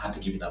 says, I had to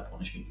give you that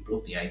punishment, you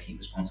broke the IT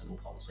responsible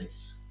policy,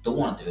 don't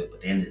want to do it, but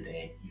at the end of the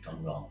day, you've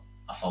done wrong.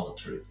 I followed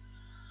through.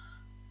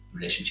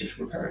 Relationships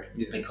repaired,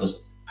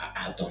 because I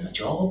have done my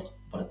job,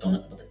 but I've done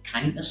it with a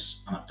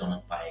kindness, and I've done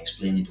it by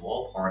explaining to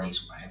all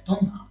parties why I've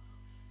done that.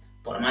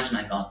 But imagine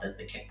I got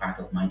the kickback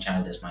of my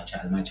child is,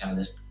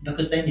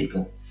 because then they'd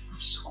go, I'm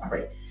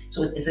sorry.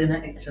 So it's an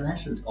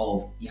essence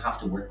of you have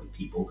to work with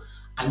people,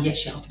 and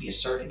yes, you have to be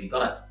assertive. You've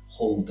got to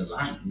hold the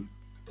line,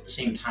 but at the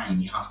same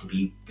time, you have to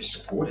be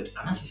supported.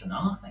 And this is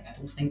another thing. I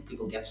don't think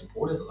people get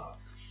supported a lot.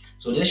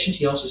 So in addition,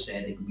 she also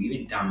said it can be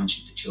really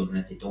damaging to children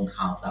if they don't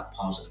have that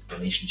positive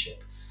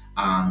relationship.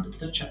 And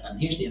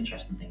here's the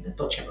interesting thing: the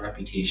Dutch have a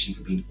reputation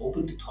for being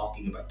open to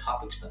talking about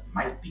topics that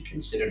might be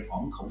considered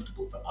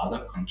uncomfortable for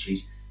other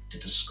countries to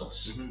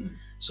discuss. Mm-hmm.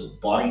 So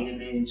body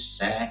image,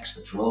 sex,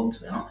 the drugs,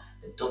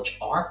 the Dutch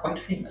are quite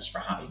famous for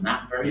having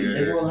that very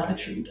liberal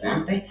attitude,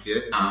 aren't they? Yeah.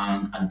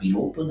 And being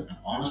open and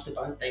honest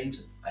about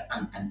things.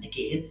 And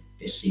again,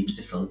 this seems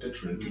to filter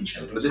through to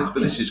children's happiness.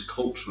 But this is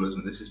cultural,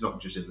 isn't it? This is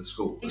not just in the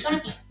school.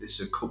 Exactly. This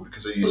is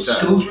because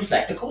schools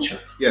reflect the culture.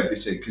 Yeah,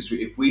 because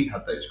if we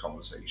had those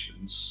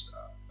conversations,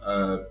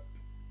 the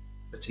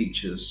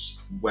teachers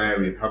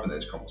wary of having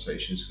those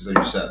conversations, because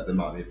as you said, there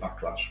might be a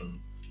backlash from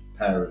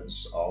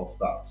parents of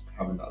that,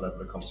 having that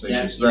level of conversation.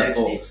 Yeah, so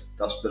therefore,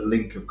 that's the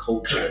link of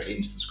culture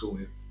into the school.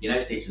 Yeah. The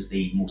United States is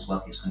the most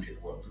wealthiest country in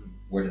the world.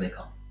 Where do they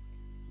come?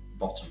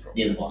 Bottom,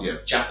 probably. Near the bottom. Yeah.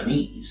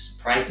 Japanese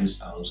pride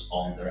themselves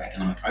on their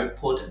economic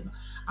output and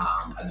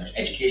their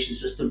education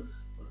system.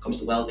 When it comes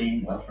to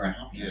well-being, welfare, and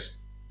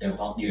happiness, they're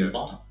near the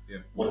bottom. Yeah.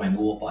 What do I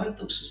know about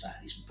those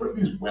societies?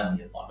 Britain is well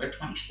near the bottom. We're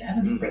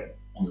 27th in Britain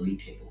on the league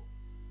table.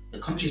 The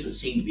countries that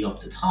seem to be up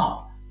the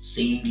top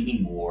seem to be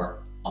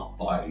more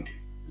upbound,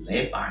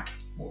 laid back,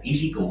 more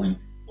easygoing,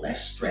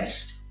 less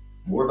stressed,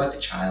 more about the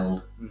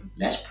child,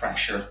 less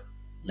pressure,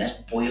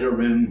 less boiler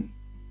room,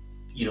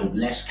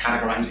 less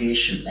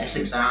categorization, less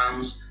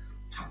exams,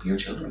 happier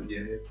children.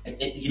 Yeah.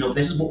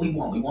 This is what we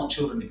want. We want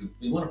children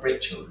we want to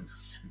break children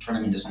and turn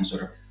them into some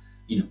sort of,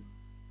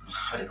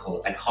 how do you call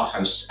it, like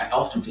hothouse. I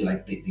often feel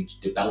like the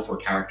Balfour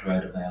character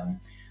out of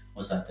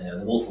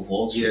the Wolf of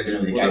Wall Street? They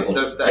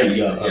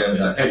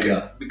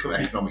become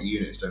economic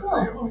units, don't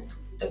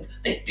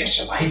they? They're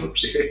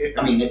survivors.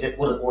 I mean,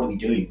 what are we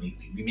doing?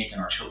 We're making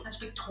our show. That's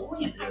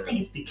Victorian. I think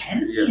it's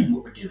Dickensian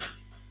what we're doing.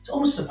 It's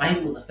almost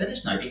survival of the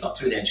fittest now. If you got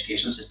through the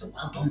education system,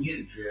 well done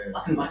you. Yeah.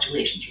 Well,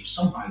 congratulations, you've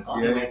somehow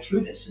got your way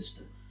through this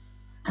system.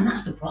 And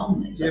that's the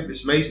problem. But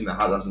it's amazing that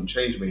hasn't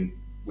changed. I mean,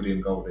 William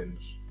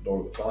Golding's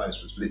Lord of the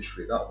Flies was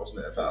literally that, wasn't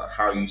it? About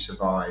how you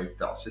survive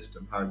that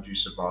system, how do you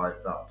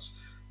survive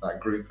that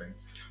grouping.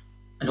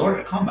 In order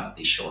to combat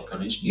these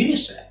shortcomings,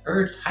 UNICEF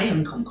urged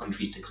high-income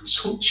countries to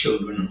consult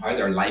children on how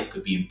their life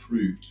could be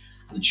improved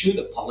and ensure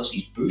that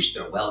policies boost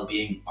their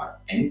well-being are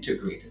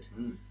integrated.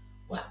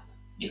 Well,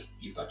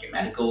 you've got your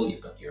medical,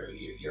 you've got your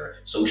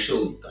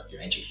social, you've got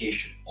your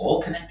education,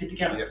 all connected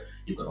together. Yep.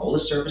 You've got all the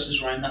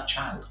services around that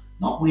child.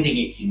 Not waiting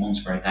 18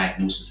 months for a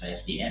diagnosis of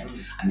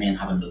SDN and then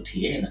having no TA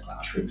in the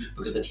classroom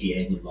because the TA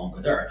is no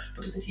longer there,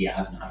 because the TA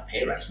hasn't had a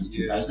pay rise since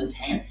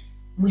 2010.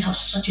 We have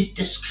such a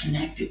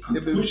disconnected,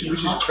 completely which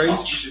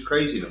is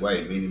crazy in a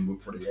way. Meaning we're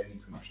probably the only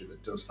country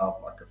that does have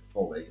like a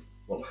fully,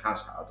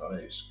 has had. I know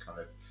it's kind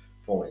of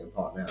falling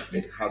apart now.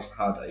 It has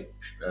had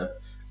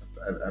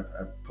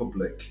a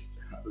public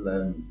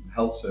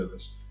health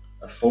service,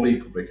 a fully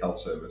public health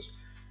service.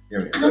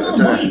 And a lot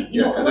of money.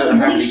 A lot of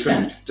money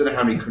spent. Don't know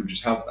how many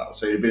countries have that.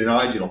 So it'd be an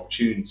ideal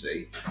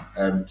opportunity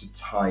to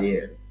tie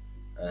in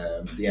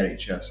the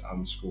NHS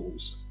and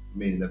schools,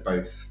 meaning they're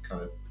both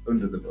kind of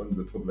under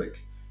the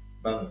public.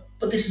 But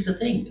this is the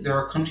thing. There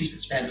are countries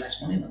that spend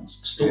less money than us.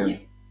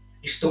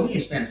 Estonia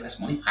spends less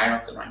money, higher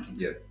up the ranking.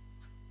 Yeah.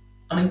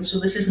 I mean, so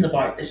this isn't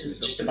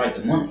just about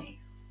the money.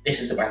 This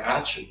is about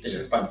attitude. This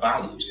is about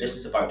values. This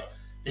is about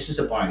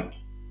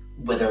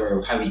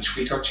how we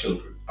treat our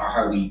children or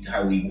how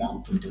we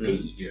want them to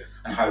be,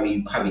 and how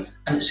we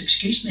and it's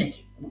excuse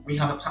making. We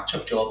have a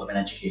patch-up job of an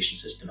education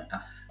system,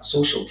 a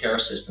social care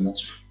system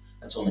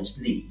that's on its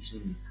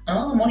knees, and a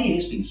lot of money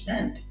is being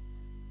spent.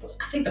 But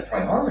I think the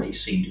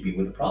priorities seem to be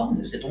where the problem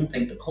is. They don't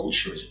think the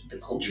culture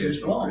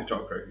is wrong. It's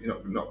not great. You're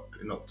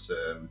not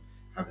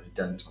having a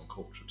dent on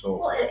culture at all.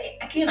 Well,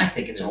 again, I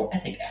think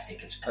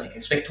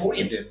it's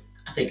Victorian. Yeah.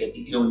 I think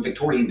in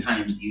Victorian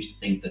times they used to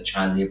think that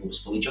child labour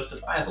was fully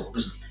justifiable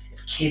because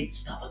if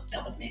kids that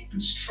would make them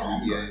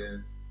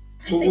stronger.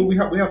 Yeah. Well, we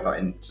have that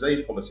in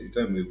today's politics,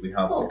 don't we? We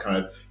have the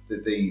kind of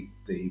the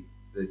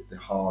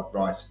hard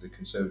right of the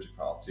Conservative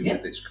Party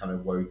with its kind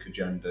of woke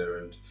agenda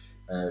and.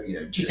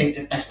 Do you think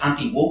that this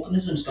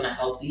anti-wokeism is going to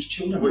help these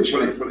children?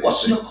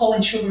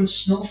 Calling children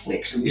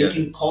snowflakes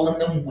and calling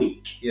them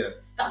weak. Yeah.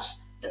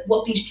 That's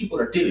what these people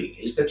are doing.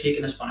 Is they're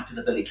taking us back to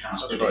the Billy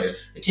Casper days. Right.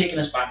 They're taking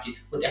us back to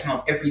they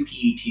have every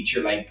PE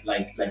teacher like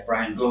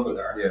Brian Glover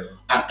there,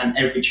 and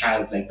every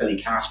child like Billy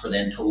Casper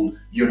then told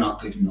you're not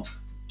good enough.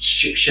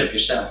 Shut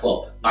yourself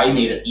up. I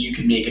made it. You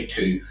can make it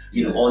too.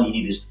 All you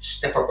need is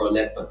stiff upper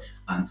lip.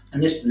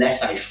 And this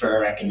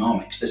laissez-faire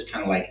economics, this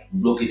kind of like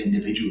rugged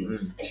individual,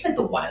 it's like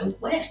the Wild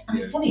West.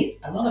 And funny,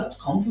 a lot of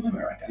it's come from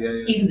America.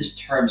 Even this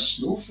term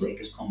snowflake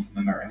has come from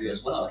America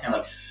as well. Kind of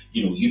like,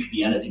 you can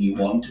be anything you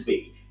want to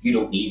be. You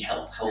don't need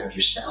help. Help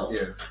yourself.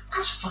 Yeah.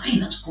 That's fine.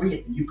 That's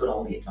great. And you've got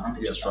all the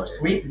advantages. That's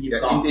great. And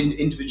you've got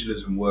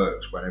individualism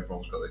works when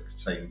everyone's got the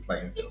same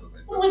playing field.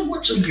 Well, it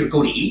works when you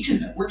go to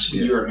Eton. It works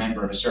when you're a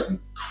member of a certain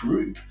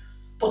group.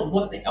 But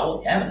all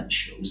the evidence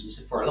shows is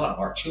that for a lot of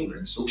our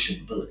children, social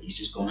mobility is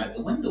just going out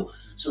the window.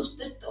 So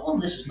all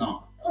this is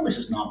not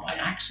by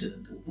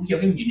accident. We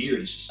have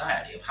engineered a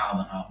society of have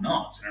and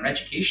have-nots, and our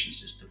education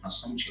system has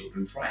some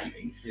children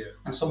thriving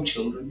and some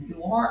children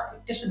who are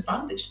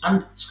disadvantaged.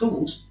 And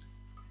schools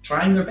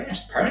trying their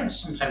best, parents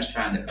sometimes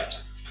trying their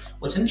best.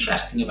 What's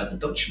interesting about the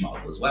Dutch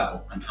model as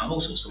well, and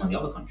also some of the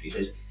other countries,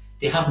 is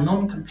they have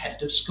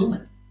non-competitive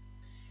schooling.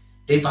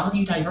 They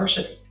value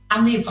diversity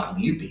and they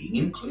value being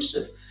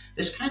inclusive.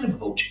 This kind of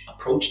approach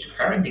to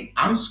parenting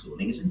and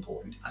schooling is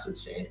important. As it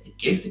said, it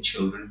gives the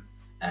children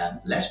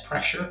less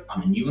pressure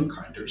on the new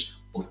encounters,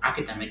 both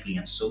academically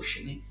and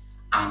socially,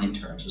 and in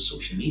terms of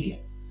social media.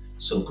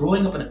 So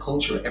growing up in a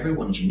culture where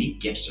everyone's unique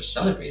gifts are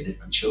celebrated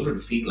and children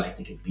feel like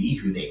they can be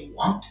who they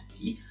want to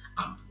be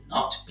and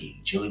not being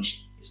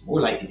judged is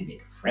more likely to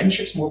make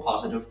friendships more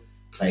positive,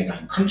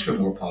 playground culture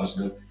more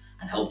positive,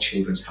 and help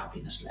children's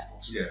happiness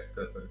levels. Yeah,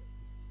 definitely.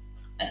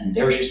 And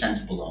there's your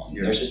sense of belonging.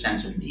 Yeah. There's a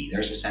sense of me.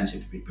 There's a sense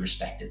of being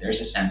respected.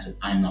 There's a sense of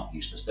I'm not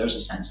useless. There's a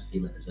sense of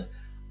feeling as if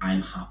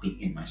I'm happy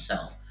in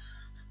myself.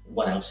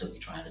 What else are we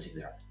trying to do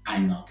there?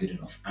 I'm not good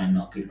enough. I'm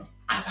not good enough.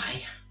 I've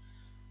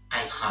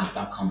had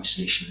that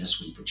conversation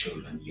this week with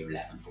children in year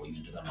 11 going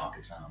into their mock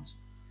exams.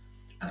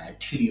 And I had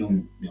two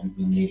young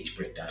ladies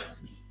break down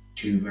with me.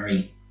 Two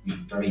very,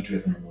 very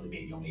driven and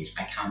motivated young ladies.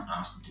 I can't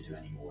ask them to do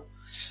any more.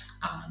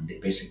 And they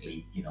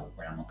basically,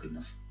 where I'm not good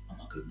enough. I'm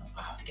not good enough.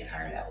 I have to get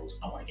higher levels.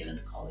 I want to get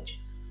into college.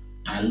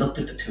 And I looked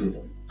at the two of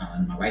them,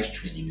 and my wife's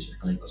training was a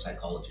clinical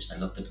psychologist. I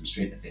looked at them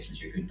straight in the face and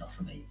said, "You're good enough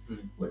for me.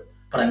 But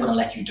I'm going to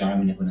let you down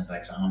when you go into the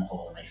exam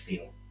hall and I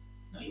fail."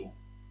 No,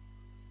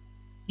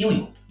 you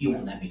won't. You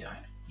won't let me down.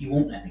 You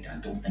won't let me down.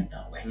 Don't think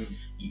that way.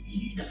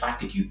 The fact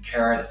that you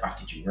care, the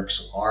fact that you work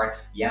so hard,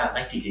 I'd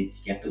like to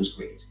get those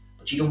grades.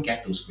 But you don't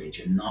get those grades.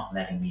 You're not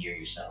letting me hear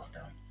yourself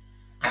down.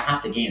 I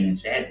have to again and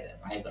said to them,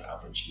 I've got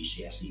average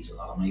GCSEs. A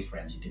lot of my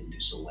friends who didn't do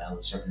so well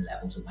at certain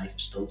levels in life have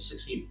still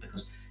succeeded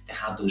because they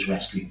had those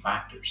rescuing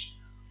factors.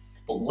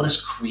 But what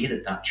has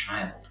created that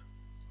child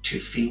to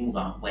feel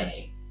that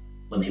way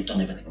when they've done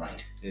everything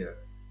right? Yeah.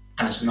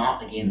 And it's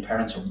not, again, the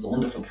parents are the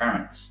wonderful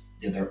parents.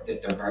 They're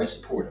very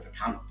supportive.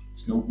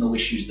 There's no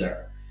issues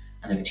there.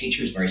 And if a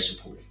teacher is very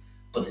supportive,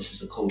 but this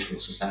is a cultural,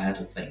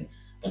 societal thing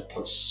that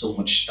puts so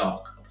much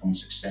stock upon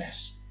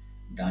success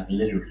that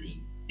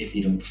literally, if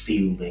they don't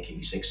feel they can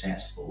be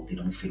successful, they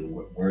don't feel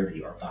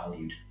worthy or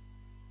valued.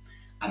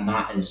 And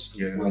that is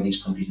where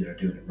these countries that are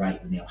doing it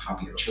right, when they have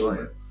happier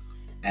children.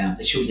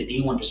 It shows that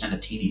 81%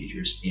 of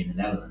teenagers in the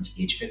Netherlands,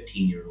 age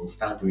 15-year-old,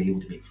 felt they were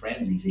able to make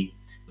friends easy,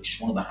 which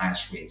is one of the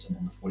highest rates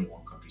among the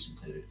 41 countries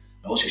included.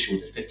 It also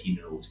showed that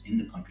 15-year-olds in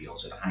the country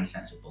also had a high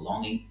sense of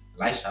belonging.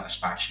 Life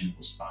satisfaction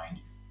was found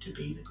to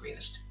be the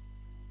greatest.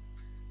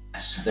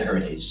 So there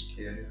it is.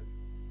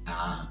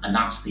 And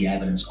that's the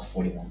evidence of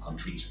 41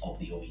 countries of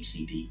the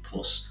OECD,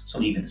 plus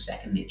some even the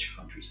second nature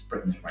countries.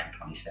 Britain is ranked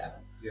 27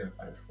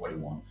 out of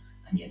 41,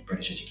 and yet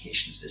British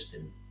education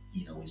system,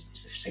 is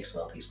the sixth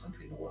wealthiest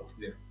country in the world.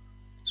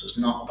 So it's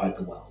not about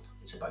the wealth,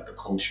 it's about the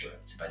culture,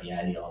 it's about the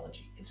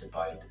ideology, it's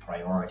about the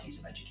priorities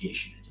of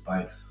education, it's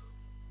about,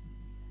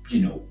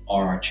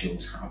 are our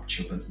children,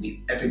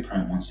 every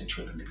parent wants their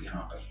children to be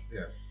happy.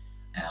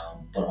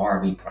 But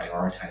are we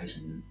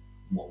prioritizing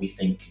what we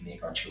think can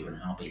make our children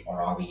happy,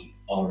 or are we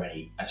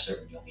already at a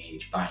certain young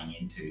age buying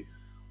into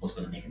what's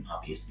going to make them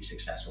happy is to be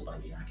successful by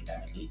being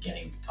academically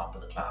getting to the top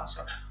of the class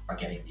or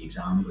getting the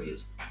exam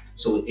grades?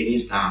 So it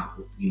is that,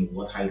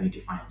 how do we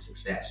define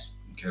success?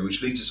 Okay,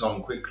 which leads us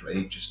on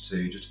quickly, just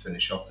to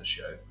finish off the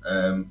show.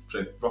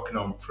 So rocking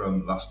on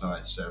from last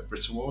night's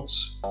Brit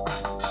Awards.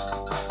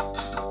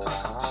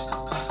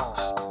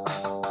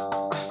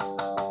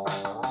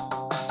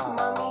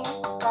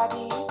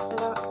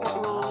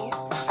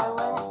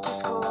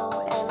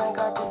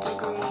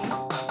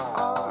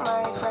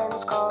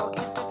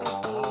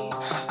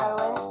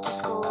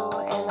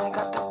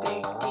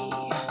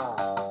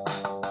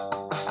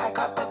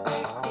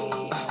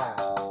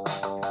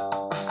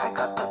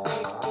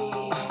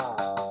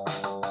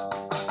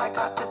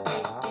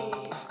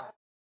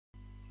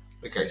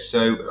 Okay,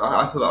 so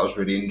I thought that was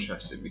really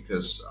interesting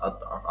because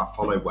I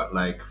followed Wet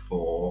Leg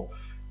for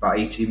about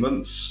 18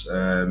 months.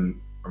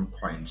 I'm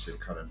quite into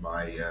kind of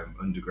my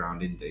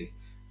underground indie,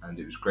 and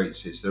it was great to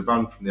see. So they're a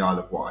band from the Isle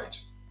of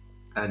Wight,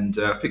 and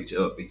I picked it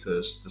up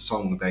because the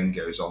song then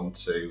goes on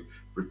to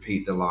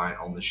repeat the line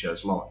on the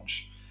show's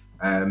launch.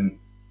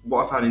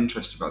 What I found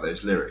interesting about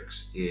those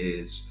lyrics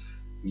is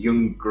a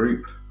young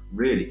group,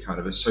 really kind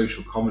of a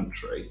social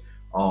commentary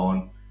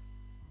on,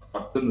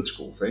 I've done the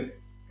school thing,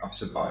 I've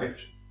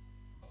survived,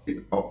 tick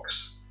the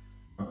box,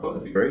 I've got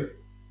the degree.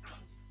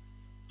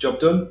 Job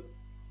done?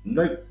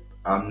 Nope.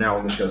 I'm now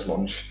on the show's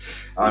launch.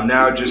 I'm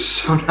now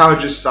just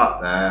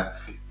sat there.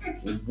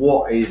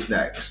 What is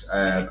next?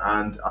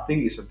 And I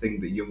think it's a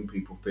thing that young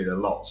people feel a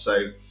lot.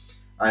 So,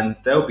 and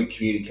they'll be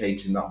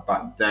communicating that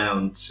back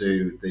down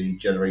to the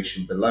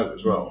generation below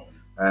as well.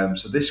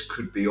 So this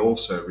could be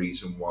also a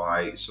reason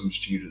why some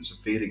students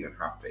are feeling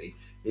unhappy.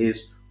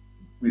 Is,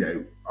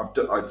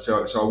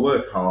 so I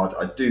work hard.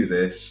 I do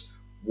this.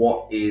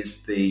 What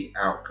is the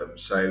outcome?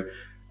 So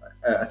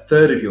a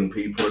third of young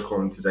people,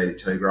 according to Daily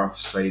Telegraph,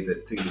 say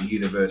that think the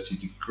university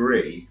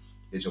degree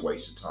is a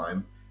waste of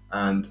time.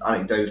 And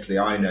anecdotally,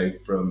 I know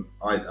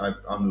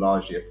I'm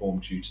largely a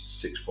form tutor to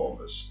sixth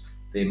formers.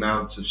 The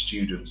amount of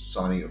students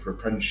signing up for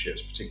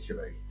apprenticeships,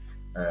 particularly,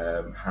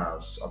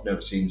 I've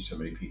never seen so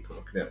many people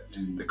looking at.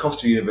 The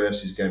cost of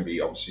university is going to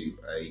be obviously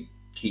a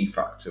key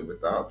factor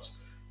with that.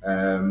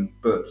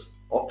 But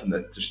often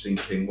they're just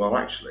thinking, well,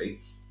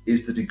 actually,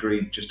 is the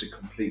degree just a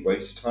complete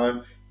waste of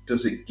time?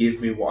 Does it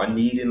give me what I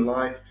need in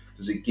life?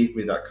 Does it give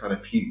me that kind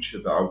of future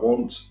that I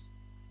want?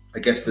 I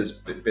guess there's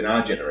been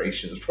our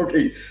generations,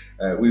 probably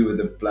we were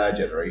the Blair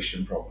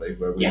generation, probably,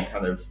 where we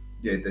kind of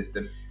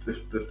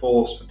the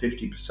force for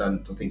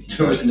 50%. I think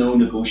there was no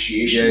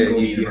negotiation.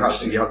 You had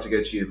to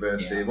go to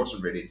university. It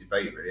wasn't really a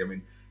debate, really. I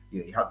mean,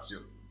 you had to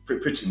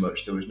pretty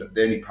much. There was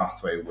the only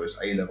pathway was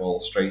A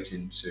level straight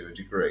into a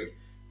degree.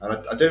 And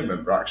I don't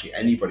remember actually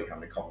anybody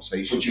having a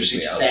conversation. But your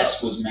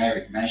success was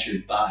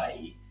measured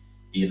by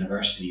the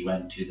university you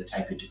went to, the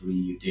type of degree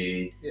you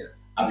did. Yeah.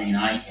 I mean,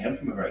 I came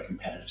from a very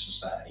competitive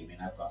society. I mean,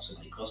 I've got so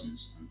many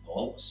cousins, and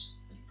all of us,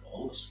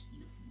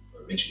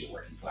 from originally a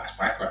working class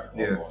background,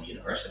 all going to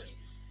university,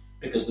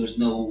 because there's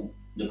no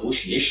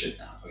negotiation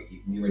now.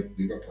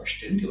 We were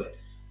pushed into it.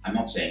 I'm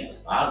not saying it was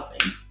a bad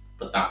thing,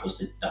 but that was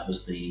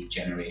the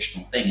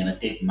generational thing, and it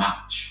did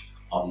match.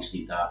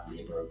 Obviously, that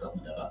Labour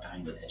government at that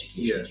time with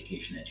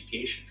education.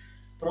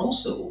 But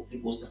also,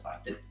 it was the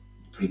fact that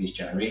the previous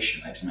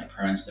generation, like my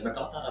parents, never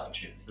got that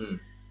opportunity.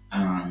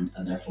 And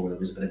therefore, there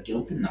was a bit of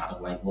guilt in that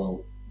of like,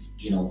 well,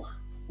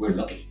 we're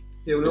lucky.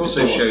 Yeah, but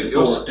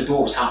the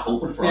door was half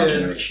open for our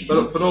generation.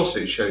 But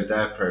also it showed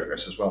their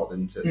progress as well,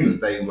 didn't it? That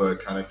they were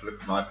kind of,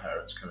 look at my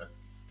parents, kind of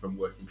from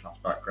working class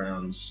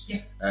backgrounds,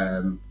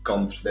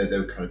 gone through, they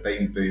were kind of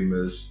baby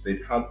boomers.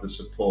 They'd had the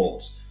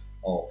support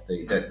of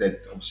they'd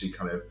obviously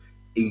kind of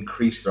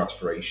increased their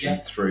aspiration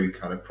through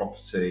kind of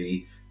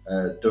property,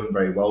 done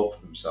very well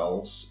for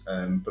themselves,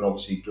 but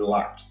obviously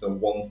lacked the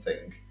one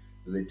thing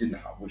that they didn't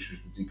have, which was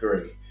the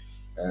degree,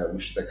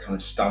 which is that kind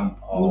of stamp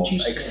of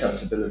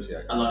acceptability.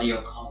 A lot of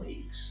your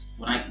colleagues,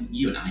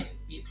 you and I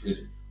be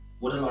included,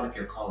 would a lot of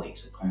your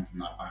colleagues have come from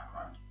that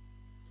background?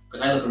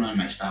 Because I look around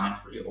my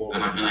staff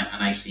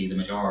and I see the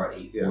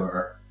majority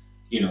were,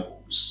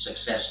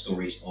 success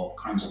stories of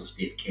council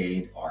estate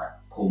kid or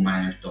coal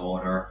miner's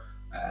daughter,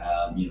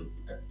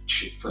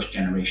 first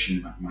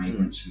generation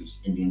migrants from the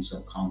Indian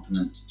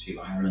subcontinent to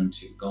Ireland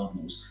to God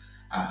knows,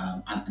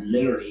 and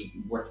literally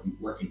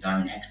working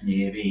down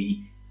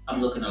ex-Navy. I'm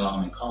looking at a lot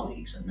of my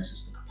colleagues, and this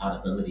is the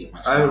compatibility of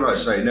my staff. Oh, right,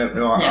 sorry.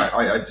 No,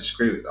 I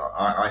disagree with that.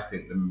 I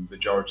think the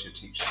majority of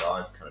teachers that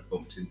I've kind of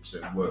bumped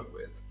into and worked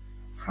with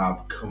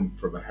have come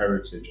from a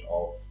heritage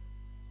of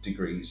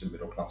degrees and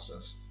middle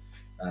classes.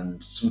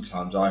 And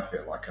sometimes I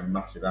feel like a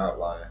massive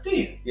outlier. Do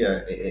you?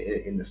 Yeah,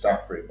 in the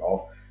staff room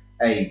of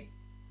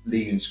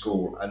leaving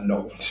school and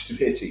not wanting to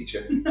be a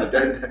teacher.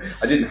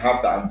 I didn't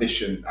have that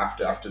ambition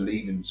after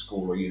leaving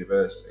school or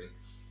university.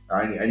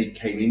 I only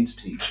came into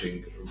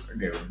teaching,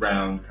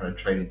 around kind of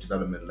training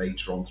development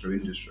later on through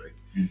industry.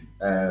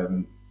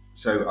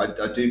 So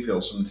I do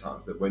feel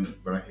sometimes that when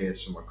I hear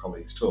some of my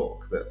colleagues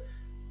talk, that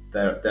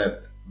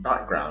their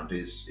background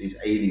is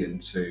alien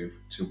to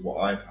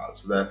what I've had.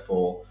 So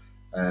therefore,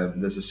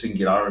 there's a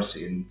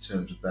singularity in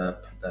terms of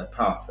their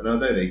path. And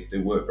although they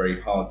work very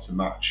hard to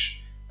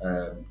match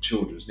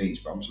children's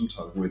needs, but I'm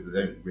sometimes worried that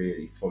they don't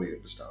really fully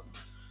understand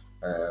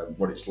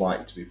what it's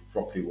like to be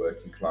properly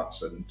working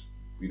class and.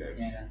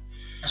 Yeah,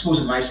 I suppose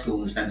in my school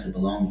the sense of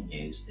belonging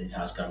is it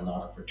has got a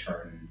lot of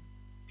return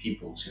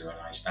pupils who are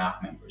now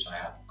staff members. I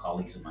have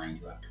colleagues of mine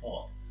who I've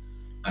taught,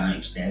 and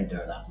I've stayed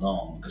there that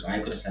long because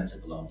I've got a sense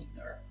of belonging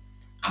there,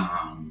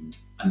 and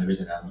there is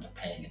an element of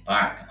paying it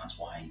back, and that's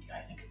why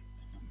I think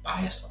I'm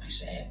biased when I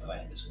say it, but I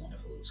think it's a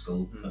wonderful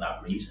school for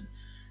that reason,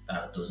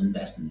 that it does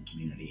invest in the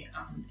community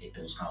and it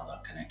does have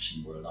that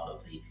connection where a lot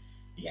of the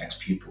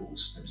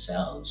ex-pupils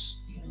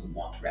themselves, who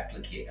want to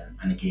replicate,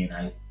 and again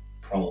I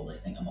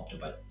think I'm up to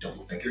about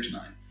double figures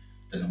now,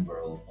 the number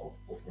of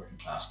working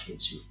class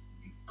kids who've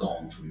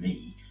gone from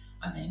me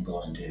and then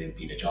gone into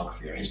being a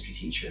geography or history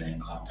teacher and then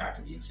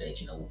contacted me and said,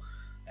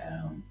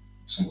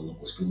 some of the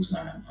local schools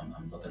now,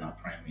 I'm looking at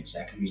primary and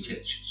secondary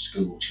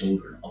school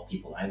children of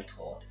people I've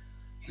taught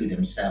who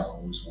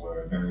themselves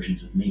were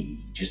versions of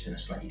me, just in a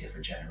slightly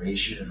different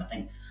generation. And I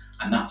think,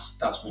 and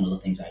that's one of the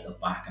things I look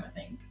back and I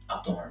think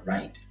I've done it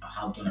right. I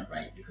have done it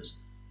right because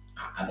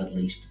I've at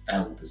least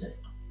felt as if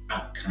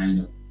I've kind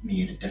of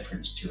made a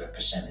difference to a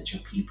percentage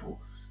of people,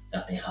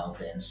 that they have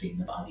then seen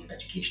the value of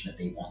education, that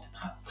they want to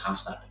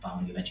pass that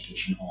value of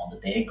education on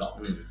that they got.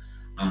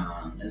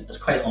 And it's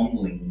quite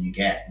humbling when you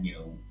get,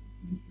 you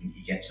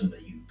get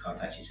somebody who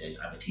contacts you and says,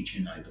 I'm a teacher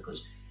now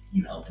because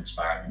you helped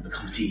inspire me to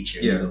become a teacher.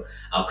 Yeah. You go,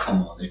 oh,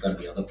 come on, there's got to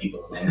be other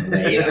people along the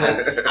way.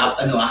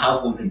 I know I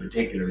have one in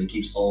particular. He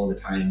keeps all the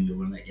time,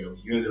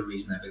 you're the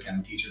reason I became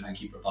a teacher, and I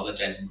keep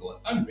apologizing, going,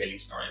 I'm really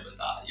sorry about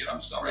that.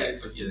 I'm sorry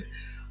for you.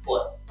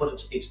 But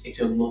it's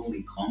a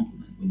lovely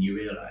compliment when you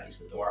realise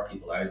that there are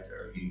people out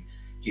there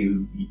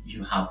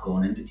who have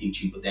gone into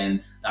teaching, but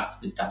then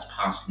that's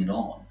passing it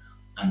on,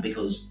 and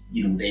because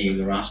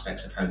there are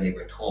aspects of how they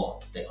were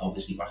taught they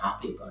obviously were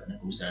happy about it, and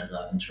it goes down to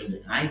that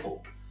intrinsic. And I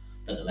hope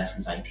that the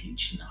lessons I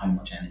teach and how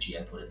much energy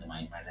I put into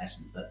my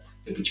lessons, that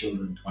there'll be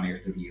children in 20 or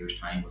 30 years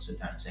time will sit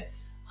down and say,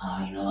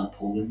 that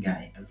Poland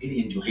guy, I really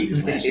enjoyed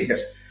his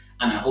lessons.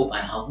 And I hope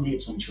I have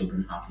made some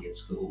children happy at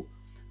school.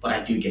 But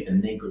I do get the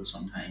niggle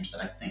sometimes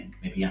that I think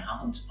maybe I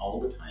haven't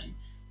all the time,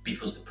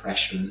 because the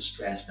pressure and the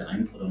stress that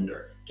I'm put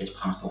under gets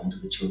passed on to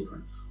the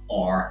children,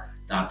 or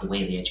that the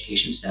way the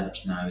education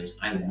setups now is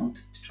I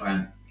want to try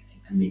and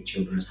make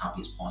children as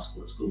happy as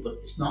possible at school, but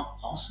it's not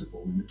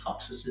possible in the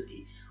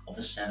toxicity of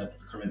the setup of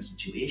the current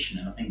situation.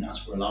 And I think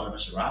that's where a lot of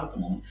us are at the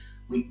moment.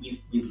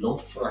 We'd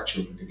love for our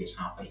children to be as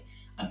happy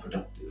and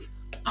productive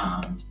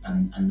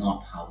and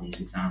not have these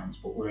exams,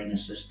 but we're in a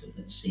system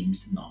that seems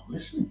to not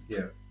listen.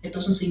 Yeah. It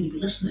doesn't seem to be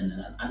listening,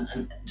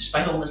 and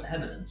despite all this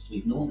evidence,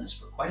 we've known this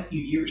for quite a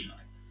few years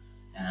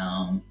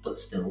now. But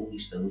we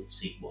still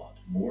see what?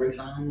 More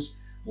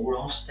exams, more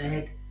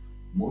Ofsted,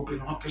 more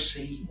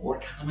bureaucracy, more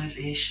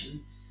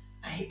academisation.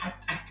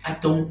 I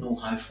don't know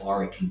how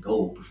far it can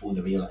go before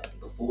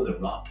the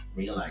rot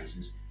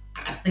realises.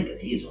 I think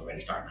it is already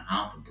starting to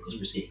happen, because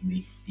we're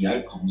seeing the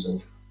outcomes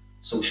of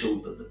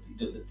social,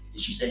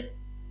 as you say,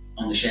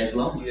 on the chaise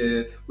longue.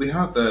 Yeah, we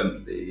have.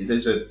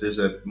 There's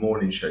a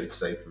morning show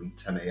today from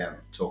 10 a.m.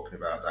 talking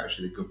about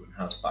actually the government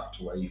has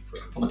backed away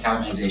from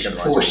academisation,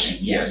 forcing.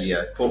 Yes,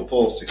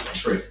 forcing.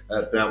 True.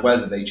 Now,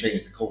 whether they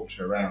change the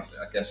culture around it,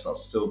 I guess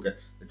that's still good,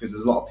 because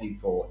there's a lot of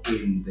people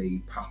in the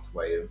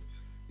pathway of.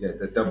 Yeah,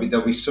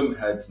 there'll be some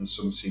heads and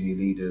some senior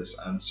leaders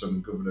and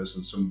some governors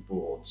and some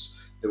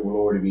boards that will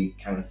already be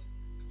kind of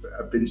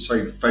have been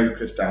so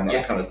focused down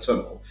that kind of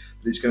tunnel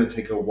that it's going to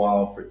take a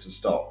while for it to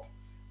stop.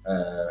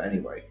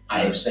 Anyway,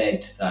 I have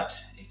said that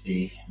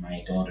if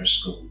my daughter's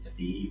school, if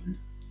they even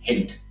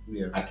hint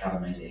at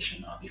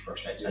academisation, I'll be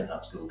first outside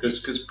that school.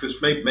 Because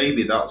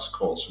maybe that's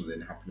caused some of the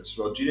unhappiness as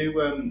well. Do you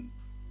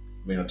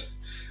know?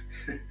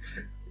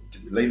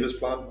 Labour's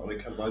plan on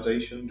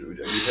academisation? Have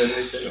you heard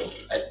anything?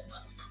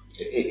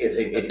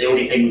 The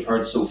only thing we've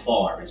heard so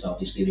far is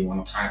obviously they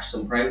want to tax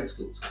some private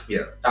schools.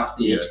 Yeah. That's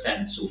the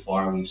extent so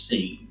far we've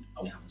seen.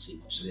 We haven't seen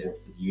much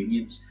support for the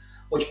unions,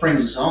 which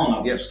brings us on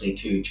obviously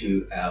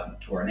to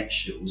our next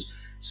shows.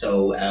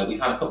 So we've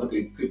had a couple of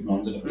good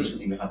runs of it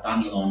recently. We've had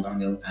Daniel on.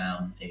 Daniel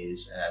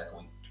is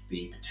going to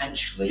be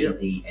potentially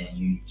the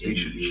NU. You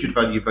should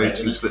have had your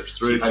voting slips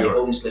through. So you've had your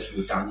voting slips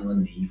with Daniel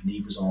and Neve.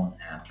 Neve was on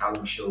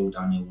Callum's show.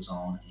 Daniel was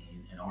on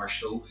in our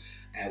show.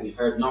 We've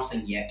heard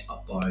nothing yet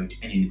about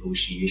any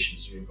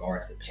negotiations with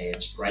regards to pay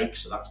and strike,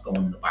 so that's gone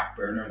in the back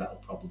burner. That'll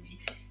probably be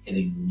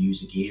hitting the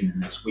news again in the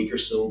next week or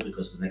so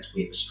because the next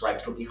wave of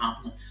strikes will be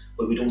happening.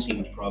 But we don't see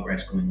much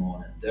progress going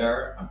on in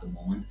there at the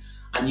moment.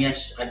 And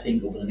yes, I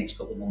think over the next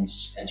couple of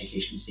months,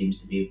 education seems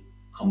to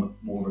become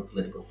more of a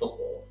political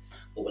football.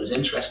 But what is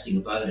interesting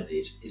about it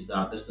is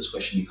that this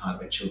discussion we've had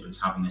about children's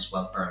happiness,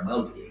 welfare, and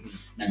well-being,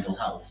 mental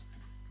health,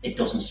 it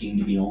doesn't seem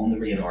to be on the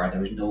radar.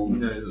 There's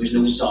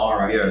no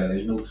czar out there.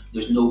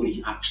 There's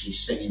nobody actually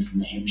singing from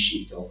the hymn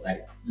sheet of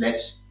like,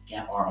 let's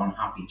get our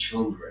unhappy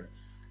children.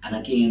 And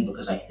again,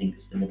 because I think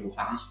it's the middle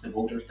class, the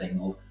voter thing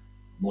of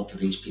what do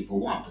these people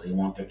want? Do they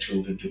want their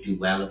children to do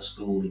well at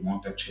school? They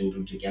want their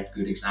children to get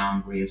good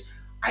exam grades?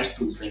 I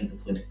still think the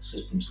political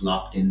system's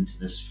locked into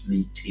this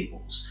league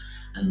tables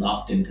and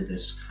locked into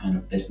this kind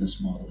of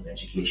business model of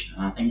education.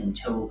 And I think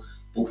until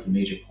both the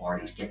major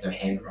parties get their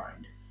head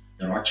around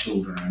that our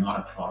children are not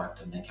a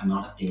product and they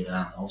cannot have data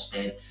and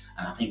Ofsted,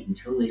 and I think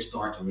until they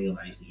start to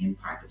realise the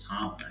impact it's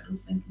having, I don't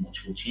think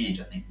much will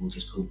change. I think we'll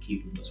just go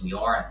keep them as we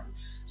are. And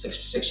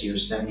 6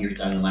 years, 7 years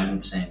down the line,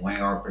 we're saying, why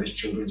are British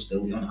children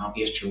still the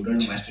unhappiest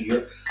children in Western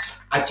Europe?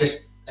 I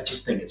just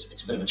think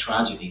it's a bit of a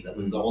tragedy that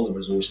we've got all the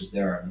resources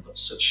there and we've got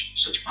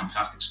such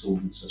fantastic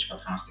schools and such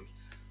fantastic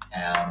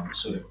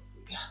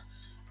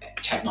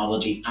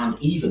technology, and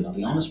even, I'll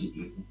be honest with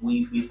you,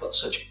 we've got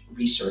such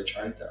research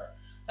out there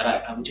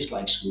that I would just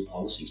like school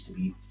policies to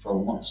be, for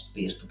once,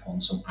 based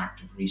upon some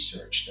active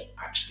research that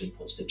actually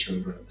puts the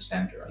children at the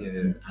centre,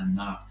 and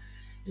that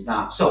is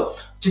that. So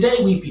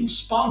today we've been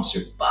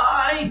sponsored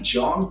by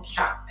John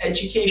Catt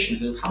Education,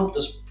 who have helped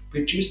us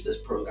produce this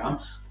programme.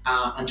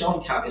 And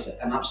John Catt is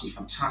an absolutely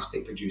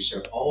fantastic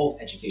producer of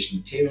education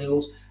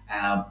materials.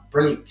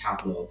 Brilliant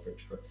catalogue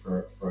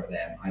for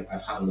them.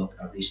 I've had a look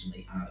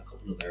recently at a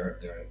couple of their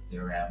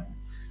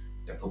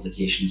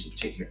publications, in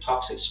particular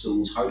Toxic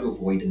Schools, How to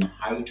Avoid Them and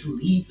How to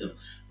Leave Them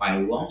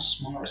by Ross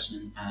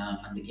Morrison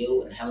and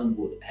McGill and Helen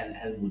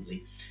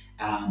Woodley.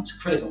 It's a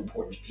critical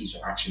important piece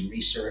of action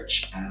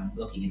research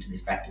looking into the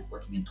effect of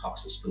working in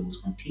toxic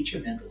schools on teacher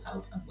mental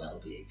health and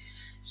well-being.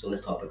 So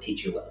let's talk about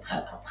teacher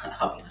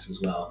happiness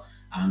as well,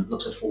 and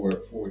looks at four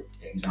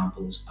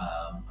examples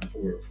and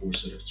four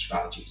sort of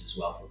strategies as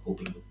well for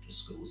coping with the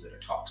schools that are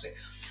toxic.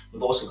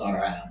 We've also got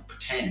our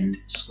Pretend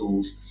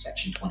Schools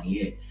Section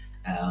 28,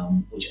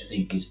 which I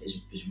think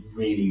is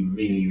really,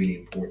 really, really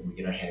important. We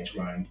get our heads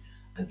around,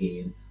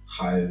 again,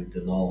 how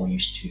the law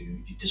used to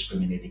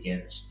discriminate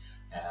against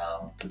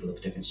people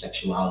of different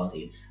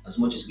sexuality. As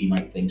much as we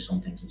might think some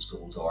things in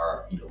schools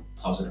are,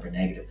 positive or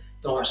negative,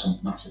 there are some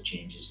massive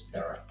changes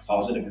that are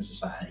positive in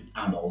society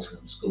and also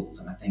in schools.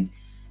 And I think,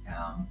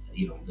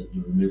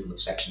 the removal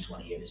of Section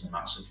 28 is a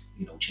massive,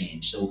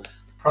 change. So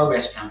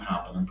progress can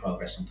happen, and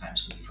progress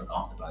sometimes can be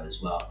forgotten about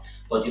as well.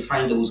 But you'll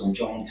find those on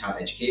John Catt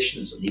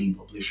Education. It's a leading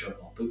publisher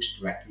of books,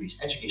 directories,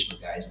 educational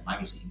guides and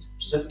magazines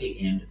specifically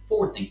aimed at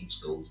forward-thinking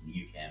schools in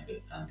the UK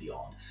and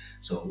beyond.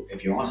 So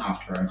if you're on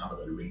half-term, have a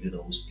little read of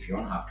those. If you're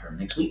on half-term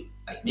next week,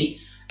 like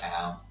me,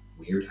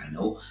 weird, I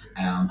know,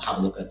 have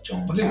a look at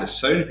John Catt. I think there's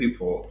so many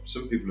people,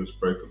 some people have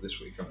broke up this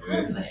week,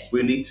 haven't they?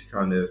 We need to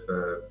kind of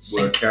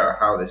work out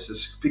how this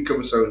has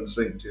become so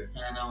unsynced.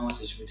 I know, it's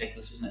just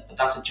ridiculous, isn't it? But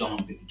that's a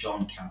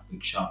John Catt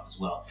bookshop as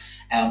well.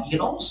 You can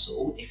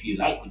also, if you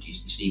like what you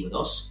see with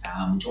us,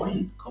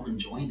 come and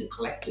join the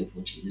collective,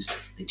 which is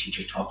the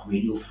Teachers Talk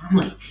Radio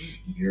family.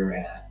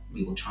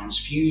 We will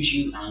transfuse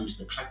you and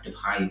the collective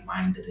hive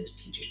mind that is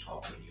Teachers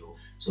Talk Radio.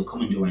 So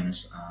come and join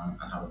us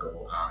and have a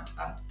go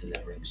at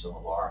delivering some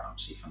of our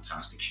absolutely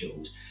fantastic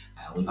shows.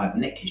 We've had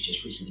Nick, who's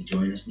just recently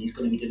joined us, and he's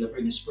going to be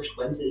delivering his first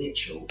Wednesday Late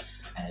Show.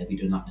 He'll be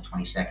doing that on the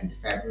 22nd of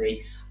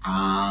February.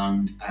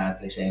 And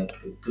they say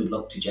good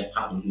luck to Jeff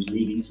Paddle, who's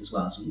leaving us as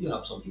well. So we do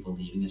have some people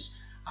leaving us,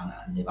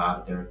 and they've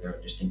added their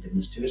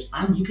distinctiveness to us.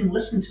 And you can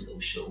listen to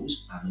those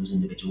shows and those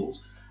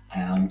individuals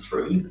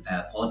through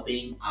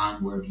Podbean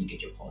and wherever you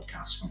get your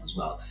podcasts from as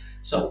well.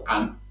 So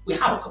we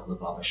have a couple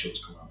of other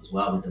shows coming up as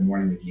well, with the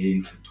Morning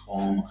Review from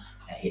Tom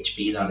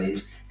HB, that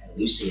is,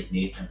 Lucy and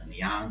Nathan and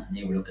Leanne, and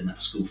they were looking at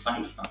school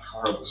fights, that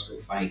horrible school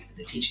fight,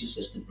 the teaching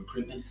assistant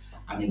recruitment,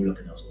 and they were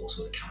looking at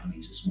also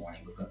academies this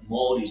morning. We've got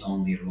Maud, who's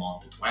on later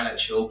on, the Twilight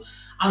Show,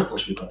 and of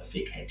course we've got the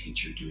fake head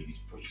teacher doing his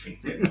briefing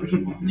every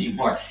Monday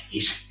morning.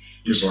 He's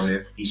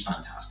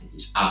fantastic.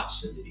 He's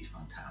absolutely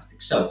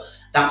fantastic. So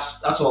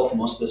that's all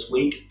from us this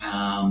week.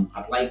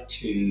 I'd like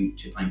to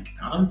thank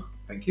Adam.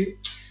 Thank you.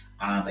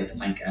 I'd like to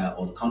thank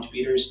all the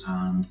contributors,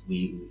 and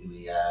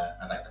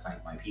I'd like to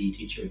thank my PE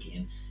teacher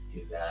again,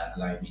 who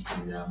allowed me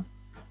to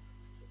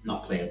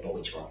not play at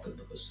Bowie Charlton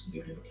because we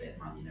would never play at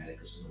Man United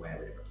because there's no way I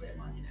would ever play at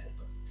Man United.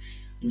 But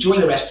enjoy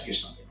the rest of your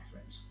Sunday, my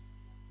friends.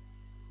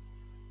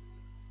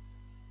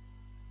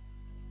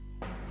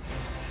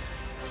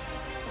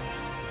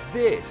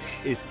 This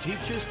is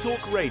Teachers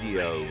Talk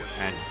Radio,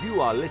 and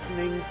you are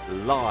listening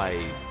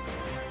live.